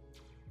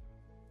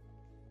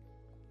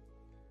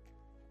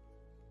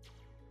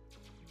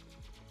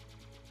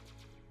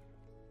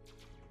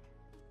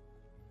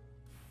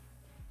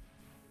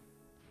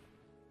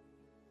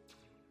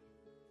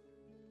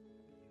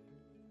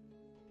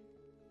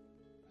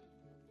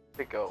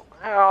 to go.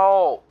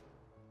 Ow!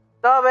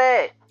 Stop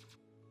it!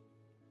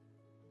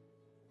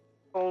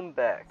 Phone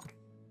back.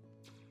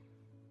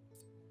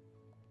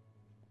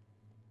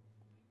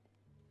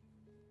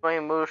 My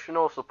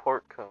emotional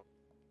support cone.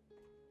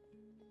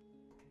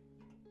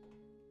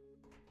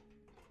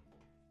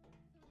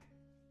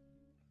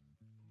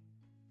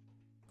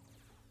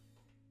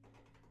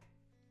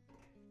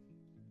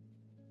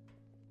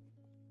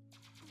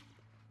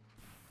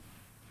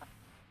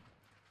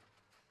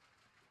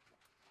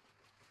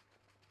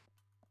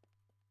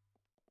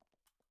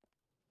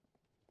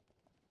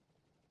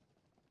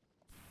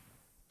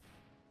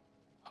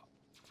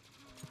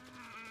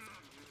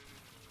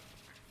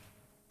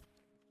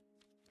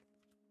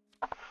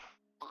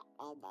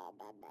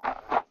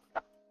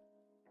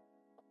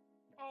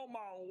 Oh my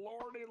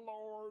lordy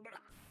lord.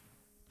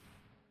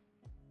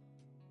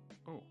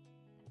 Oh.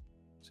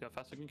 See how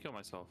fast I can kill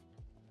myself.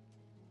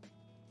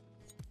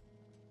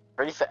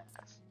 Pretty fast.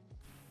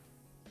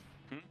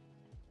 Hmm?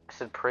 I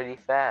said pretty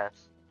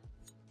fast.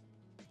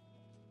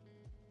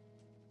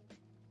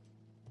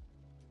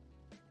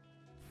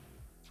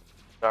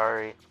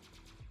 Sorry.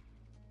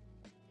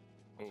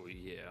 Oh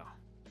yeah.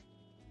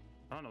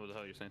 I don't know what the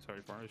hell you're saying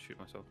sorry for. I just shoot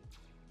myself.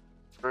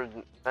 For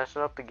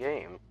messing up the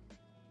game.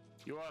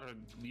 You are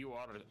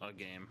a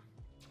game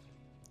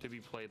to be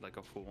played like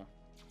a fool.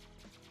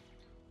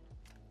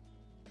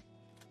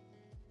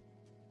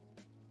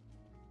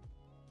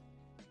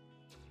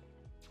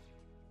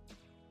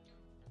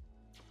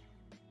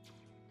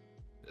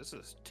 This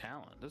is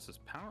talent. This is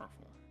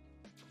powerful.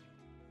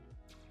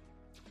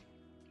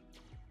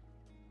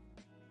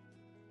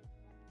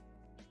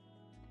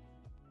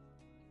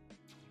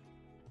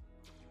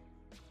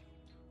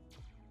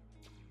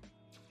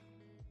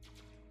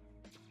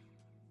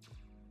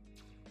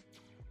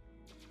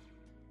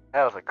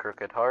 That was a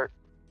crooked heart.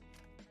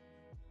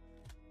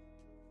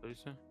 What do you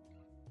say?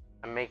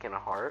 I'm making a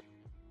heart.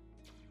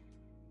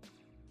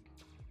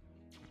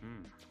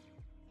 Hmm.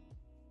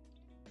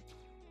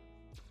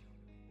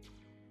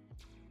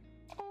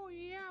 Oh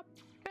yeah,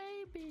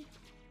 baby.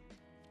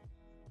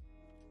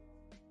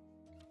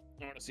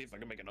 I want to see if I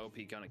can make an OP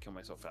gun and kill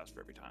myself faster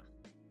every time.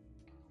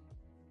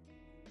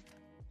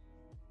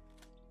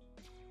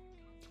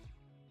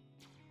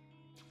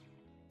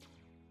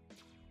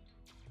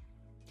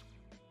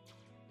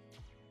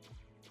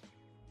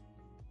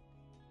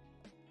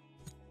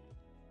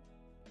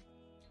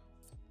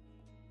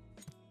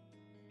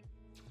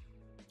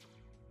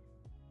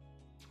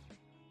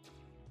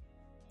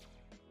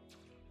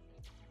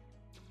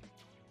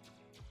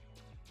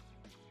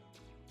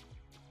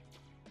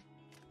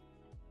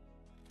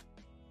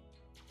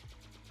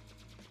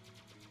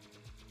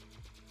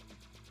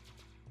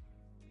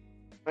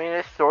 I mean,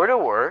 it sort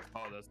of worked.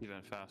 Oh, that's even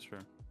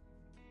faster.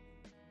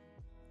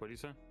 What do you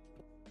say?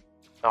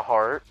 The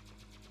heart.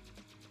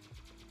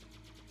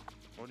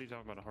 What are you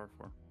talking about a heart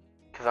for?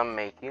 Because I'm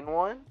making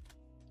one.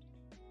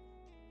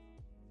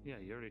 Yeah,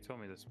 you already told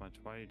me this much.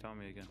 Why are you telling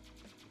me again?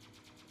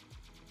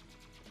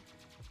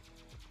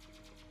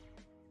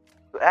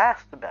 You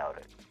asked about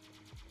it.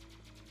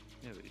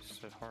 Yeah, but you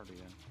said heart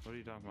again. What are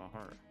you talking about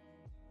heart?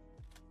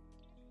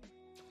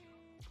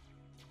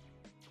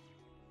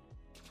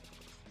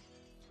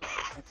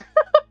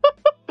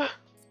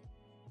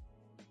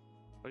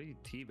 What are you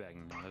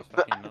teabagging me? There's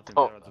fucking nothing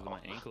there other than my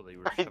ankle that you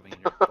were shoving in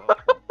your butt.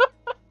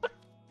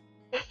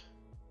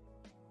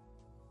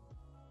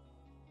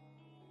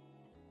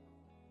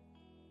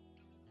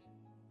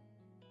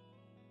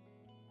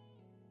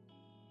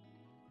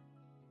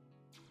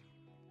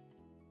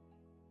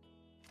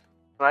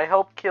 Can I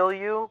help kill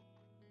you?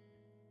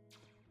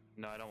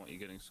 No, I don't want you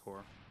getting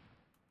score.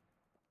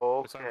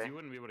 Okay. Besides, you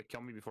wouldn't be able to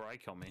kill me before I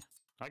kill me.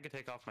 I could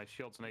take off my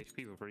shields and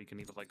HP before you can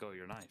even let go of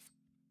your knife.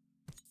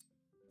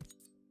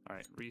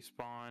 Alright,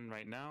 respawn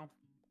right now.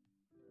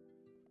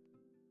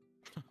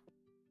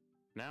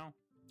 Now?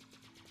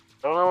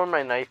 I don't know where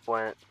my knife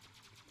went.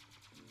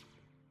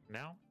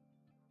 Now?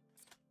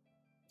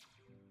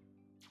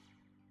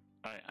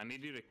 Alright, I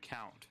need you to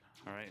count.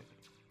 Alright?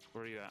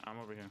 Where are you at? I'm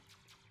over here.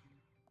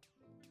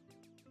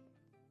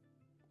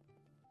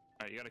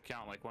 Alright, you gotta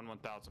count like 1/1000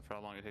 for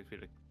how long it takes me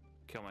to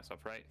kill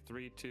myself, right?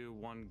 3, 2,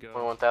 1,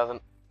 go. 1,000.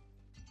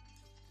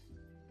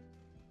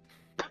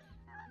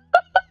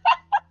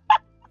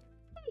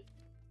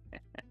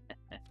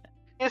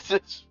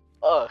 Jesus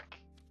fuck.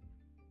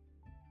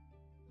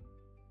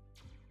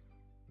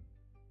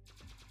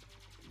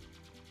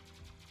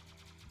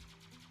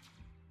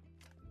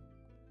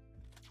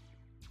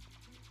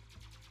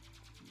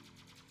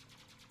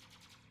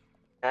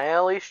 Can I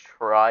at least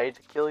try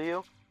to kill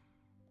you?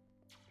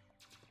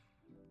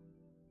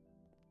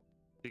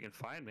 You can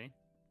find me.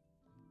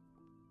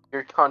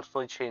 You're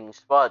constantly changing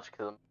spots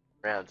because I'm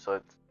around, so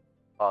it's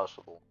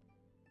possible.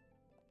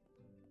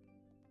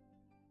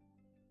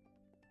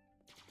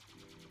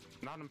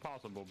 Not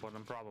impossible, but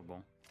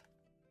improbable.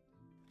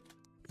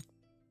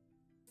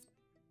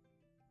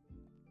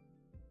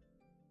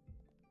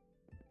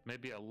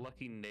 Maybe a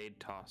lucky nade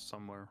toss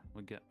somewhere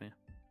would get me.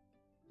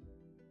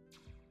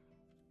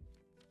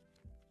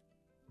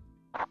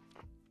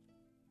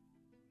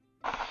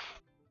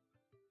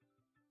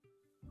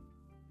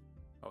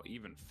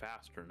 even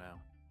faster now.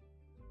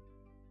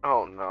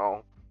 Oh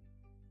no.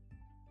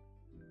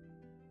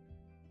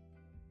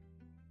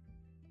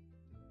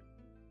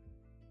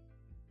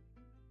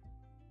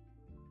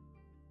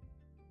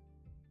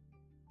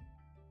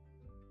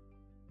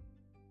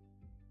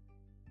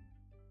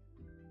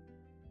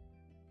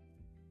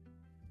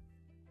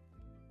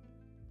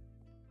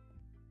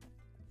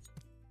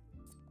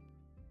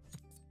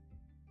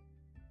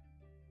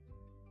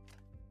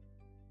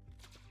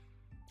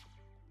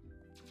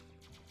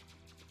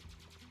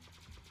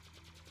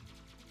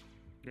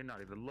 You're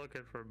not even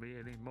looking for me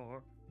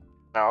anymore.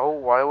 No,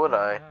 why would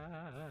I?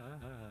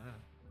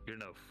 You're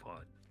no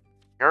fun.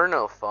 You're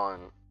no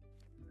fun.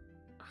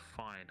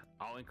 Fine,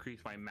 I'll increase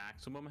my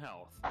maximum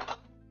health.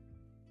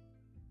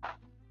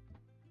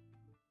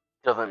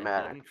 Doesn't I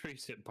matter. did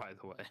increase it, by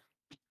the way.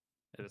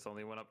 It just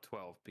only went up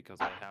 12 because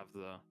I have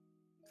the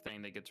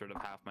thing that gets rid of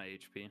half my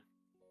HP.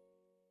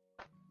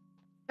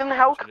 Then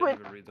how Which I come I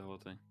didn't even read the whole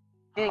thing.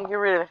 didn't get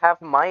rid of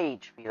half my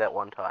HP that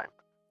one time?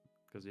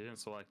 Because you didn't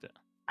select it.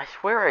 I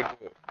swear I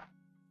did.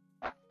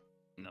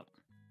 Nope.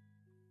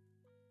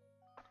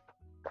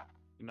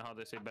 You know how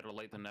they say better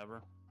late than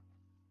never?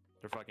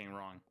 They're fucking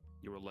wrong.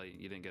 You were late.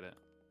 You didn't get it.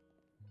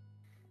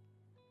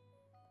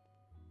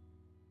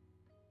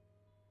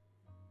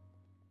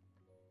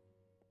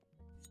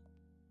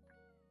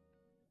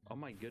 Oh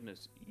my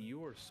goodness.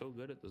 You are so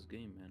good at this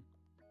game, man.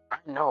 I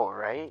know,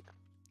 right?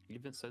 It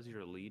even says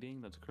you're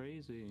leading? That's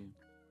crazy.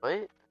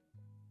 What?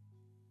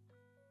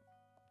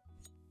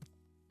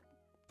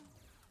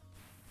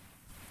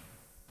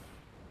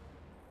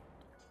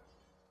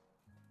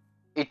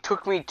 It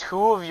took me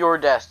 2 of your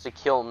deaths to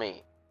kill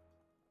me.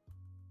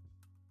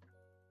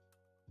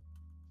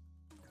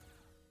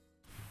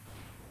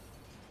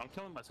 I'm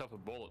killing myself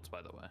with bullets,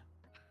 by the way.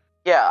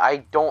 Yeah, I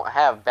don't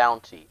have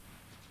bounty.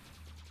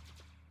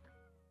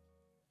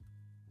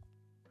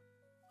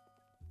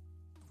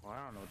 Well,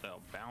 I don't know what the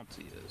hell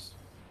bounty is.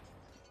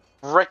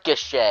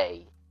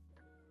 Ricochet.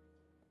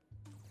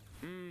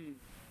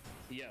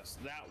 Yes,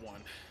 that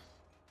one.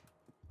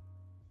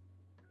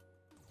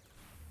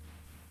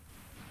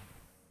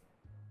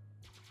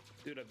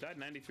 Dude, I've died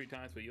 93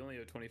 times, but you only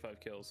have 25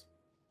 kills.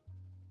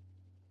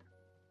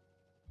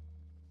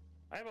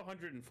 I have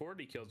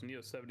 140 kills and you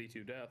have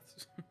 72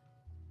 deaths.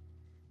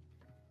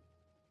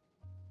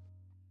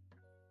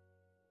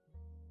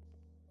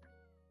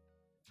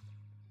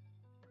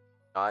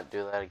 Not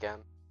do that again.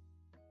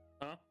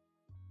 Huh?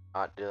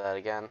 Not do that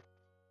again.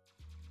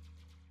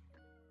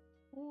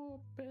 Oh,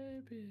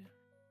 baby.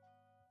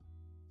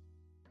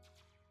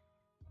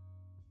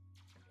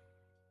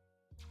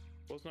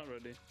 Was not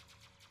ready.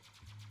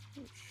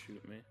 Don't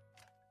shoot me.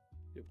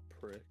 You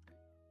prick.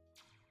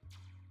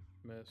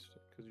 Missed,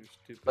 because you're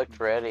stupid. Looked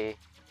ready.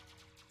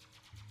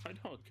 I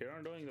don't care,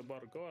 I'm doing the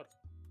parkour.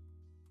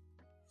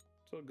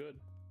 So good.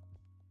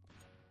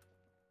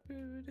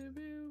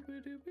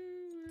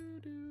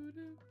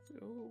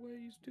 Oh, away,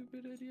 you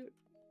stupid idiot.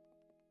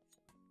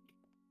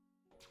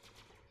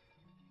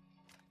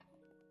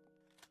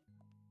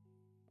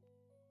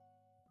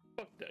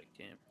 Fuck that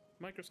game.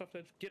 Microsoft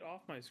Edge, get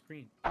off my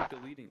screen. I'm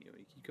deleting you.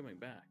 You keep coming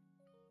back.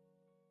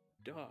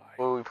 Die.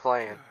 What are we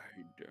playing?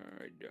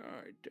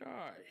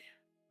 Die.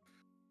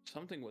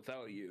 Something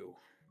without you.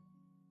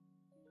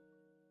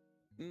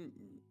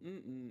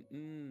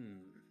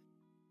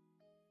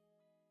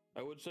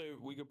 I would say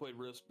we could play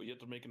Risk, but you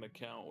have to make an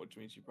account, which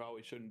means you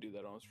probably shouldn't do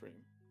that on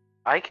stream.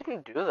 I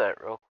can do that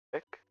real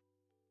quick.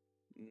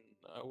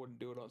 I wouldn't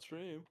do it on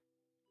stream.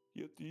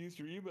 You have to use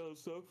your email and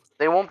stuff.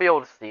 They won't be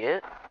able to see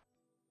it.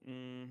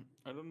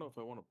 I don't know if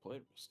I want to play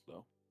Risk,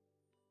 though.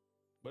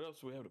 What else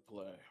do we have to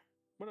play?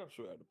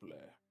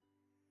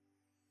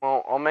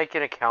 Well, I'll make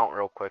an account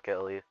real quick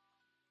at least.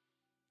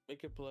 We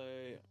could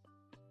play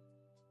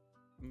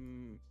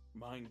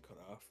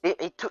Minecraft.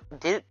 It took.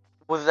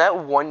 Was that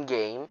one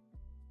game?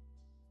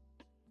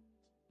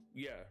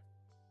 Yeah,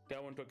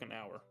 that one took an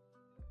hour.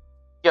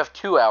 You have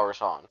 2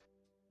 hours on.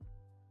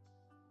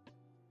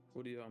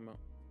 What are you talking about?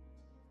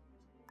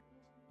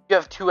 You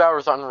have 2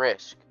 hours on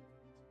Risk.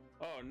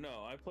 Oh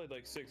no, I played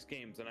like 6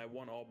 games and I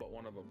won all but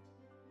one of them.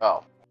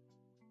 Oh.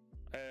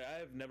 I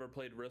have never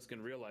played Risk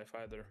in real life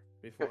either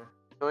before.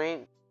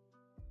 Can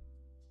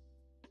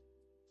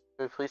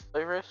we please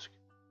play Risk?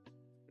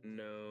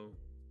 No.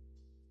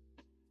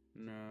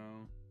 We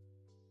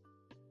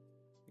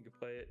can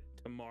play it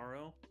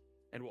tomorrow,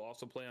 and we'll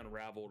also play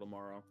Unravel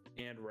tomorrow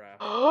and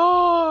Raft.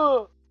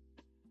 Oh.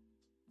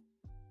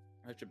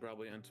 I should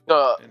probably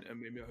The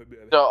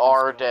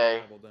R day.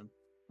 Unravel then.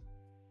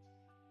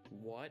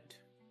 What?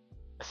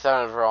 It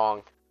sounded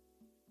wrong.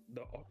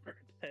 The R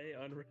day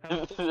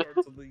Unravel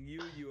starts with a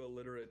U, you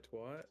illiterate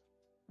twat.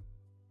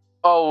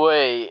 Oh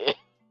wait.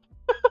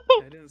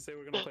 I didn't say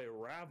we're gonna play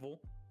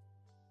Ravel.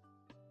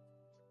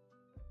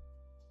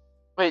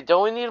 Wait,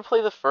 don't we need to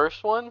play the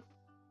first one?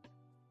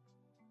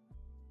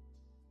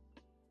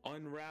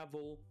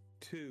 Unravel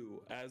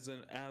 2, as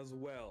in as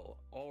well,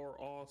 or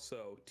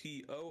also,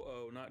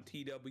 T-O-O, not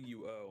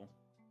T-W-O.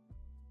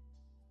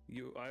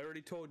 I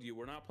already told you,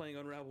 we're not playing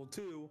Unravel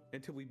 2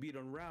 until we beat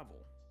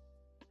Unravel.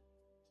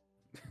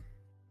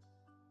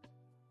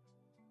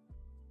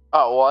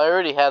 Oh, well, I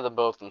already had them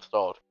both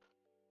installed.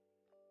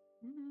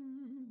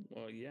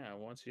 Well, yeah.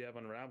 Once you have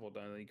Unravel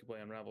done, then you can play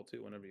Unravel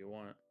 2 whenever you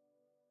want.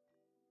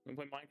 You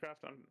wanna play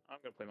Minecraft? I'm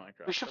gonna play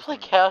Minecraft. We should That's play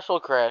what I'm gonna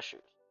Castle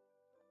Crashers.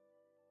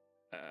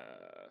 do.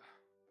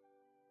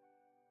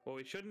 Well,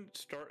 we shouldn't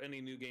start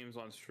any new games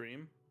on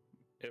stream.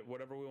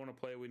 Whatever we want to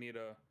play, we need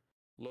to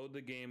load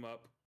the game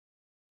up,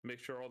 make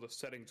sure all the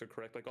settings are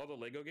correct. Like all the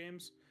Lego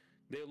games,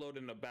 they load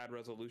in a bad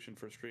resolution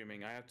for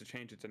streaming. I have to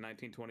change it to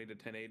 1920 to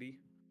 1080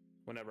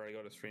 whenever I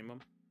go to stream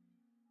them.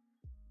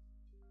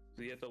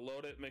 So you have to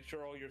load it, make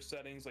sure all your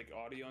settings like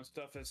audio and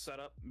stuff is set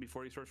up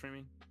before you start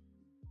streaming.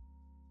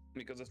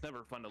 Because it's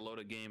never fun to load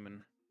a game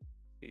and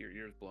get your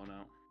ears blown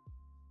out.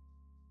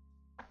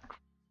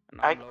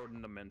 And I'm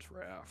loading the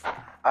Minecraft.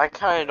 I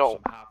kind of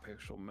don't. Some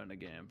high-pixel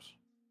minigames.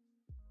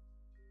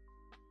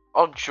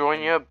 I'll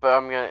join you, but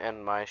I'm gonna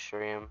end my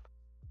stream.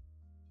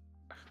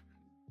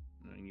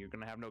 You're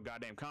gonna have no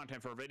goddamn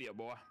content for a video,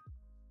 boy.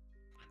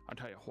 I'll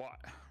tell you what.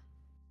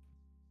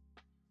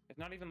 It's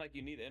not even like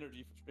you need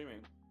energy for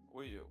streaming.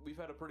 We've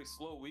had a pretty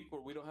slow week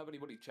where we don't have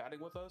anybody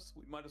chatting with us.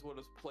 We might as well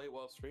just play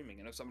while streaming,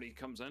 and if somebody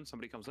comes in,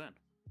 somebody comes in.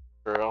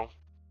 True.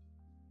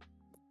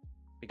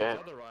 Because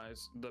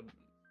otherwise,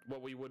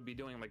 what we would be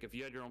doing, like if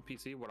you had your own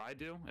PC, what I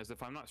do is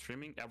if I'm not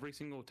streaming, every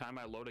single time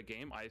I load a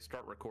game, I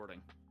start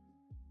recording.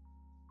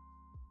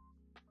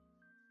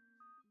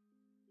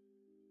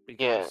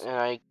 Because yeah, and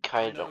I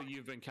kind know of.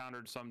 you've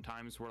encountered some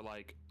times where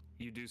like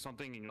you do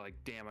something and you're like,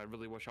 damn, I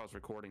really wish I was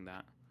recording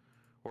that.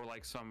 Or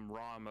like some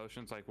raw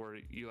emotions, like where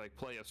you like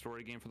play a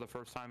story game for the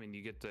first time and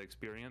you get to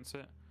experience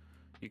it.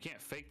 You can't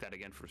fake that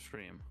again for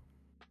stream.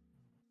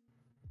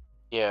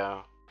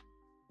 Yeah.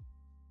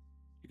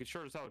 You could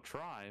sure as hell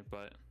try,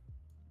 but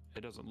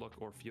it doesn't look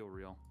or feel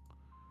real.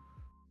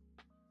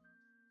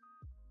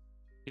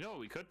 You know what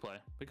we could play?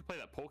 We could play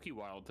that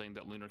Pokewild thing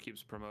that Lunar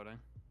keeps promoting.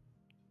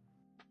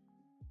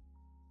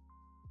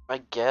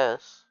 I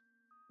guess.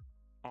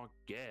 I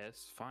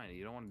guess. Fine.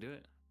 You don't want to do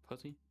it,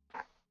 pussy?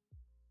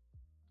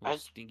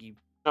 Stinky.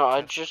 No,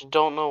 I just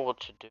don't know what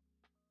to do.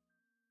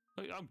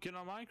 Look, I'm getting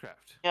on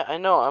Minecraft. Yeah, I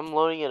know. I'm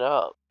loading it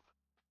up.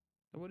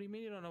 What do you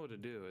mean you don't know what to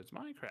do? It's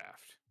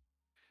Minecraft.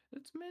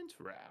 It's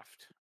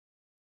Minecraft.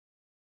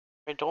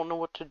 I don't know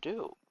what to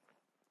do.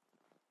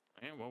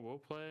 And well, we'll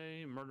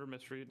play Murder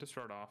Mystery to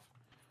start off,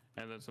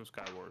 and then some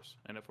Sky Wars.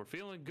 And if we're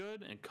feeling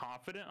good and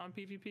confident on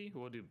PvP,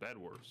 we'll do Bed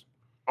Wars.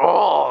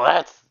 Oh,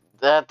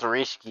 that's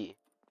risky.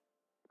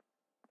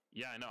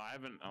 Yeah, I know. I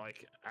haven't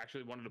like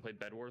actually wanted to play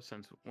Bed Wars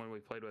since when we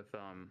played with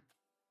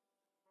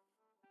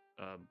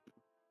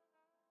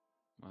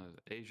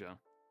Asia.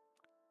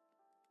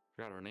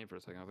 Forgot her name for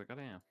a second. I was like, oh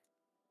damn.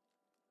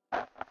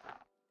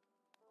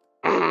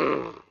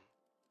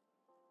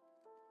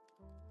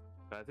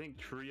 But I think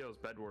trios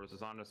Bed Wars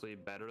is honestly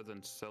better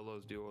than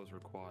solos, duos, or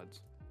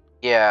quads.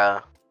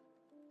 Yeah.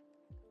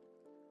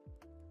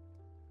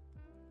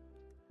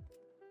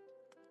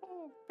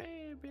 Oh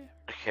baby.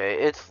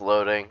 Okay, it's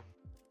loading.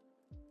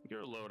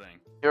 You're loading.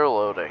 You're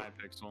loading. I'm on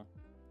Hypixel.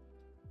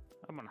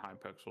 I'm on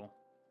Hypixel.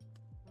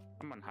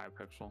 I'm on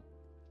Hypixel.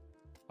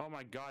 Oh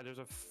my god, there's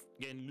a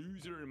fucking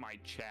loser in my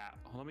chat.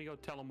 Let me go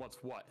tell him what's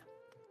what.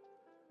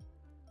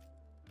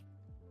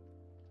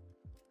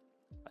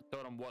 I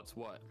told him what's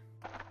what.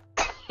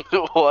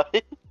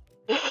 What?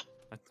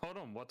 I told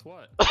him what's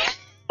what.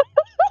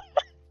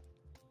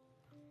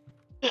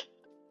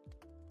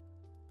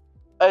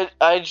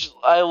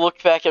 I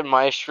look back at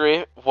my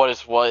stream. What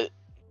is what?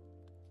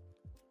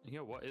 Yeah,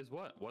 what is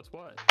what? What's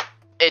what?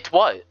 It's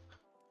what?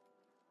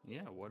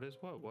 Yeah, what is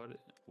what?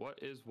 What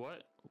is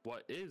what?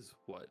 What is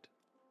what?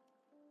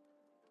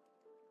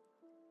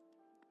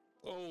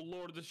 Oh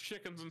lord, the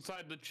chicken's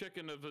inside the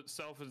chicken of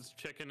itself is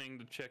chickening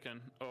the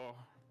chicken. Oh,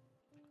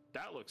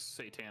 that looks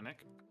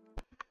satanic.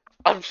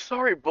 I'm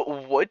sorry,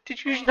 but what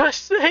did you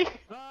just say?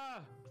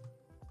 Ah!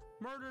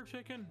 Murder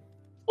chicken!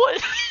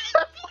 What?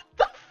 What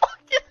the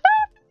fuck is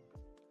that?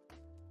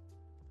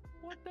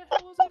 What the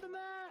hell is even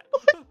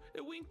that?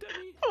 It winked at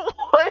me.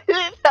 What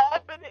is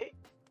happening?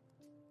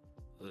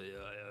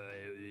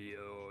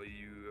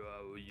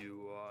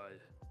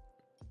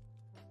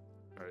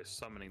 Alright,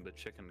 summoning the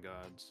chicken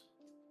gods.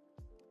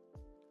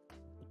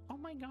 Oh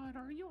my god,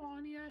 are you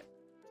on yet?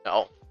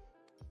 No.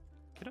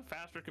 Get a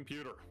faster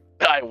computer.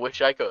 I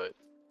wish I could.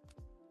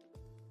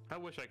 I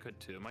wish I could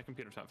too. My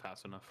computer's not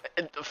fast enough.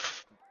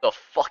 The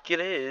fuck it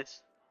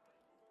is.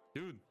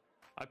 Dude,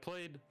 I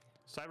played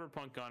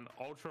Cyberpunk on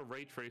ultra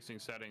ray tracing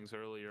settings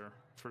earlier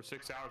for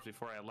 6 hours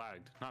before I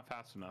lagged. Not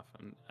fast enough,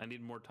 and I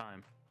need more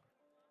time.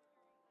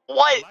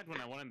 What? I lagged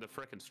when I went into the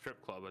frickin'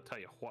 strip club, I tell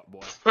you what,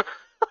 boy.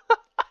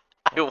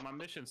 Well, my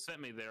mission sent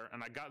me there,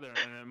 and I got there,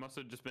 and it must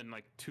have just been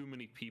like too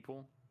many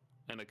people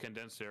in a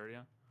condensed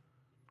area.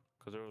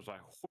 Because there was like...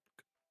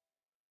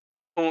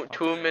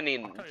 Too many...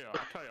 I'll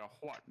tell you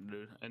what,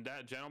 dude. In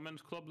that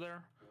gentleman's club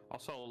there, I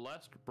saw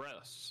less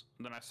breasts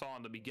than I saw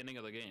in the beginning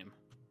of the game.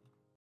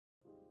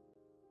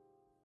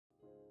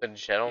 The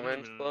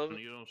gentleman's club?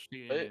 You don't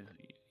see...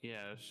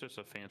 Yeah, it's just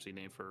a fancy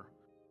name for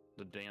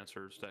the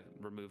dancers that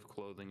remove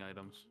clothing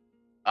items.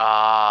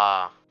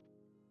 Ah.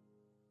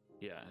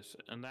 Yes,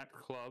 in that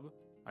club,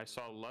 I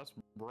saw less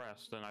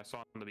breasts than I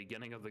saw in the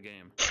beginning of the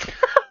game.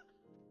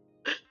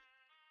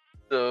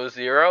 So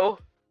 0?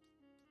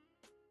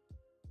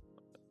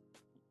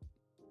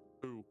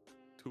 Two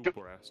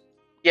breasts.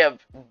 Yeah.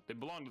 They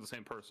belong to the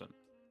same person.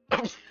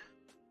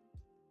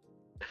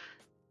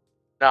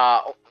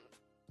 Nah.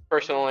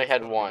 Person Whoever only was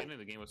had at the one. beginning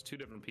of the game was two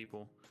different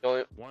people.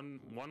 Only...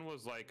 One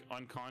was like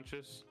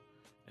unconscious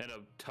in a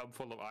tub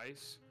full of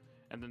ice,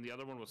 and then the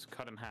other one was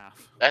cut in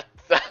half. That's...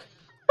 I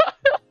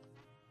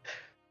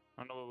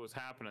don't know what was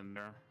happening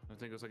there. I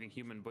think it was like a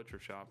human butcher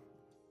shop.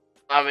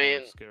 I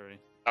mean... Scary.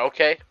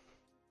 Okay.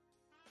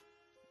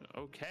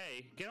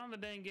 Okay, get on the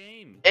dang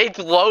game. It's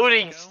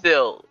loading Psycho.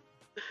 still.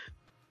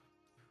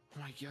 Oh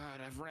my god,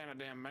 I've ran a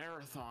damn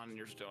marathon and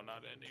you're still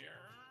not in here.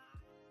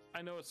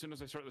 I know as soon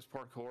as I start this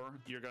parkour,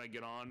 you're gonna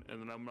get on, and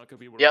then I'm not gonna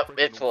be able to Yep, freaking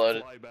it's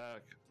loaded. fly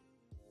back.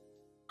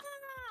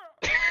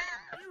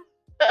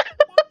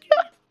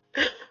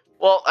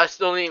 Well, I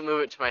still need to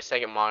move it to my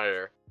second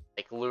monitor.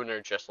 Like,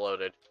 Lunar just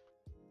loaded.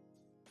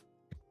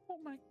 Oh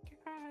my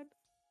god.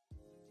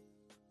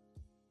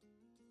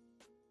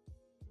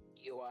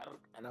 You are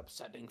an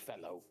upsetting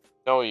fellow.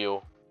 No,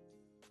 you.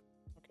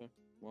 Okay,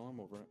 well, I'm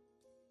over it.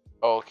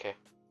 Oh, okay.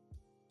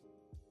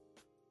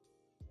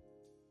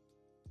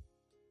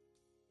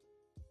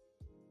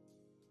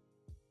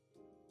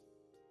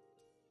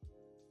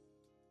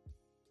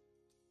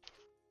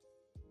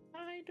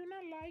 I do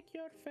not like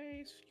your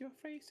face. Your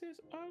face is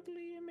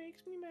ugly. It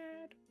makes me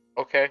mad.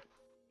 Okay.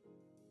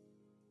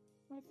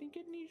 I think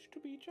it needs to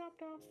be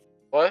chopped off.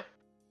 What?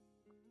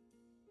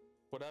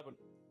 What happened?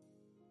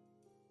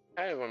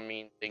 Kind of a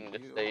mean thing to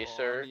say,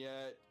 sir.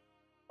 Yet?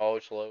 Oh,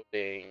 it's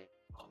loading.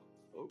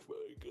 Oh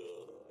my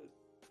god.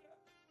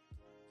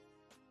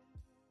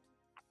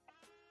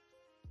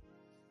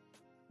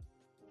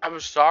 I'm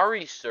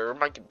sorry, sir.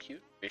 My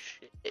computer is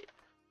shit.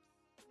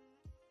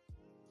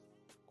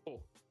 Oh,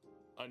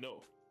 I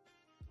know.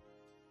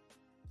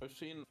 I've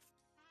seen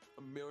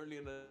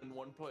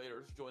 1,000,001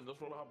 players join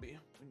this lobby,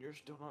 and you're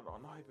still not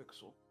on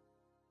Hypixel.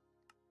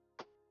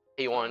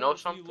 Hey, you wanna know You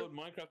something? load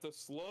Minecraft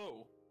that's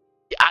slow.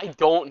 I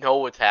don't know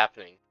what's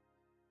happening.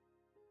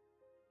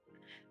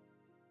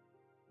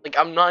 Like,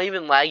 I'm not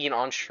even lagging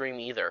on stream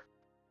either.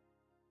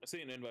 I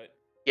see an invite.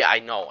 Yeah, I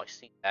know. I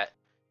see that.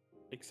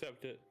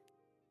 Accept it.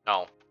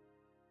 No.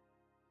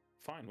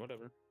 Fine,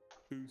 whatever.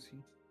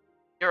 Pussy.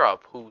 You're a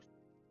poo.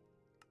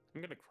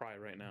 I'm gonna cry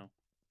right now.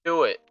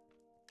 Do it.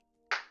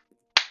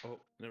 Oh,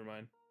 never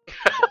mind.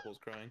 My bubble's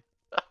crying.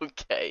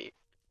 Okay.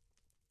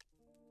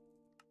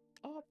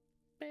 Oh,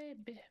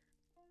 baby.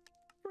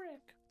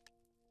 Brick.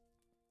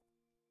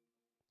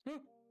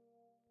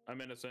 I'm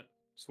innocent.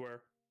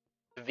 Swear.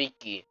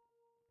 Vicky.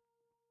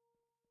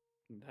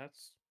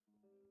 That's...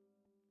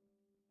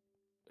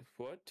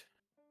 What?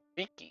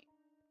 Vicky.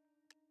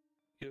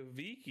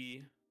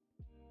 Viki?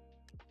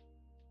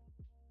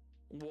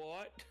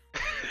 What?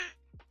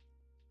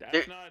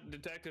 That's not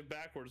detective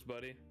backwards,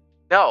 buddy.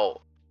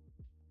 No.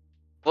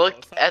 Look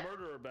It's not at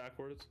murderer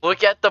backwards.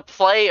 look at the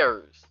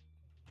players.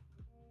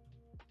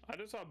 I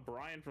just saw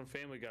Brian from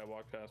Family Guy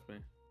walk past me.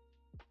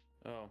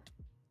 Oh.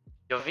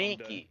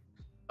 Vicky.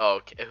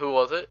 Okay, who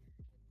was it?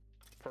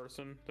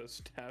 Person that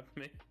stabbed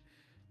me.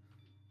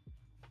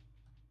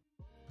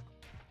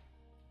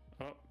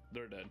 Oh,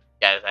 they're dead.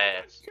 Yeah, his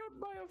ass. Killed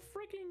by a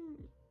freaking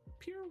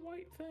pure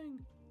white thing.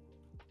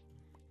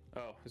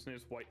 Oh, his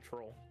name's White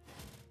Troll.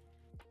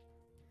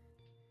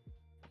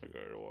 Okay,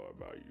 what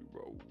about you,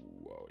 bro?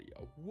 Whoa,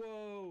 yeah.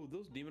 Whoa,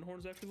 those demon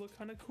horns actually look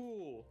kind of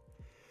cool.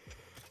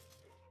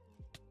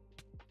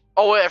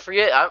 Oh wait, I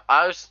forget.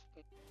 I was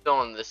still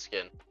on this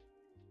skin.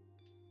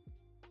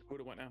 Who'd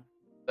it went now?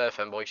 The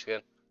fanboy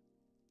skin.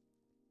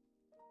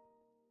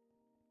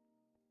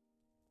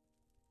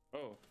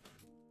 Oh,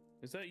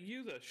 is that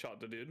you that shot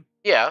the dude?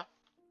 Yeah.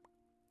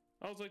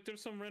 I was like,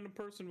 there's some random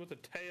person with a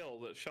tail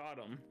that shot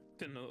him.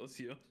 Didn't know it was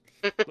you.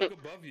 Look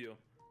above you.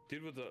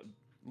 Dude with the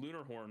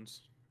lunar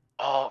horns.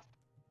 Oh.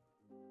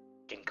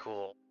 Fucking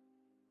cool.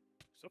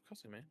 Stop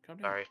cussing, man. Calm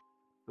down. Sorry.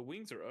 The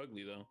wings are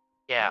ugly, though.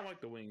 Yeah. I don't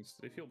like the wings.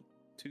 They feel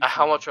too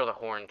How small. much are the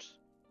horns?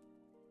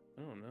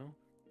 I don't know.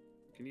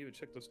 Can you even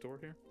check the store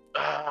here?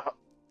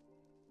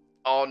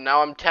 Oh,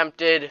 now I'm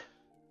tempted.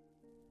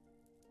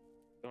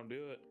 Don't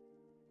do it.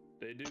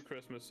 They do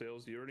Christmas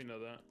sales. You already know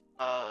that.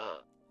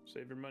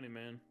 Save your money,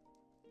 man.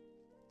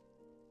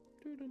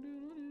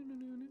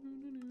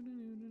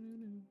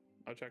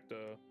 I'll check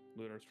the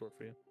lunar store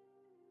for you.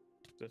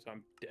 Since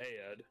I'm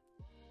dead.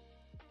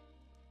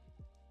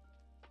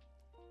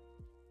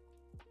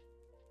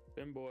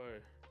 Boy,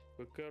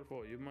 be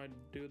careful. You might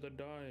do the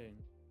dying.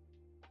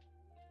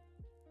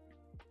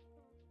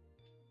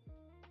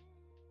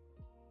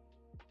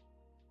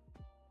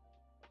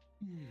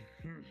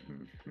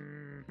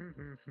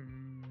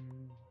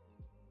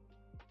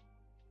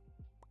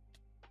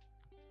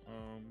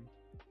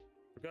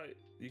 Forgot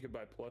you could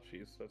buy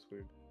plushies. That's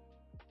weird.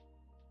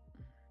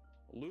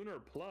 Lunar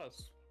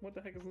Plus? What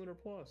the heck is Lunar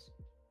Plus?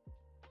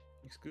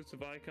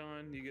 Exclusive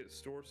icon, you get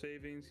store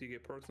savings, you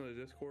get perks on the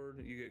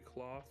Discord, you get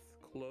cloth,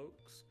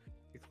 cloaks,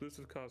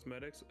 exclusive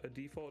cosmetics, a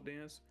default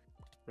dance,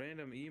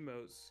 random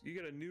emotes. You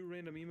get a new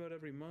random emote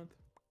every month.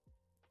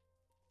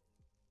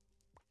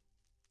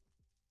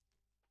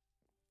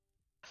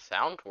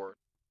 Sound word.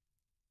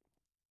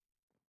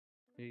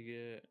 You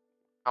get.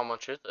 How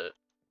much is it?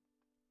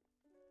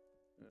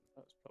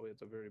 That's probably at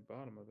the very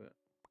bottom of it.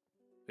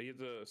 You get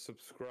to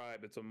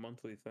subscribe. It's a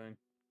monthly thing.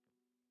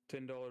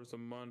 $10 a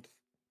month,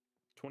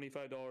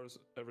 $25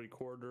 every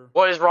quarter.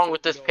 What is wrong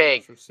with this $60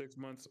 pig? for 6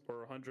 months,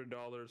 or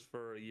 $100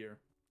 for a year.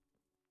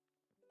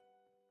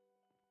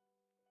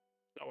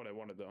 Not what I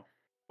wanted though.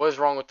 What is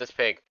wrong with this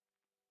pig?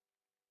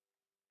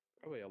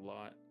 Probably a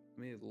lot.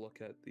 Let me look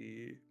at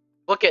the.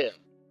 Look at him.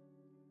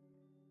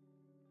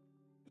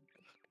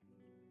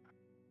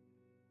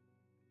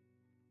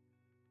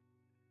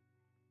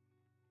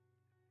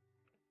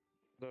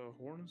 The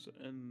horns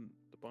and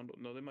the bundle.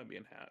 No, they might be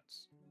in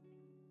hats.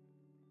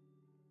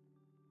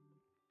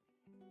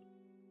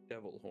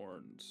 Devil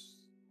horns.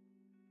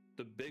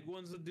 The big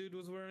ones the dude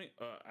was wearing.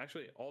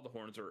 Actually, all the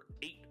horns are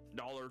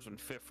 $8.50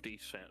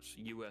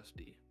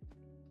 USD.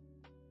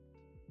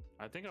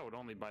 I think I would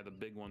only buy the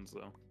big ones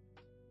though.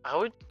 I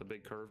would. The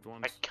big curved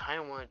ones. I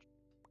kind of want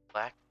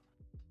black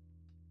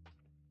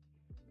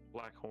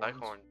Black horns.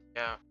 horn.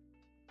 Yeah.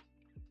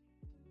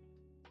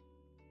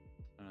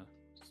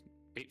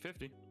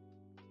 $8.50.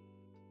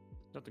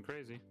 Nothing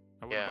crazy.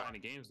 I wouldn't buy any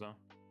games though.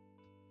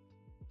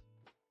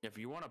 If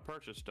you want to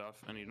purchase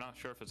stuff and you're not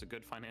sure if it's a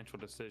good financial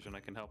decision, I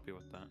can help you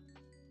with that.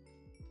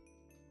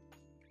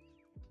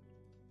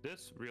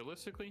 This,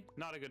 realistically,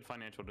 not a good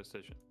financial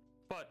decision.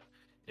 But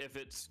if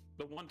it's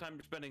the one time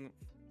you're spending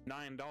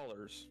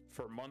 $9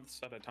 for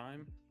months at a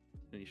time,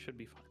 then you should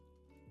be fine.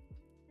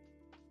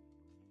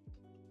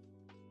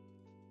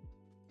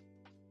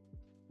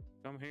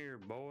 Come here,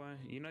 boy.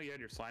 You know you had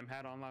your slime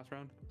hat on last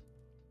round?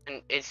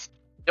 And it's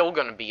still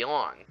gonna be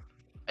on.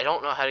 I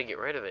don't know how to get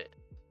rid of it.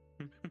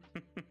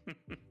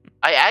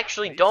 I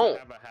actually I used to don't.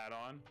 have a hat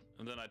on,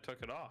 and then I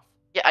took it off.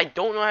 Yeah, I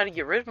don't know how to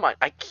get rid of mine.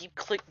 I keep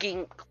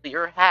clicking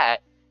clear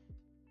hat.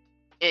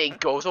 And it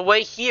goes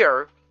away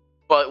here,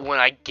 but when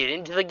I get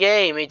into the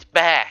game, it's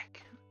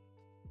back.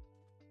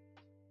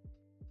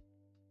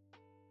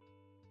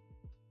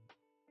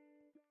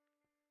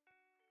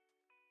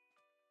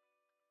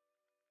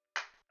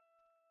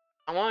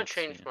 I want Let's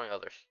to change see. my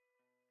others.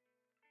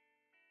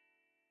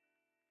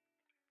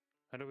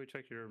 How do we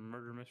check your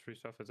murder mystery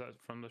stuff? Is that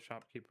from the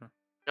shopkeeper?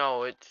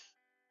 No, it's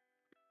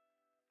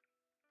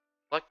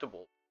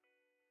collectible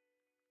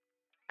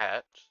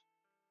hats.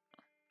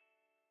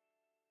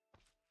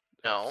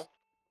 No.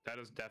 That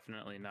is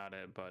definitely not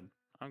it, bud.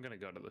 I'm gonna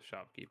go to the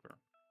shopkeeper.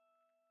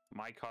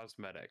 My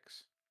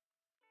cosmetics.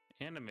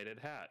 Animated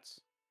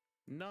hats.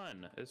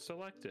 None is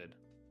selected.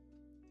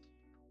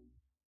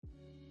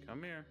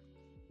 Come here.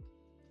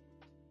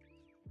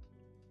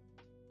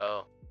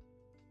 Oh.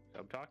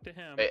 Come talk to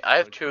him. Wait, I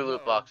have Click 2 the loot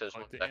bow, boxes.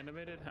 click One the sec.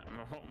 animated hat.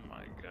 Oh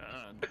my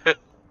god.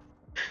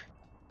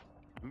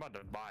 I'm about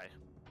to buy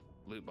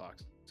loot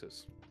boxes.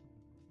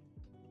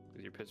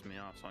 Because you're pissing me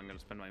off, so I'm gonna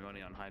spend my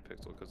money on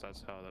Hypixel because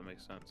that's how that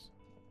makes sense.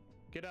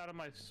 Get out of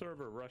my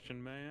server,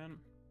 Russian man.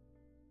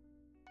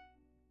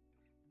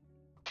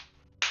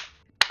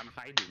 I'm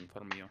hiding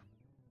from you.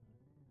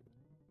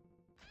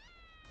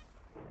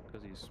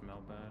 Because you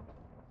smell bad.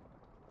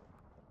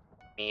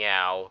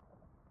 Meow.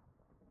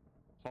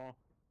 Huh?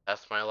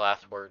 That's my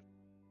last word.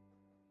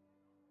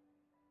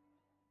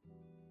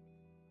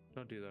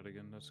 Don't do that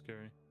again, that's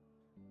scary.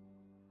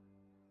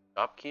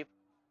 Shopkeep?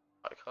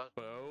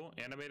 Bow,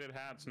 animated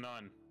hats,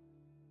 none.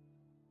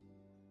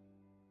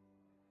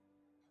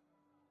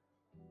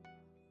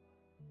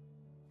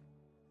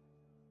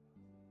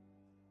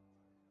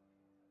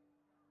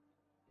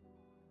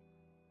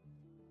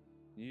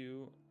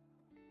 You,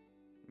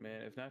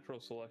 man, if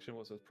natural selection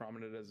was as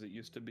prominent as it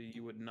used to be,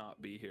 you would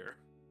not be here.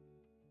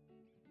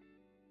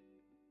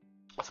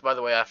 So, by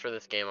the way, after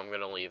this game, I'm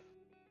gonna leave.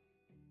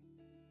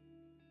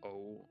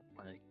 Oh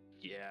my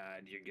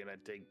god, you're gonna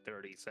take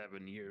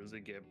 37 years to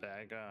get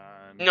back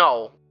on.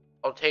 No,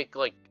 I'll take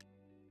like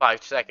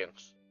 5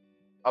 seconds.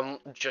 I'm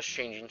just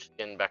changing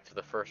skin back to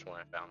the first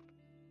one I found.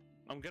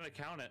 I'm gonna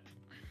count it.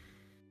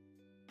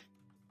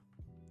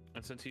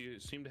 And since you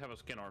seem to have a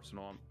skin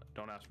arsenal,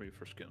 don't ask me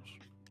for skins.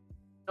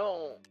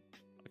 No,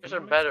 I these can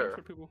are make skins better.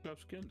 for people who have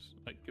skins.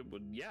 Like, it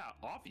would, yeah,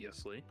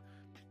 obviously.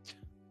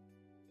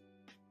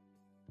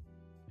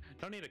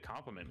 Don't need to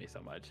compliment me so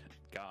much.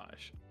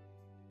 Gosh.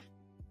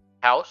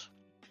 House?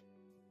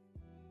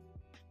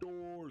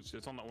 Doors.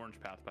 It's on the orange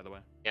path, by the way.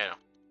 Yeah, I know.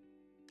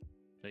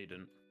 No, you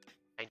didn't.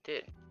 I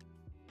did.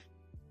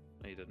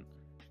 No, you didn't.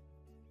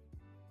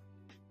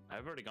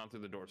 I've already gone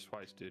through the doors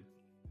twice, dude.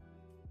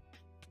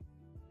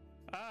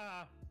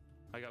 Ah!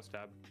 I got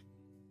stabbed.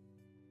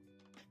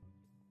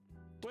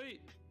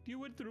 Wait! You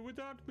went through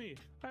without me!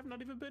 I have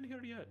not even been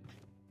here yet!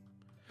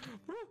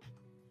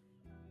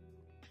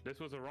 This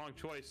was a wrong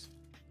choice.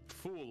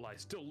 Fool, I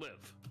still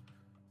live.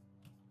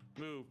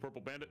 Move,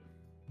 purple bandit.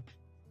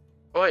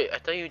 Wait, I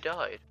thought you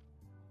died.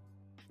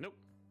 Nope.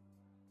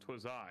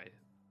 'Twas I,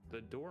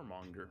 the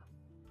doormonger.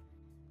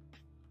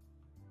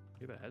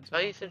 You have a headset? I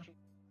on, you said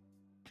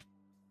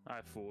bro?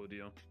 I fooled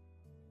you.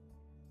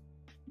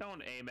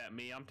 Don't aim at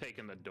me. I'm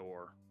taking the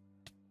door.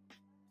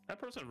 That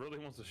person really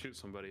wants to shoot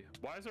somebody.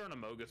 Why is there an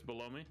Amogus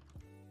below me?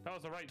 That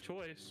was the right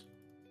choice.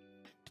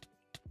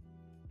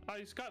 I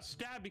just got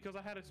stabbed because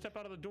I had to step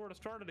out of the door to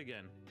start it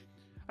again.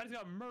 I just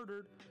got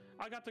murdered.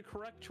 I got the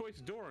correct choice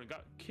door and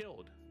got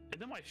killed.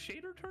 And then my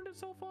shader turned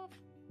itself off?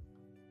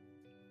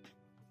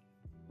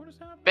 What is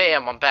happening?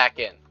 Bam, I'm back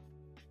in.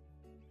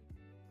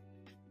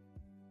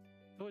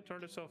 Oh, it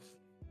turned itself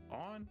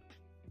on?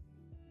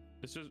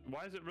 It's just,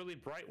 why is it really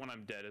bright when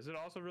I'm dead? Is it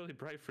also really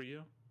bright for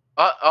you?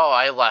 Oh,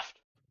 I left.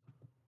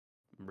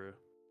 Bruh.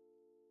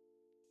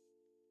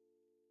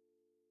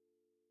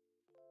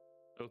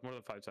 It was more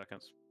than 5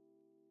 seconds.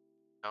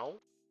 No?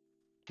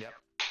 Yep.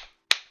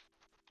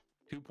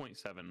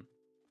 2.7.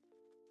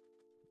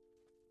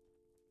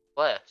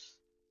 Less.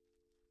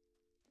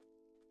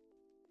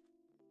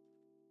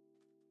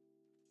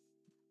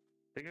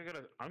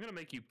 I'm gonna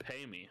make you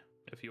pay me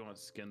if you want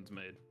skins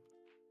made.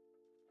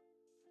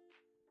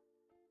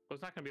 Well,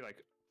 it's not gonna be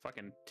like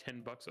fucking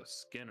 $10 a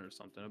skin or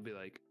something. It'll be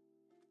like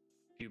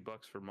a few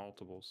bucks for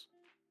multiples.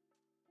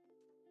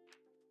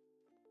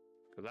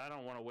 Because I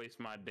don't want to waste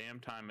my damn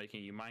time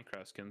making you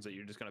Minecraft skins that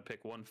you're just gonna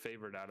pick one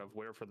favorite out of,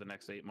 wear for the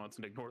next 8 months,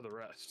 and ignore the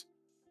rest.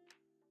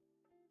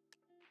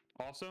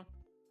 Also,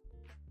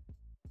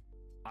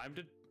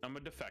 I'm a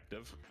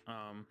defective.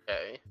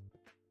 Okay.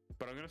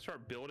 But I'm gonna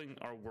start building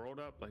our world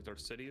up, like our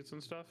cities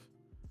and stuff,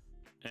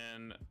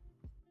 and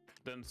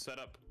then set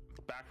up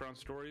background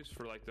stories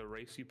for like the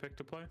race you pick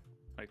to play,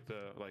 like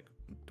the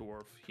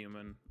dwarf,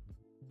 human,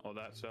 all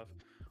that stuff.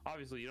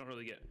 Obviously, you don't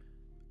really get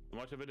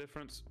much of a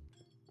difference,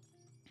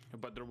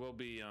 but there will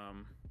be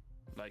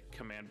like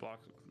command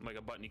blocks, like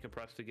a button you can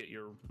press to get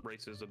your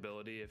race's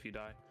ability if you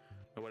die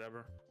or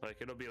whatever. Like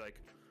it'll be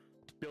like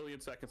billion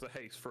seconds of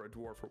haste for a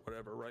dwarf or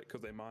whatever, right?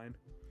 Because they mine.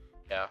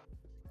 Yeah.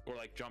 Or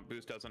like jump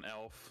boost as an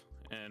elf,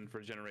 and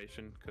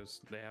regeneration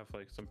because they have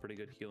like some pretty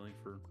good healing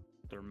for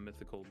their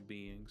mythical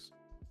beings.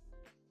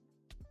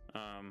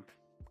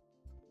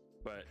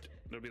 But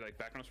there'll be like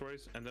background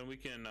stories, and then we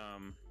can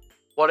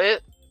What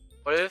if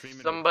stream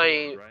into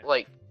somebody Discord, right?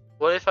 like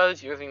what if I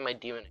was using my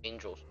demon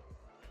angels?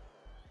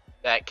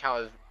 That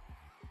count as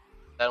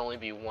that only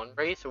be one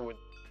race, or would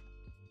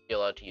be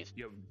allowed to use?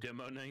 You have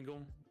demo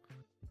angle.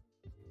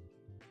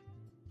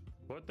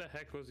 What the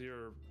heck was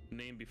your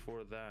name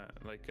before that?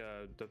 Like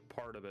the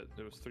part of it.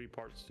 There was 3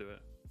 parts to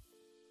it.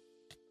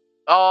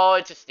 Oh,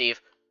 it's a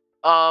Steve.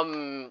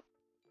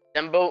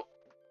 Dembo.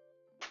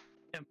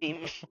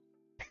 Demon,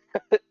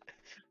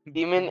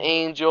 demon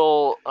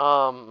angel.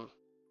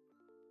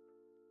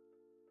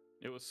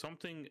 It was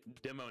something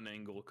demo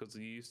angle because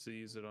you used to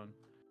use it on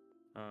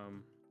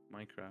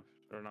Minecraft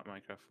or not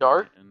Minecraft.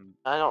 Dark? Fortnite, and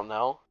I don't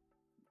know.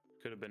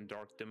 could have been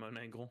dark demo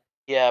angle.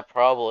 Yeah,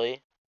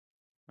 probably.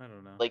 I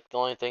don't know. Like the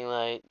only thing that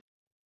I.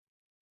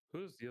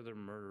 Who's the other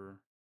murderer?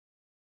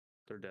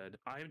 They're dead.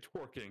 I'm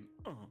twerking.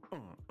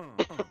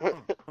 Everybody.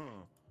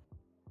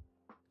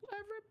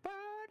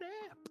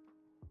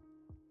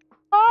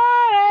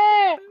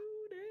 Party!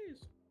 2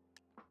 days.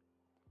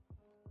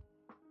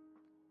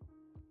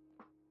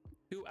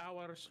 2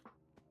 hours.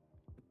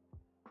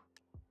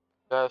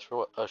 That's for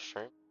what a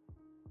stream.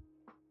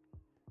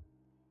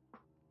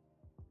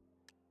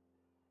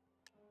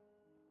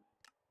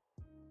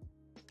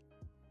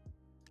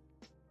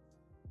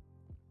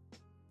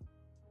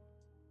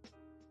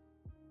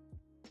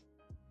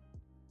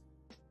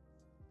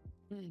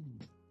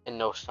 And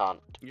no sound.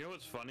 You know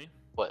what's funny?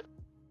 What?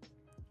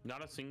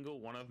 Not a single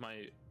one of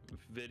my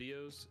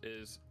videos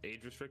is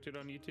age restricted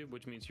on YouTube,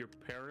 which means your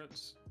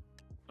parents'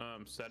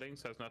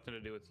 settings has nothing to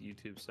do with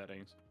YouTube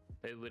settings.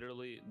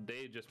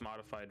 They just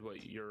modified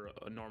what your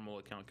normal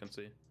account can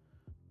see.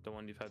 The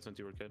one you've had since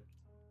you were a kid.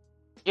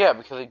 Yeah,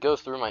 because it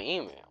goes through my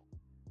email.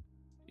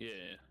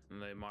 Yeah,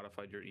 and they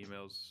modified your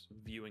email's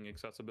viewing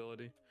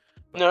accessibility.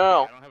 But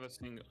No. I don't have a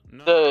single.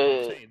 No, The-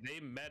 I'm saying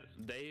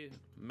they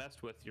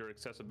messed with your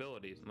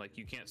accessibility. Like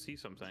you can't see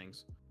some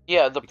things.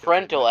 Yeah, the Because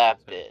parental it app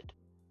messes it. did.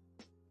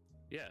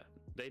 Yeah,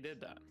 they did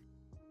that.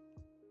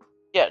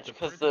 Yeah, The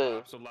because parental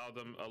the apps allow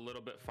them a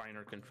little bit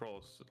finer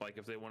controls. Like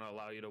if they want to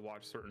allow you to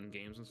watch certain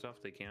games and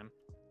stuff, they can.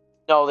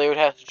 no, they would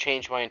have to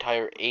change my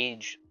entire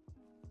age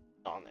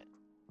on it.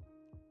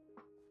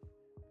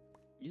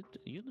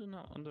 You do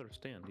not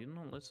understand. You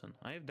don't listen.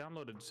 I have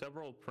downloaded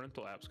several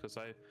parental apps because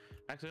I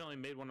accidentally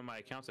made one of my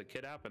accounts a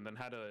kid app and then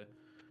had to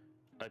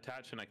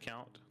attach an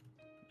account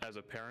as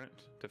a parent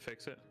to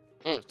fix it.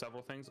 For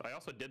several things. I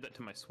also did that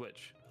to my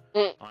Switch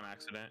on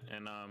accident,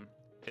 and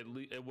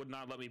it would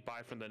not let me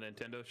buy from the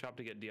Nintendo shop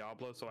to get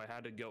Diablo, so I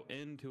had to go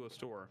into a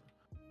store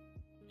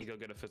and go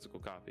get a physical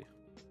copy.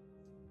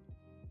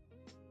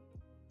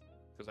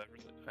 Because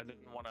I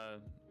didn't want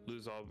to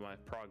lose all of my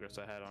progress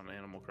I had on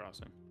Animal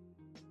Crossing.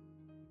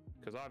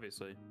 Because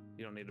obviously,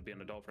 you don't need to be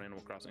an adult for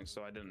Animal Crossing,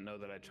 so I didn't know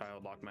that I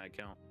child locked my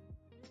account.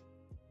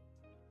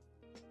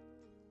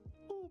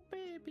 Oh,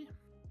 baby.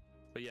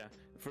 But yeah,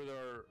 for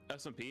their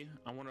SMP,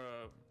 I want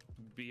to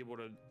be able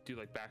to do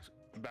like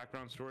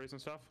background stories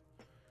and stuff.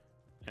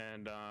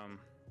 and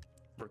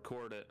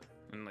record it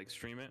and like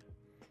stream it,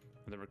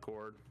 and then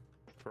record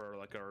for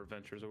like our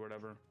adventures or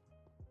whatever.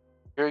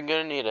 You're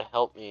gonna need to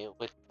help me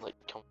with like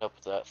coming up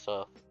with that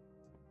stuff.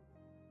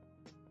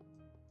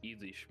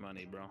 Easy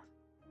shmoney, bro.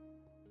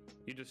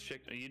 You just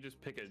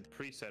pick a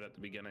preset at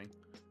the beginning,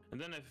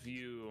 and then if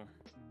you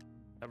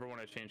ever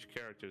want to change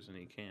characters, and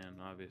you can,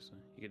 obviously,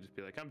 you can just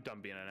be like, I'm done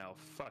being an elf.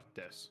 Fuck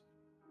this.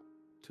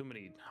 Too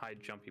many high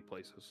jumpy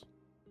places.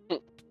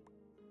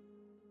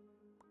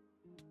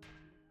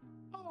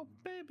 Oh,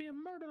 baby, a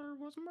murderer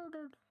was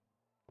murdered.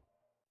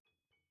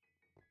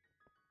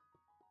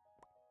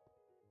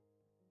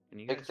 And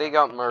you guys They stop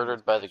got punching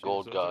murdered by the statues.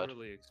 gold Those god. are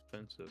really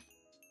expensive.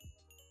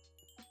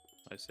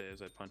 I say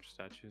as I punch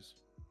statues.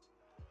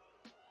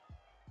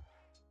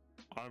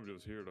 I'm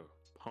just here to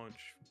punch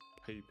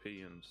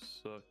PP and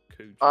suck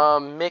coochie.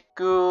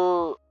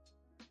 Miku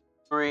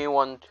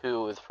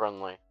 312 is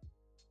friendly.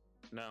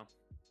 No.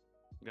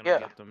 I'm gonna Yeah.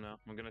 get them now.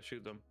 I'm gonna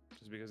shoot them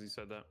just because he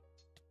said that.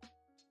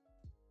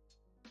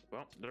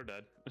 Well, they're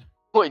dead.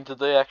 Wait, did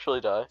they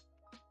actually die?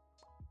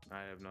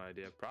 I have no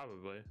idea.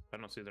 Probably. I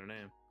don't see their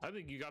name. I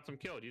think you got them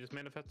killed. You just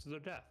manifested their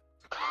death.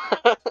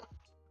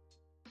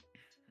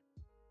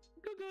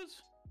 Good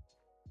goes.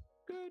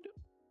 Good.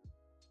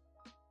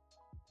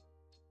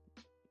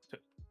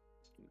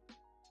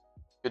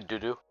 Good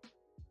doo-doo.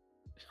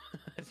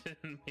 I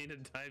didn't mean to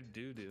type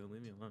doo-doo.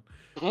 Leave me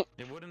alone.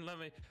 It wouldn't let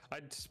me.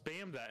 I'd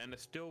spam that and it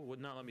still would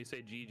not let me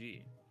say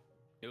GG.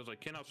 It was like,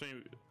 cannot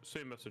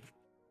same message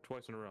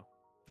twice in a row.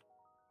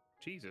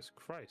 Jesus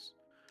Christ.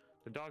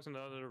 The dog's in the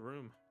other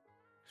room.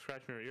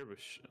 Scratching her ear, but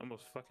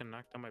almost fucking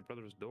knocked on my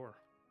brother's door.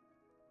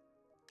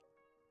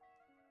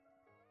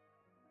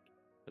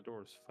 The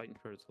door is fighting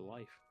for its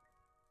life.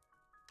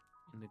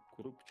 In the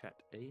group chat,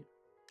 eh?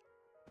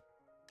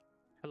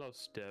 Hello,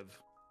 Stev.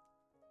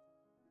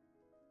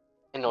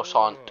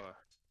 Innocent. Oh,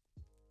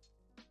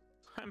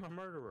 I'm a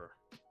murderer.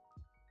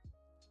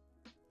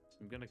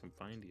 I'm gonna come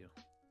find you.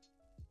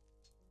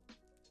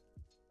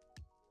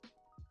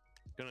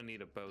 Gonna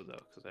need a bow though,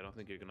 because I don't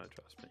think you're gonna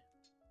trust me.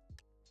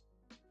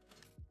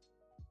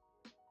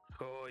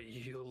 Oh,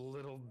 you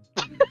little.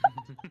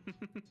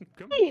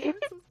 Come dance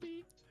with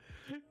me.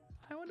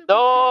 I want to be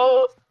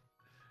No!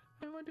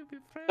 friends. I want to be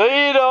friends. No,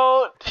 you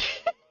don't!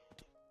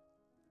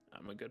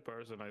 I'm a good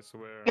person, I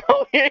swear.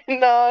 No, you're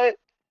not!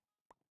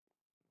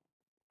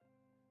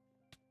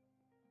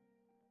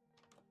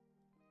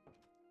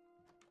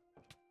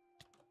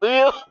 Leave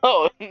me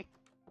alone!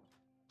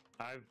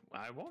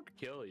 I won't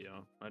kill you.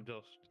 I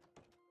just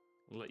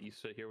let you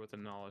sit here with the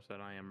knowledge that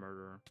I am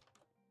murderer.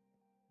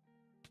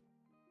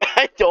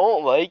 I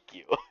don't like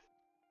you.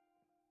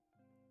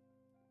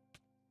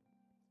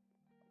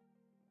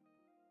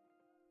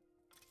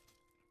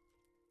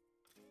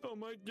 Oh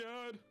my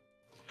god!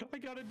 I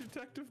got a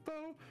detective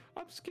bow!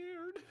 I'm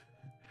scared!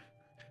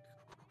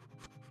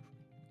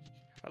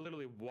 I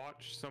literally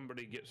watched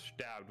somebody get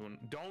stabbed when.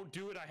 Don't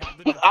do it! I have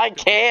the detective I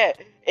can't!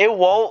 It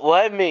won't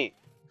let me!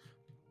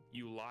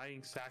 You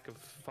lying sack of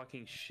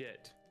fucking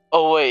shit.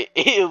 Oh wait,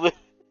 it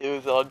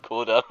was on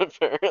cooldown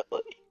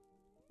apparently.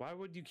 Why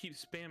would you keep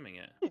spamming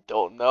it? I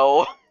don't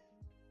know.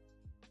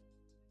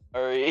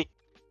 Hurry.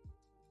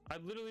 I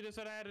literally just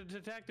said I had a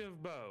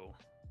detective bow.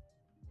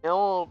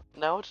 No,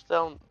 now it's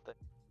down. It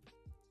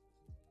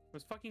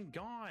was fucking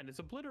gone. It's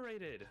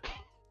obliterated.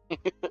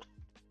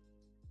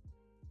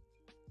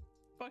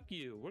 Fuck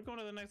you. We're going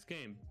to the next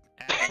game,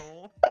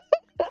 asshole.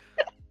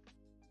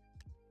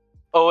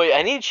 Oh wait,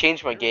 I need to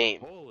change my You're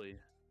game. Holy.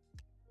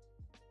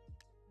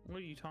 What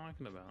are you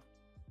talking about?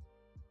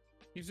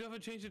 You still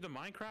haven't changed it to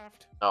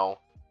Minecraft? No.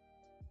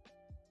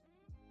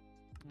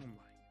 Oh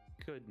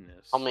my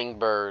goodness.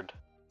 Hummingbird.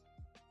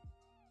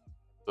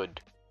 Good.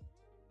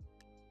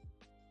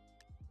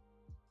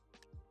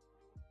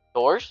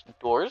 Doors?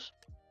 Doors?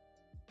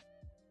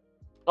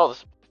 Oh, this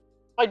is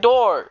my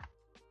door!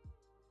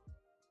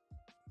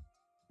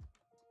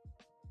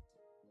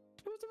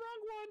 It was the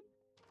wrong one.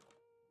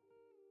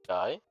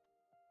 Die?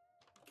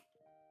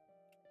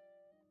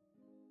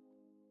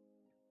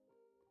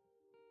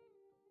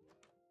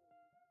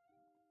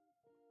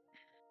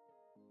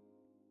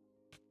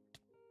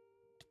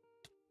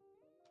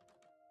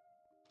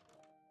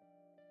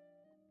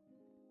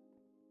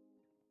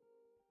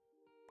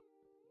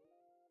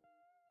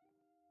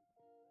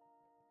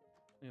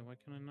 Yeah, why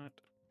can I not?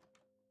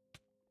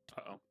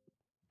 Uh-oh.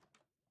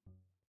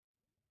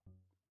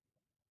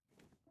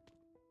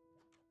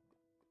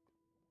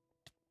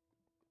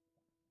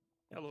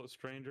 Hello,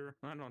 stranger.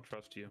 I don't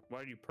trust you.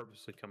 Why are you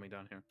purposely coming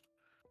down here?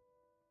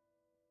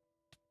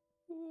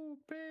 Ooh,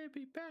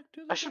 baby, back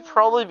to the I should door.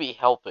 probably be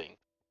helping.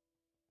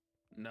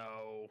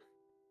 No.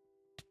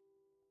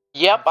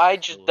 Yep, I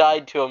just Silly.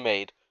 died to a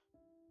maid.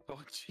 Oh,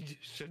 you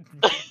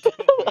shouldn't be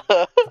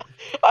doing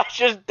I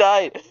just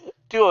died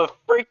to a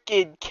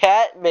freaking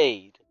cat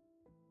maid.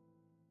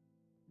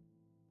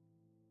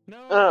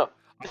 No. No,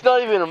 it's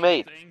not even a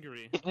maid.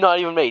 Angry. It's not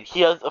even a maid.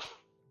 He has a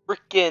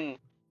freaking.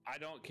 I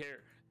don't care.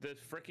 The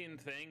freaking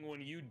thing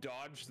when you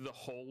dodge the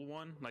whole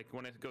one, like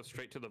when it goes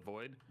straight to the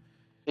void,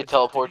 It If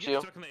teleports you you?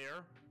 get stuck in the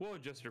air, we'll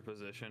adjust your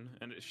position,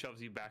 and it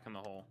shoves you back in the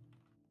hole.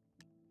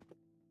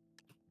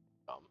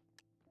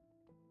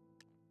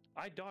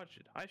 I dodged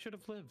it. I should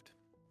have lived.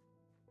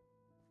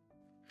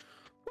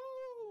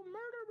 Woo!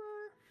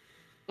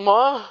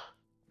 Murderer! What?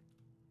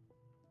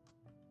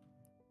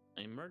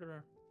 A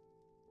murderer.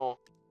 Oh.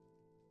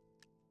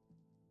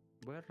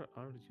 Where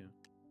are you?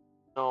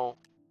 No.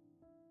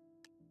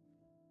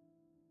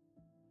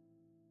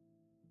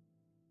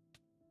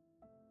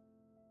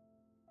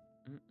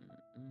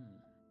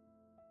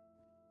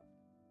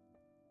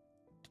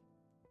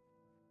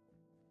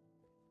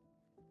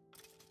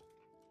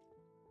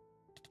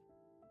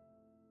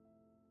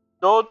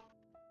 No.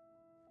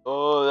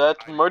 Oh,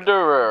 that's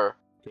murderer.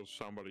 Because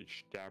somebody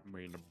stabbed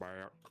me in the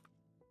back.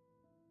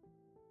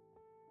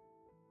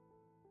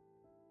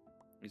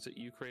 Is it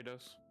you,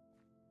 Kratos?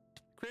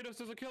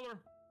 Kratos is a killer!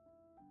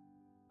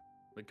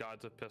 The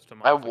gods have pissed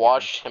him off I again.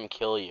 watched him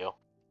kill you.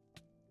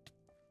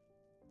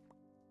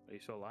 Are you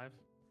still alive?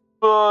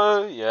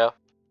 Yeah.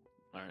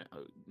 Alright,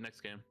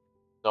 next game.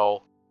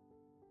 No.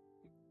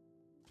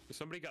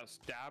 Somebody got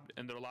stabbed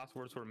and their last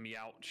words were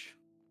meouch.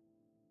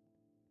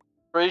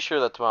 Pretty sure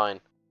that's mine.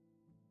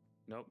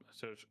 Nope, it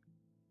says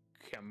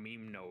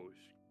Camiminos.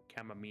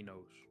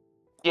 Camiminos.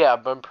 Yeah,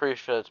 but I'm pretty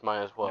sure that's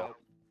mine as well. Nope.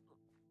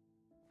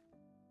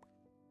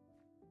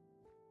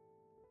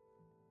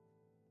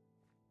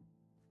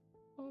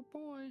 Oh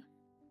boy.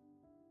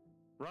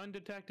 Run,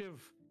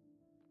 detective.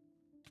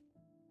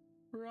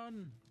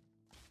 Run.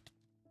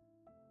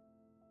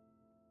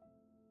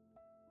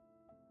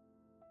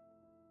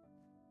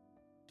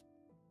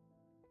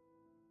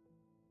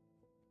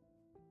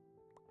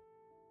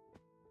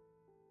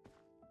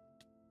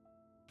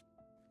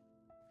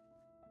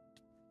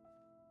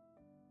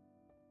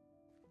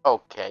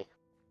 Okay.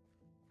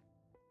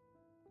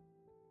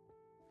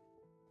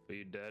 Are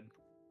you dead?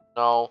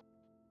 No.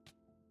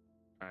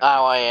 Alright,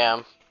 Now I next time.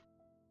 am.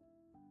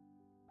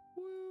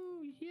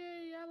 Woo!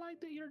 Yay! I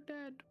like that you're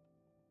dead.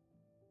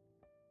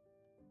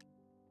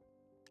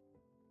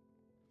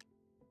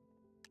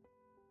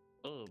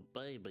 Oh,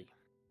 baby.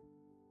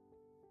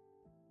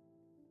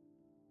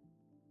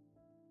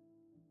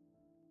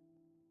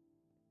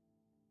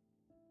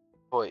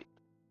 Wait.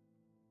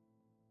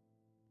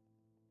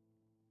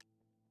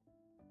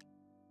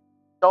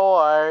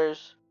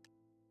 Doors.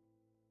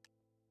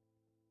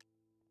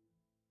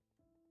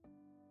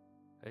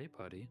 Hey,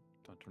 buddy.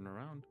 Don't turn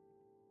around.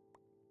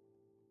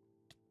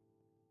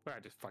 What did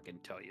I just fucking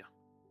tell you?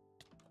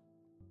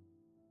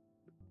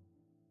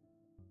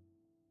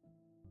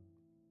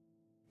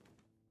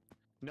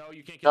 No,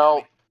 you can't get No.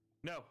 me.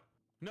 No.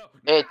 No.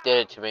 It no! did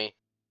it to me.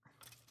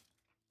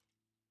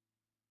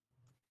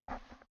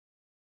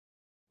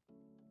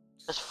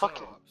 That's So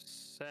fucking...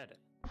 upsetting.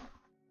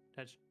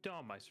 That's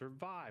dumb. I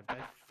survived. I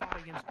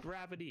fought against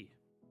gravity.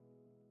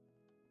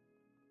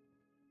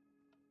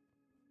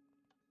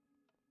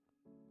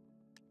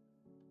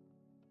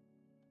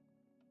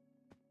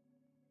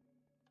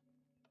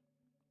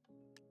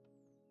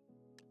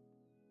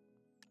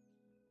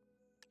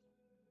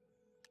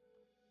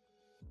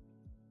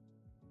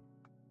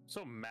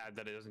 So mad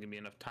that it doesn't give me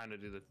enough time to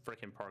do the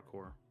freaking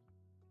parkour.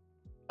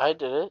 I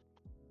did it.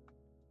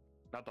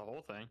 Not the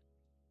whole thing.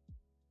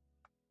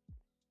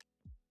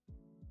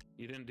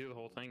 You didn't do the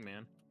whole thing,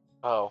 man.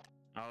 Oh.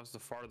 I was the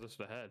farthest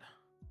ahead.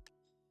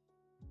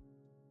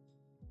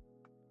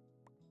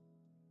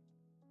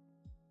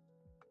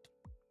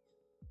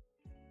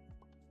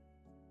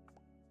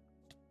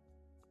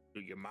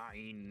 Do you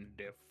mind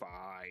if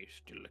I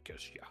still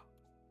kiss ya?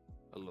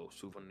 A little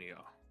souvenir.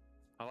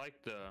 I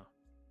like the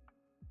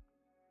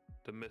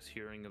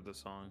mishearing of the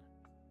song.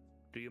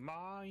 Do you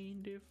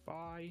mind if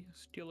I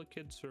steal a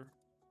kid, sir?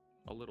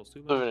 A little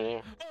souvenir.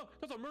 Souvenir. Oh,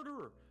 that's a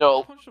murderer!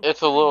 No, I punched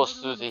it's a freaking little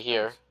murderer in the Susie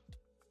here. face.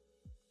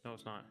 No,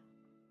 it's not.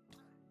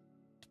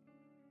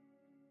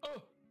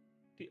 Oh,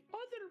 the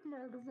other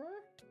murderer.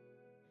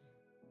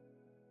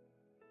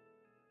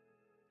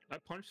 I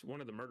punched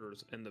one of the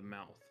murderers in the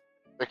mouth.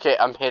 Okay,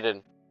 I'm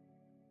hidden.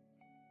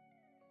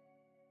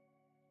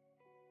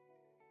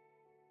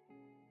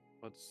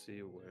 Let's see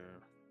where.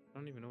 I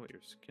don't even know what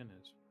your skin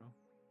is, bro.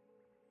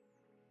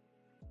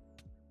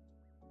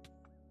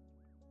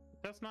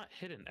 That's not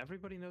hidden.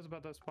 Everybody knows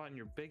about that spot, and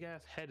your big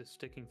ass head is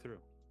sticking through.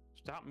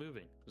 Stop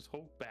moving. Just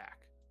hold back.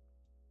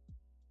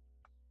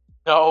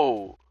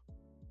 No.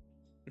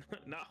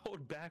 Not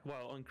hold back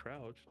while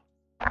uncrouched.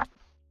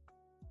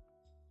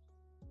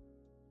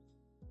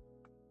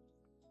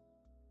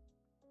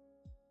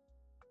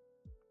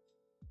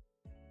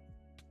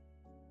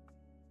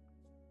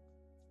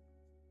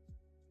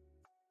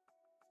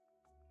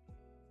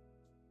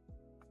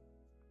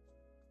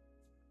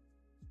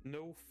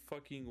 No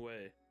fucking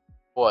way.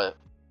 What?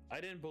 I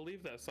didn't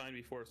believe that sign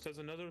before. It says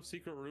another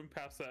secret room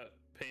past that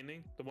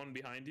painting. The one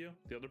behind you.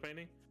 The other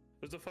painting.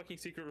 There's a fucking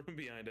secret room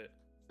behind it.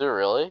 Is there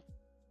really?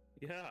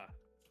 Yeah.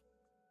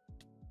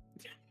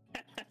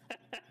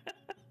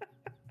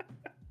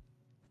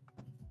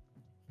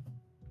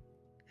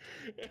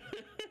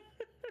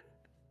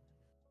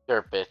 You're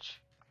a bitch.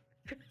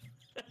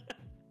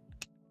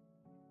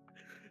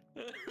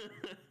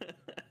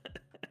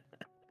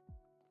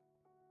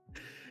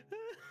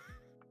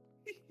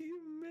 You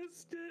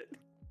missed it.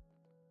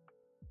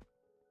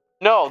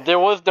 No, there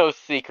was no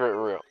secret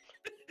room.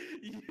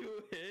 You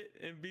hit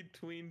in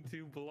between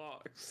two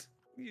blocks.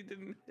 You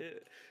didn't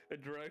hit a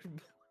direct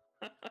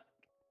block.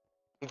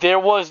 There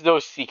was no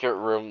secret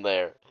room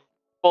there.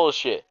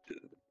 Bullshit.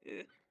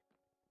 I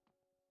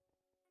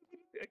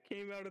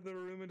came out of the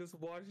room and just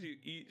watched you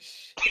eat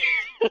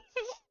shit.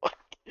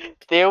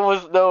 There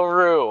was no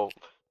room.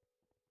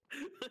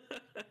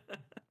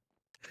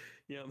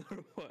 Yeah, there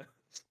was.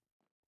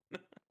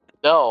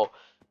 No,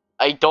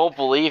 I don't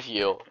believe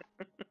you.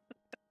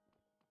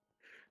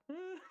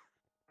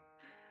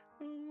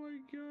 Oh my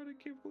god, I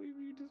can't believe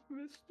you just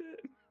missed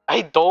it.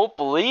 I don't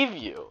believe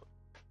you.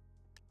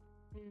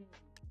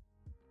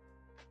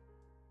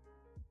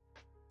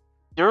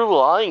 You're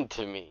lying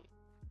to me.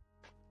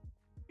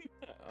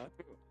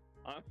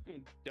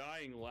 I'm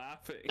dying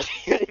laughing.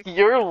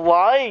 You're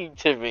lying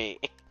to me.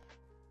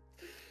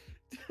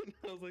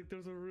 I was like,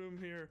 there's a room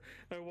here.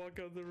 I walk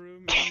out the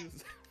room and you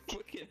just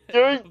fucking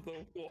You're- head of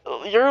the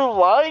wall. You're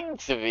lying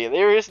to me.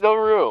 There is no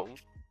room.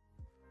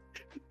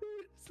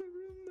 There's a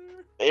room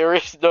there. There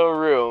is no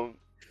room.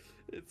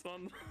 It's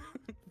on.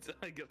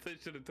 I guess I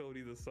should have told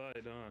you the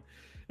side, huh?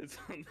 It's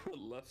on the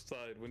left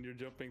side when you're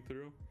jumping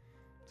through.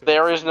 So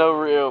There it's is no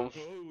like, room.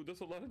 Oh,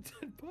 there's a lot of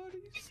dead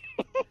bodies.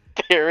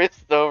 There is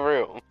no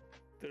room.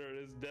 There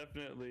is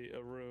definitely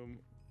a room.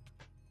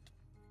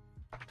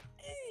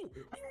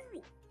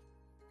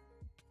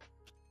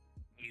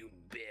 You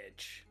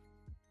bitch.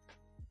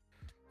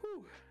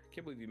 Whew.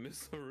 Can't believe you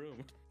missed the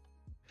room.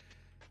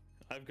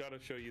 I've got to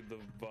show you the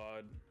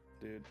VOD,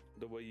 dude.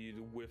 The way you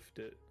whiffed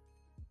it.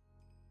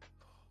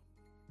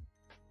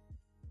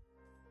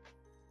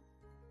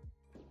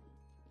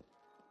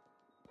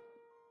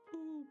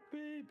 Oh,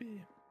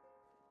 baby.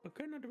 I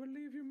cannot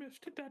believe you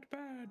missed it that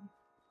bad.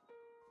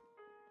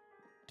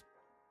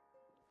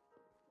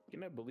 I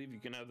cannot believe you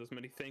can have this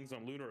many things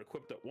on Lunar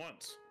equipped at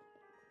once.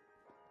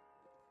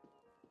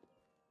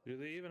 Do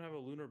they even have a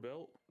lunar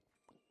belt?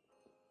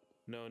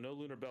 No, no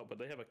lunar belt, but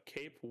they have a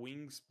cape,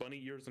 wings,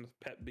 bunny ears, and a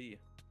pet bee.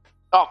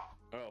 Oh,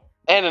 Oh.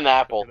 and an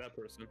apple. Look at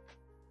that person.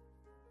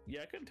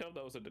 Yeah, I couldn't tell if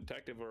that was a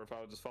detective or if I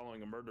was just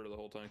following a murderer the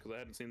whole time because I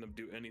hadn't seen them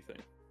do anything.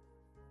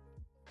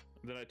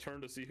 Then I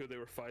turned to see who they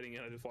were fighting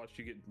and I just watched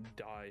you get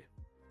die.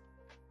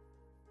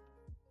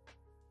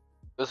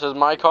 This is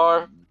my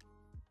car.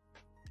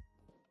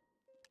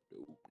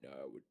 No,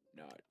 I would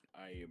not.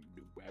 I am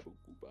the Baba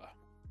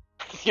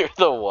Gooba. You're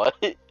the what?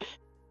 The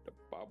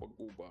Baba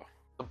Gooba.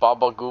 The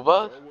Baba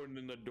Gooba? Going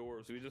in the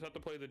doors. We just have to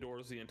play the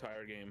doors the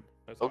entire game.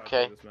 That's how I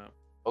Okay. play this map.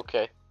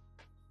 Okay.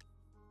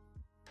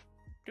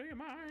 Do you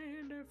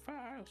mind if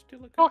I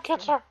steal a Oh,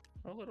 Kitzer.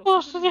 a little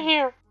Who's souvenir?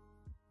 here?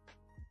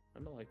 I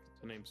don't like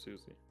the name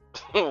Susie.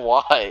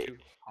 Why? Too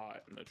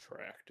hot and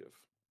attractive.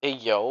 Hey,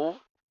 yo.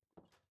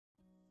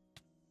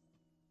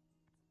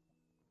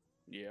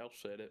 Yeah, I'll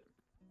said it.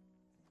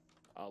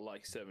 I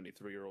like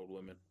 73-year-old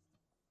women.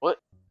 What?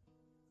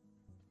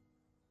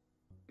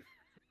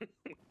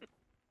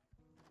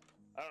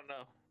 I don't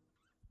know.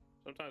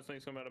 Sometimes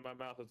things come out of my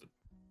mouth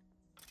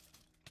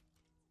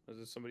as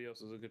if somebody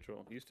else is in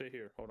control. You stay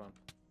here. Hold on.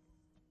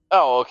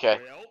 Oh, okay.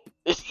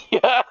 Well,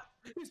 Yeah.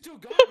 he still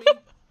got me.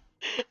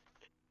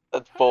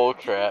 That's How bull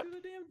did he get crap. through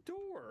the damn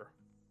door?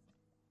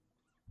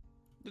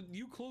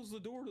 You closed the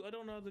door. I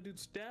don't know how the dude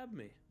stabbed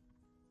me.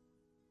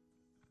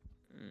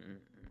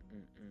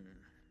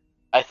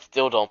 I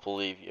still don't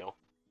believe you.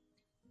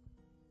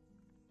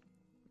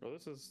 Well,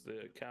 this is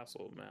the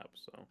castle map,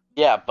 so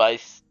Yeah, but I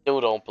still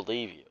don't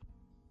believe you.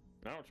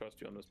 I don't trust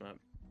you on this map.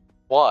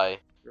 Why?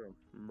 You're a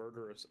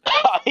murderous.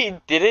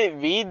 I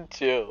didn't mean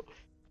to.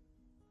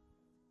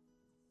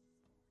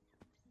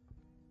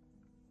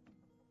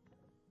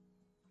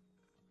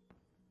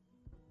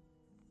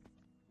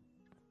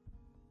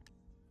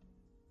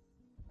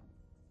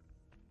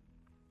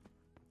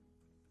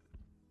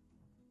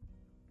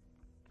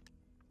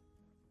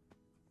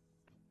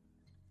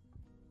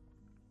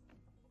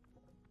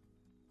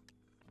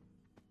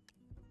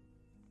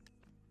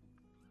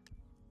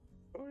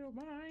 Do you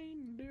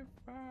mind if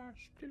I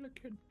steal a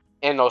kid?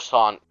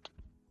 Innocent.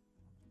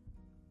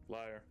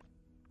 Liar.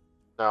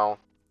 No.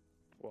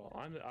 Well,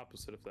 I'm the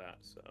opposite of that,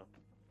 so.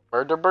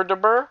 Murder, murder,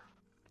 murder?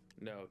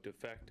 No,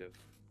 defective.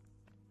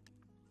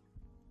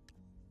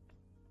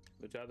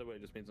 Which either way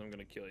just means I'm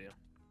gonna kill you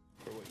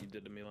for what you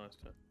did to me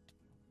last time.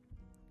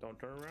 Don't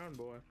turn around,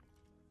 boy.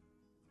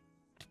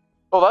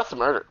 Oh, that's a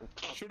murder.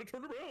 Should have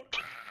turned around.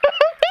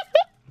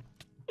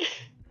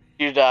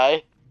 You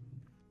die?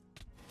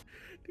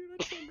 Dude,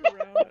 I turned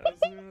around as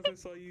soon as I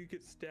saw you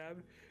get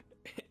stabbed.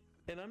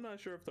 And I'm not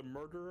sure if the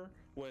murderer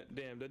went,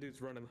 damn, that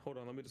dude's running. Hold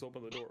on, let me just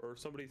open the door. Or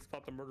somebody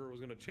thought the murderer was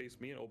gonna chase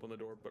me and open the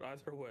door. But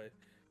either way,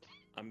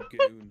 I'm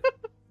goon.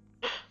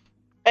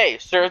 Hey,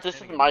 sir, this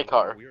is Anyway, my what a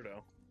car.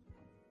 Weirdo.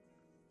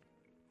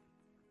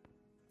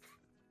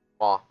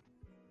 Aw.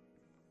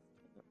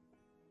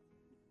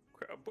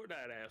 Crap, put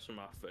that ass in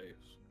my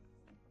face.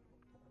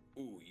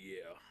 Ooh,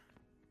 yeah.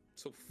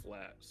 So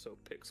flat, so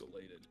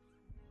pixelated.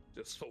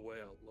 Just the way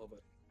I love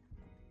it.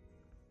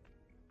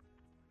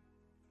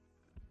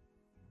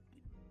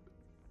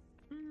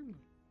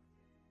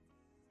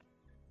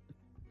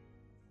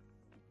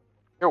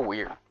 You're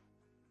weird.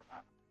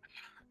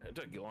 It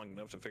took you long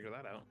enough to figure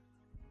that out.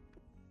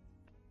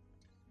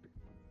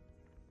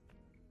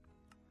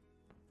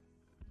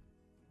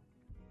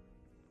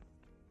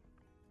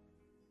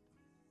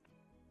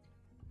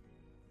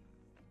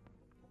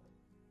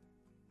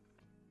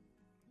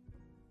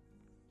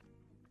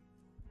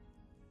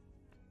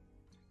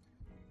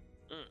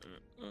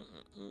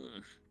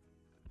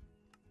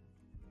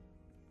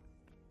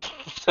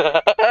 What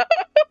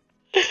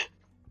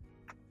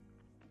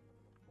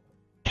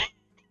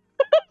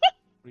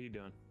are you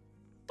doing?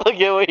 Look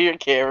at where your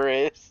camera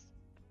is.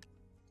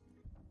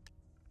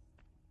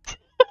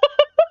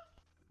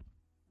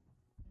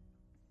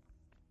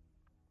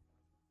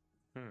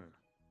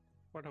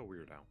 What a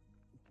weirdo.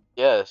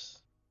 Yes.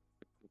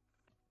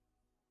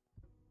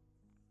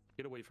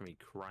 Get away from me,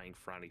 crying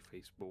frowny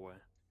face boy.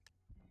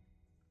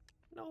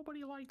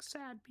 Nobody likes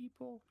sad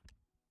people.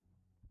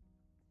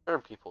 There are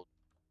people.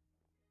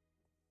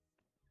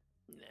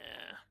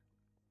 Nah.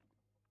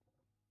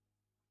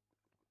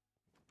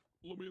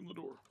 Let me in the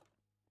door.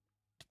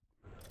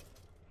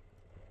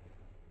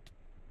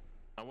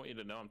 I want you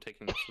to know I'm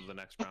taking this to the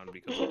next round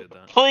because you did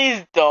that.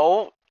 Please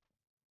don't.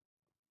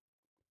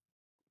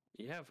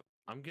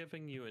 I'm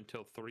giving you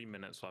until 3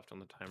 minutes left on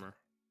the timer.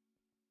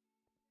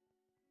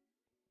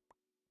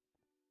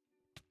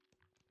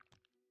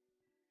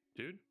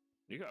 Dude,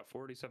 you got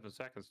 47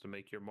 seconds to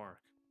make your mark.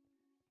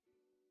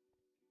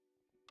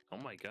 Oh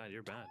my god,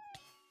 you're bad.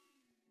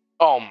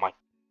 Oh my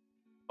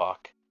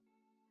fuck.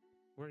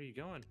 Where are you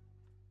going?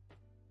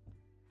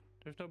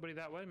 There's nobody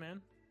that way,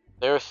 man.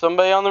 There's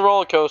somebody on the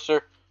roller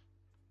coaster.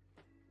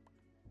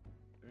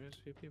 There's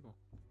a few people.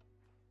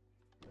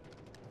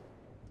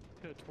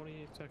 You got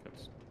 28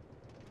 seconds.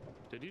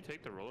 Did you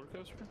take the roller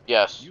coaster?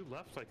 Yes. You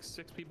left like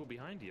 6 people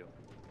behind you.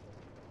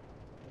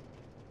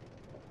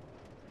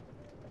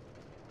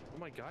 Oh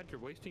my god, you're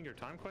wasting your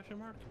time, question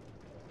mark?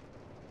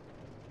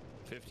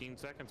 15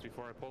 seconds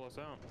before I pull us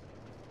out.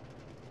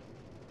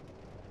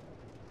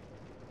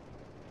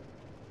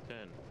 10,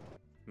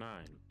 9,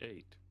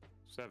 8,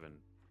 7,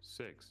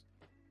 6,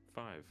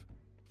 5,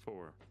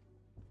 4,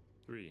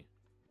 3,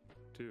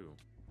 2,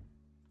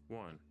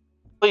 1.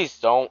 Please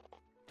don't.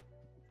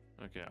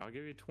 Okay, I'll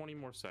give you 20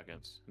 more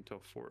seconds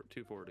until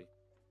 2:40.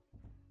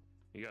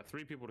 You got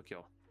 3 people to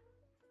kill.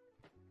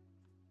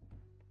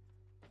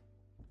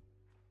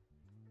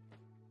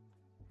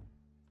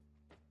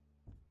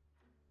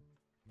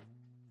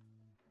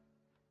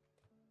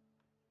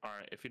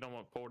 Alright, if you don't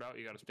want pulled out,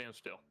 you gotta stand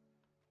still.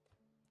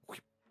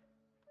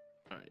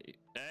 Alright.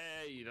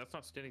 Hey, that's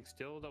not standing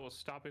still. That was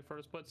stopping for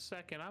a split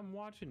second. I'm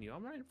watching you.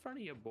 I'm right in front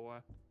of you, boy.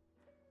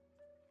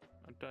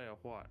 I'll tell you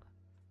what.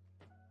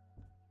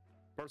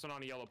 Person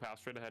on a yellow path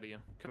straight ahead of you.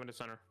 Come into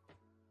center.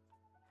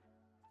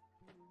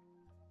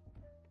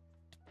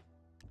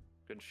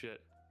 Good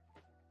shit.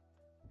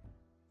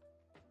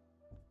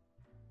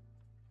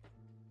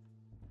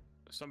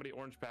 Somebody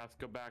orange path,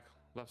 go back.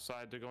 Left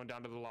side, they're going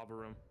down to the lava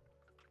room.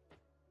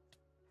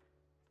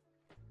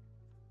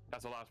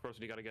 That's the last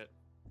person you gotta get.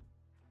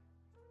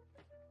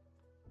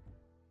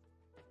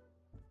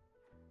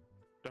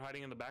 They're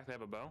hiding in the back, they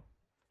have a bow.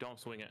 Don't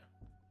swing it.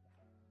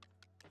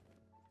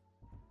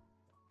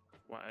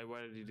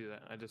 Why did you do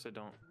that? I just said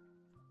don't.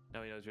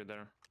 Now he knows you're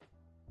there.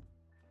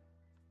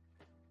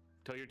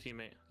 Tell your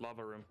teammate,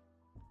 lava room.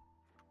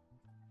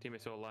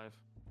 Teammate's still alive.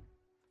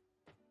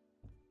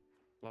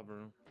 Lava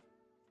room.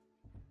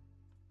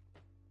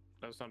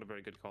 That was not a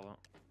very good call out.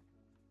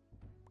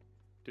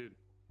 Dude.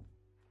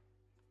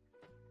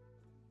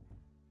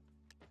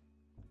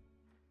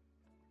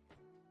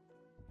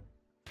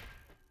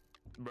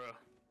 Bruh.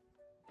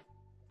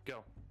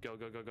 Go. Go,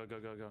 go, go, go, go,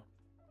 go, go.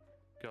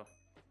 Go.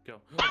 Go.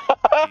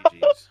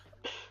 GG's.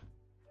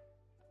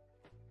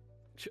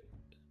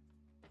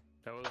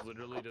 That was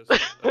literally just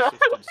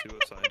assisted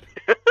suicide.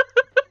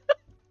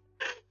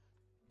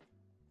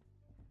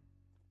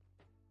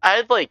 I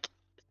had like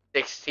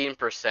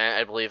 16%,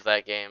 I believe,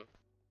 that game.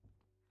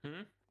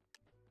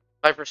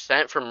 My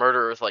percent for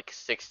murder was like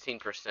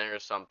 16% or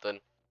something.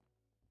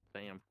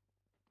 Damn.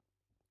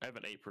 I have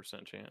an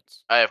 8%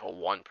 chance. I have a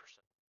 1%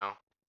 now.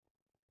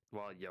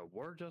 Well, you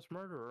were just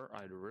murderer.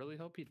 I'd really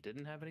hope you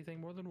didn't have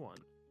anything more than 1.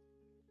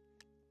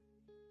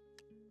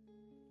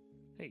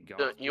 Hey,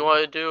 God. You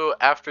want to do,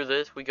 after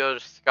this, we go to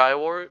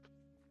Skyward?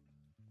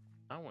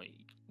 I want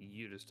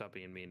you to stop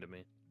being mean to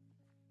me.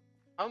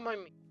 How am I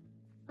mean?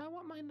 I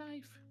want my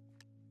knife.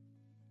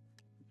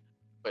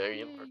 Wait, are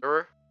you a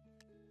murderer?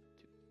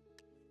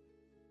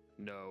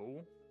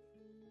 No.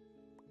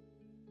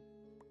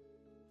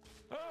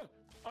 Ah!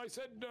 I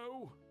said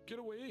no! Get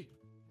away!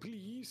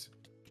 Please!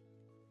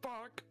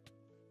 Fuck!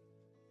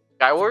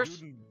 Skyward?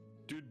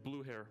 Dude,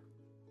 blue hair.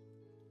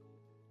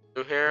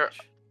 Blue hair? Bitch.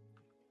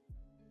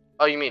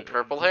 Oh, you mean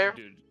purple hair?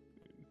 Dude.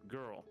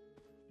 Girl.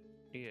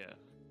 Yeah.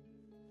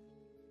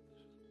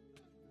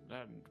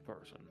 That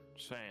person.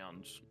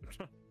 Sands.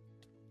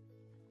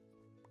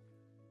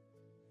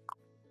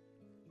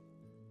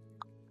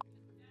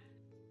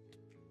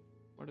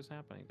 What is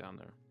happening down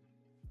there?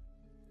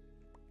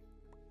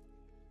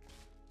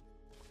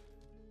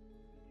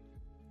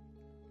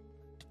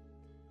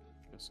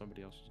 Guess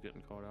somebody else is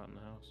getting caught out in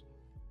the house.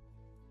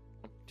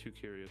 I'm too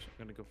curious.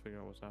 I'm gonna go figure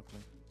out what's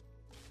happening.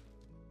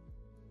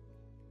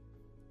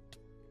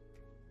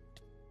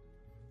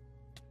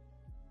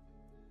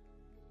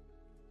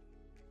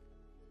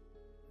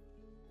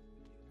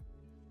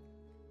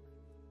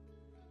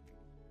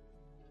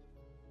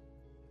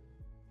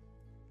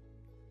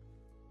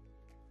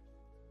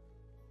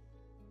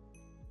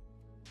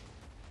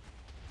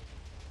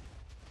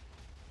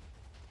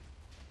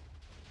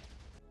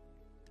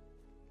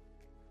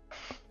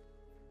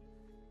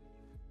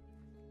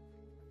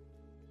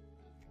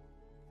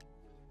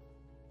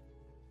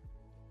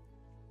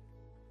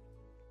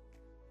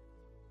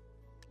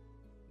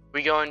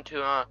 We going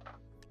to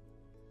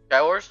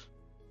Sky Wars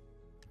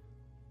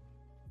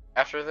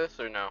after this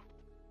or no?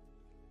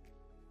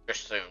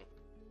 Just soon.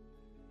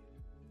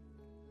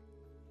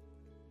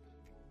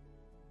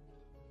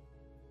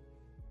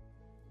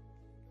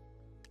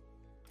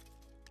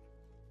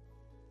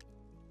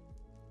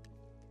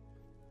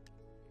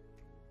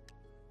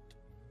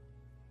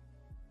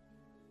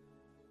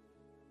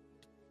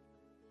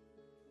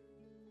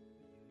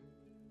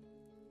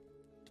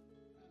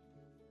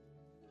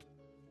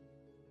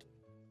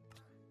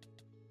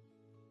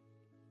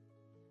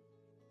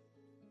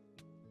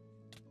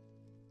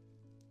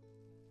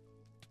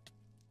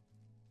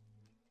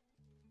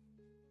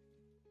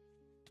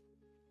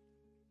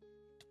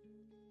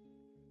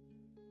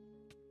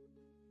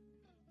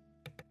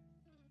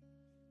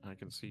 I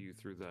can see you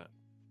through that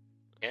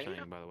Can thing,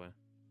 you? by the way.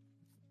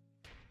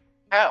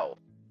 How?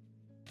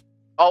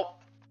 Oh,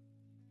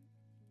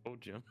 Oh,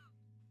 Jim.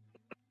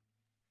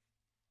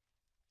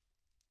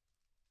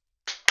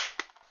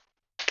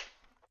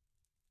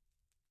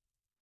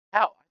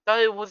 how? I thought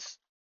it was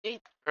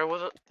or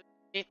was it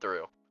see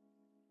through?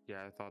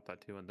 Yeah, I thought that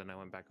too, and then I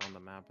went back on the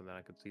map, and then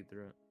I could see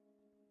through it.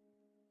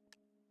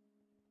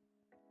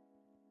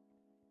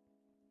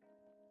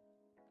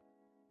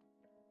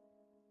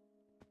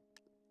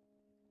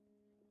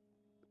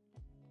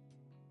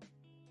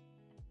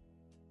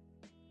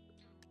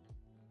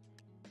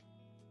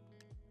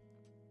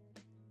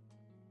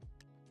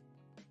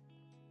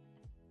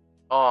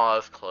 Oh,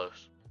 that's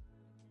close.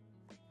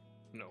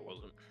 No, it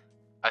wasn't.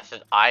 I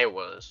said I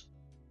was.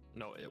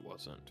 No, it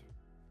wasn't.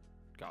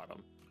 Got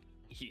him.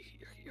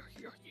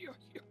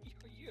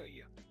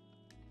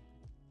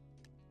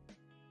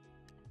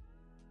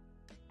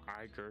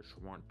 I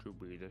just want to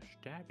be the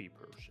stabby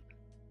person.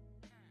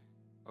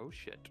 Oh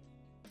shit.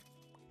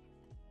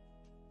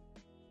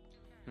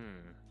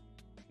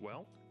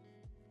 Well.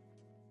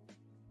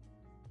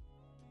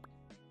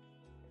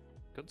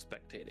 Good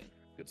spectating.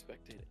 Good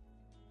spectating.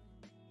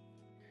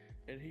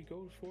 And he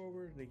goes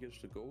forward and he gets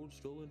the gold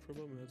stolen from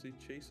him as he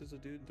chases a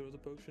dude and throws a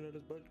potion at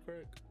his butt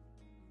crack.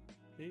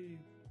 He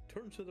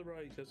turns to the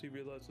right as he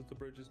realizes the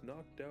bridge is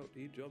knocked out.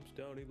 He jumps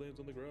down, he lands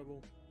on the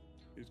gravel.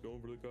 He's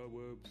going for the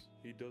cobwebs.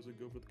 He doesn't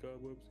go for the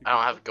cobwebs. I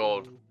don't have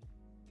gold.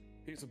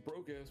 He's a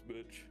broke ass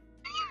bitch.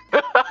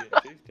 Getting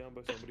chased down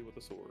by somebody with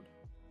a sword.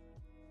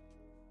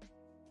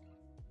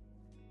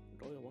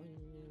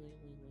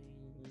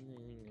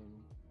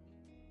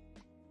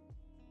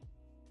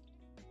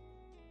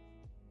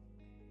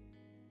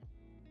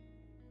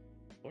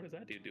 What is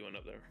that dude doing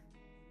up there?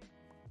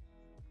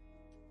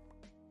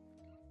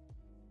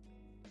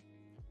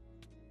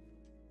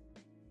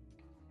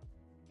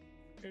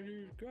 And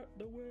he's got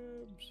the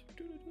webs.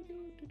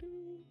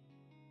 Do-do-do-do-do-do.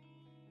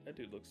 That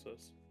dude looks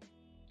sus.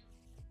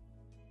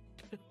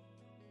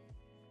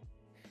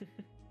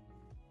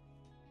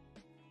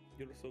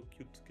 You're so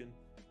cute, skin.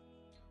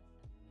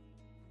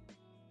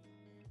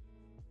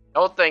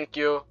 Oh, thank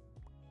you.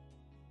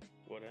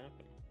 What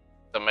happened?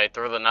 Somebody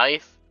threw the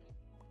knife.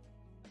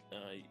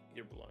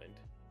 You're blind.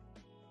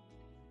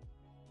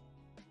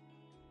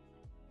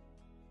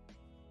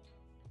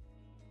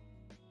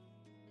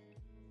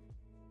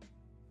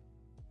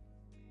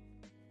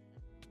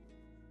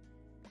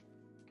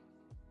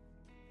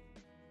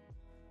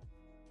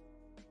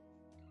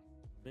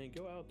 Man,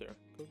 go out there.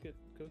 Go get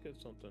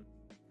something.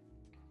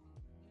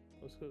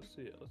 Let's go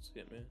see it. Let's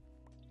see it, man.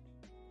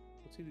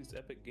 Let's see these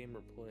epic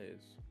gamer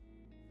plays.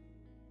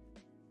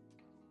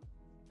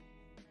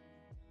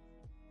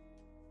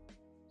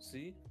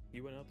 See?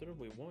 You went out there,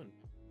 we won.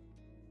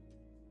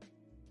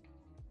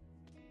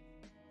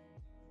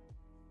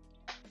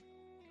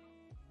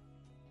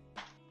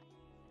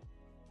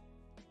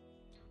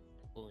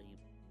 Boy,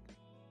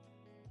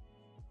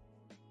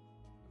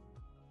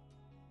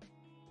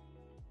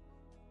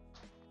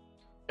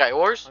 Sky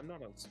Wars? I'm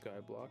not on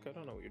Skyblock. I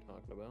don't know what you're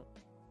talking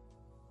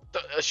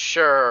about.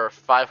 Sure,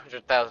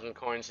 500,000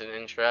 coins in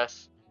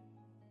interest.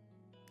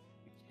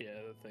 Yeah,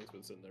 that thing's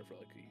been sitting there for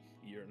like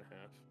a year and a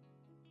half.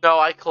 No,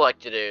 I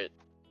collected it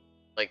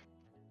like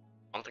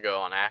a month ago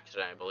on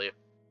accident, I believe.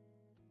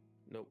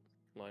 Nope,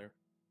 liar.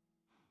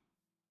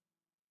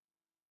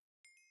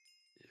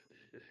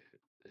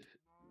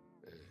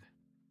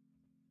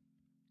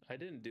 I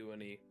didn't do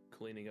any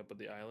cleaning up of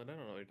the island. I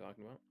don't know what you're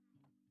talking about.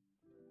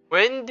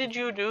 When did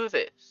you do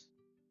this?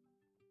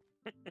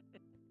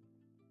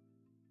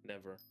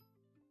 Never.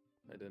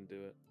 I didn't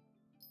do it.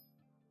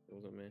 It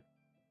wasn't me.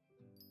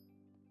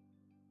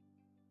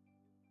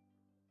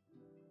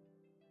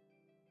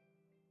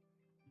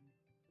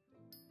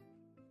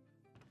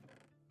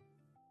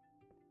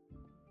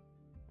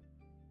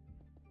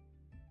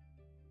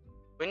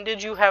 When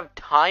did you have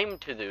time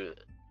to do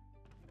this?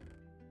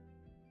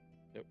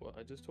 Well,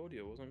 I just told you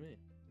it wasn't me.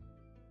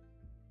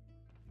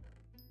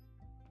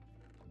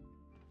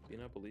 Do you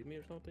not believe me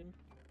or something?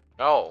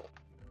 No.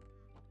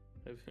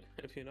 Have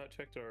you not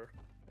checked our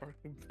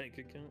bank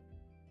account?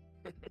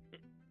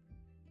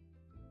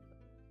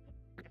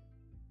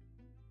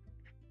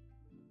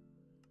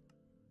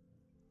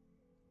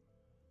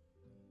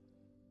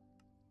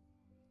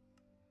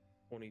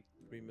 $23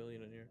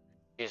 million in here.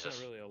 It's Jesus.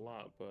 not really a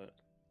lot, but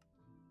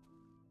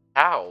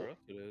How? for us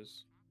it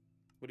is.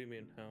 What do you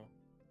mean, how?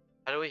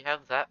 How do we have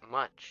that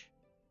much?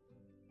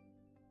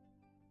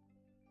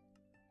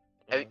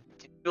 Did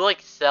you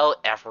like sell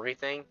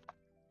everything?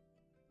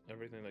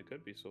 Everything that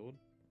could be sold.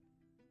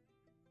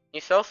 Can you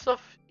sell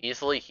stuff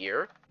easily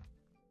here?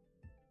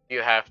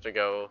 You have to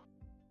go.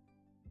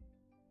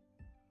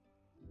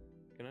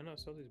 Can I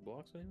not sell these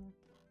blocks anymore?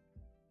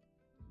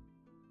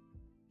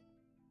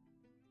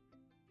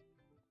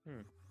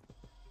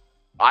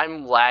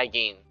 I'm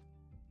lagging.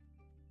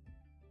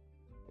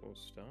 Oh,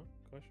 stop?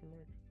 Question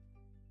mark?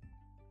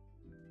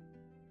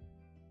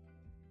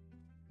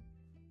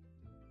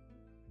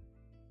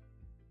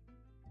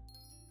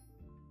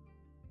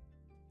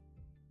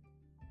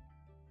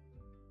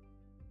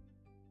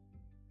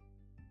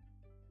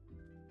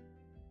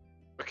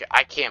 Okay,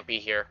 I can't be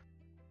here.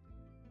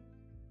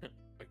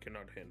 I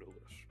cannot handle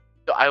this.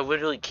 So I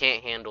literally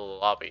can't handle the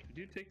lobby. Did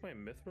you take my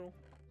mithril?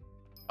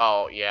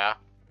 Oh, yeah.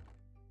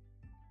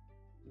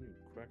 You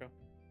cracker.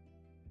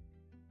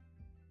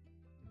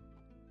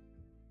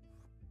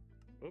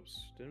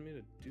 Oops, didn't mean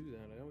to do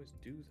that. I always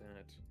do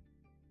that.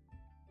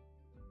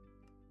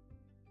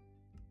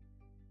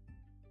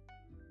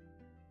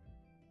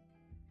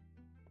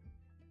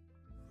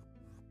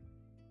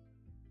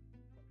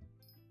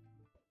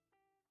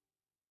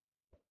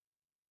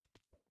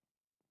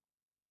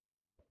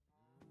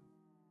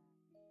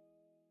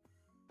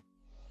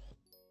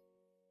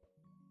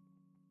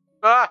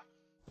 Ah!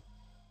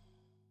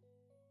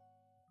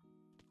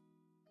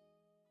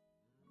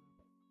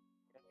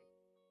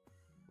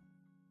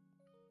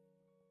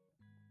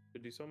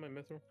 Did you sell my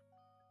mithril?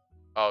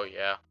 Oh,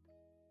 yeah.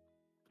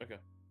 Okay.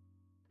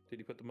 Did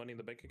you put the money in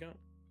the bank account?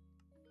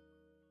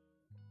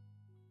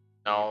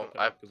 No,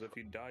 Because if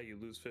you die, you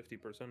lose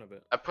 50% of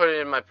it. I put it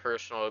in my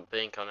personal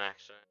bank on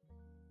accident.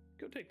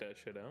 Go take that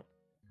shit out.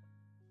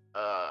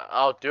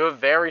 I'll do it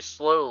very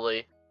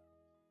slowly.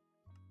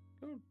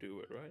 Go do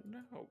it right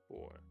now,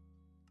 boy.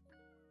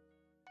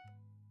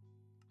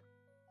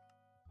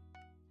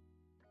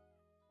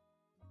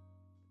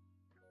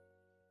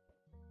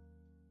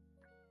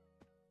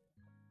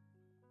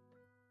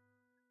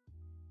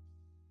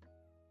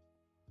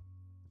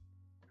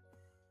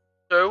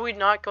 So are we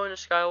not going to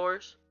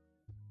Skywars?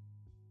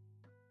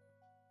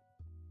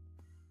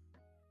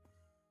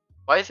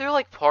 Why is there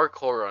like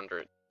parkour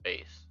under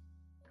base?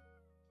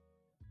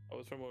 I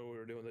was from when we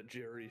were doing the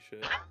Jerry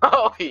shit.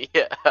 Oh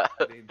yeah.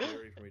 Getting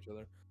Jerry from each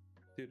other.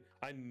 Dude,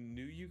 I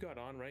knew you got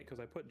on, right? Because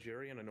I put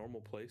Jerry in a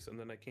normal place, and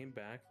then I came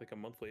back like a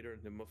month later,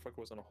 and the motherfucker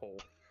was in a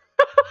hole.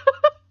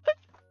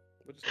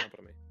 What just happened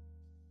to me?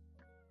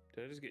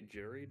 Did I just get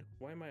Jerried?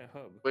 Why am I a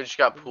hub? We just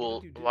got What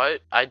pulled. did you do?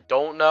 What? I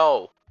don't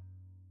know.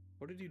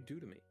 What did you do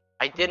to me?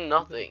 I Why did you do that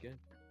nothing. again?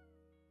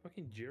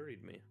 Fucking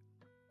Jerried me.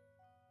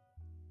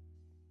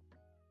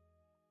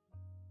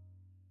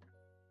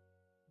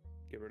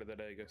 Get rid of that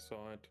egg, I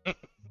saw it.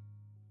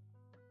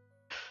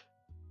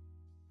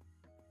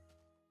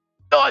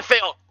 No, I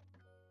failed.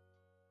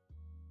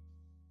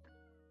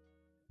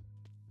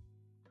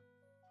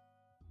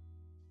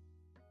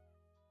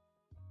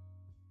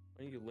 I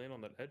think you land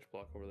on that edge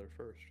block over there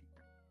first.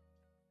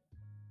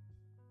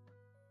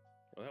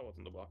 Well, that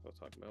wasn't the block I was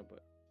talking about,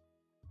 but...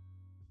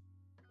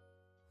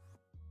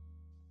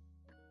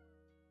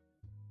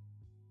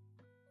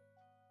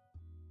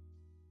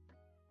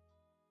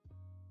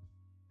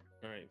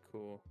 Alright,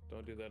 cool.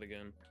 Don't do that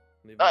again.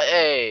 Leave it alone.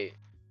 Hey.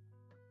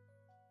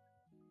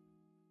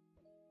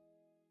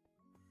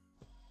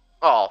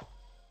 Oh.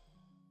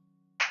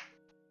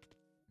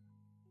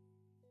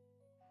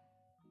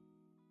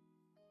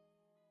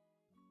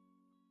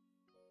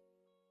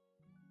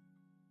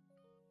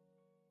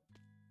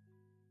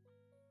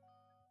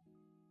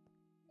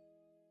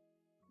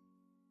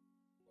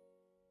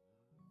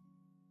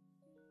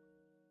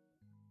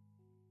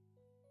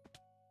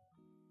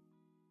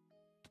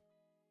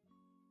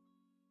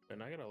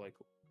 And I gotta, like,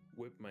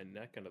 whip my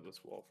neck into this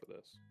wall for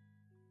this.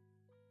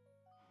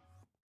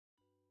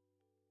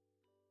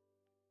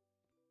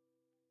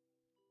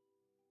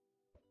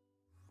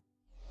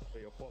 Oh,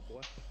 yo, what,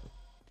 boy?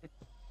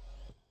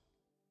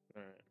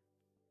 Alright.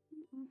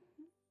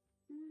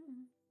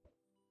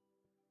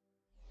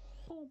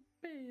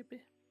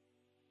 baby.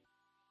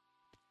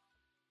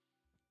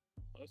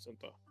 Listen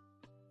though.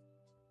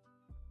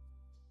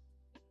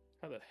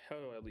 How the hell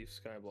do I leave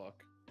Skyblock?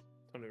 I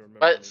don't even remember.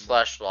 What?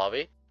 anymore. /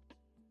 lobby?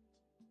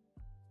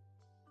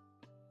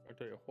 I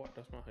tell you what,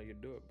 that's not how you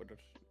do it, but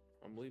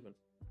I'm leaving.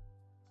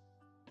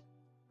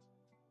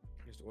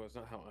 Well, that's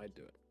not how I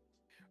do it.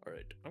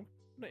 Alright, I'm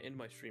gonna end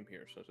my stream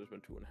here since it's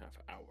been 2.5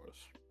 hours.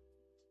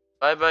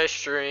 Bye bye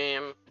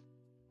stream.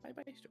 Bye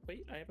bye.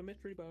 Wait, I have a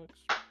mystery box.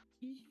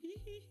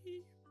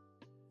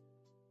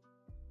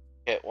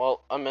 Okay,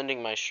 well, I'm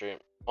ending my stream.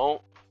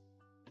 Oh,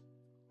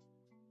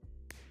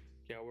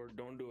 Coward,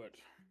 don't do it.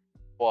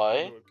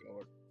 why? Don't do it,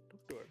 coward.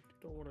 Don't do it.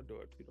 You don't want to do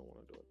it. You don't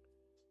want to do it.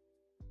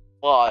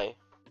 Why?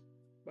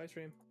 Bye,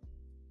 stream.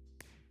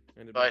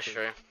 Ended Bye my first-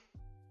 stream.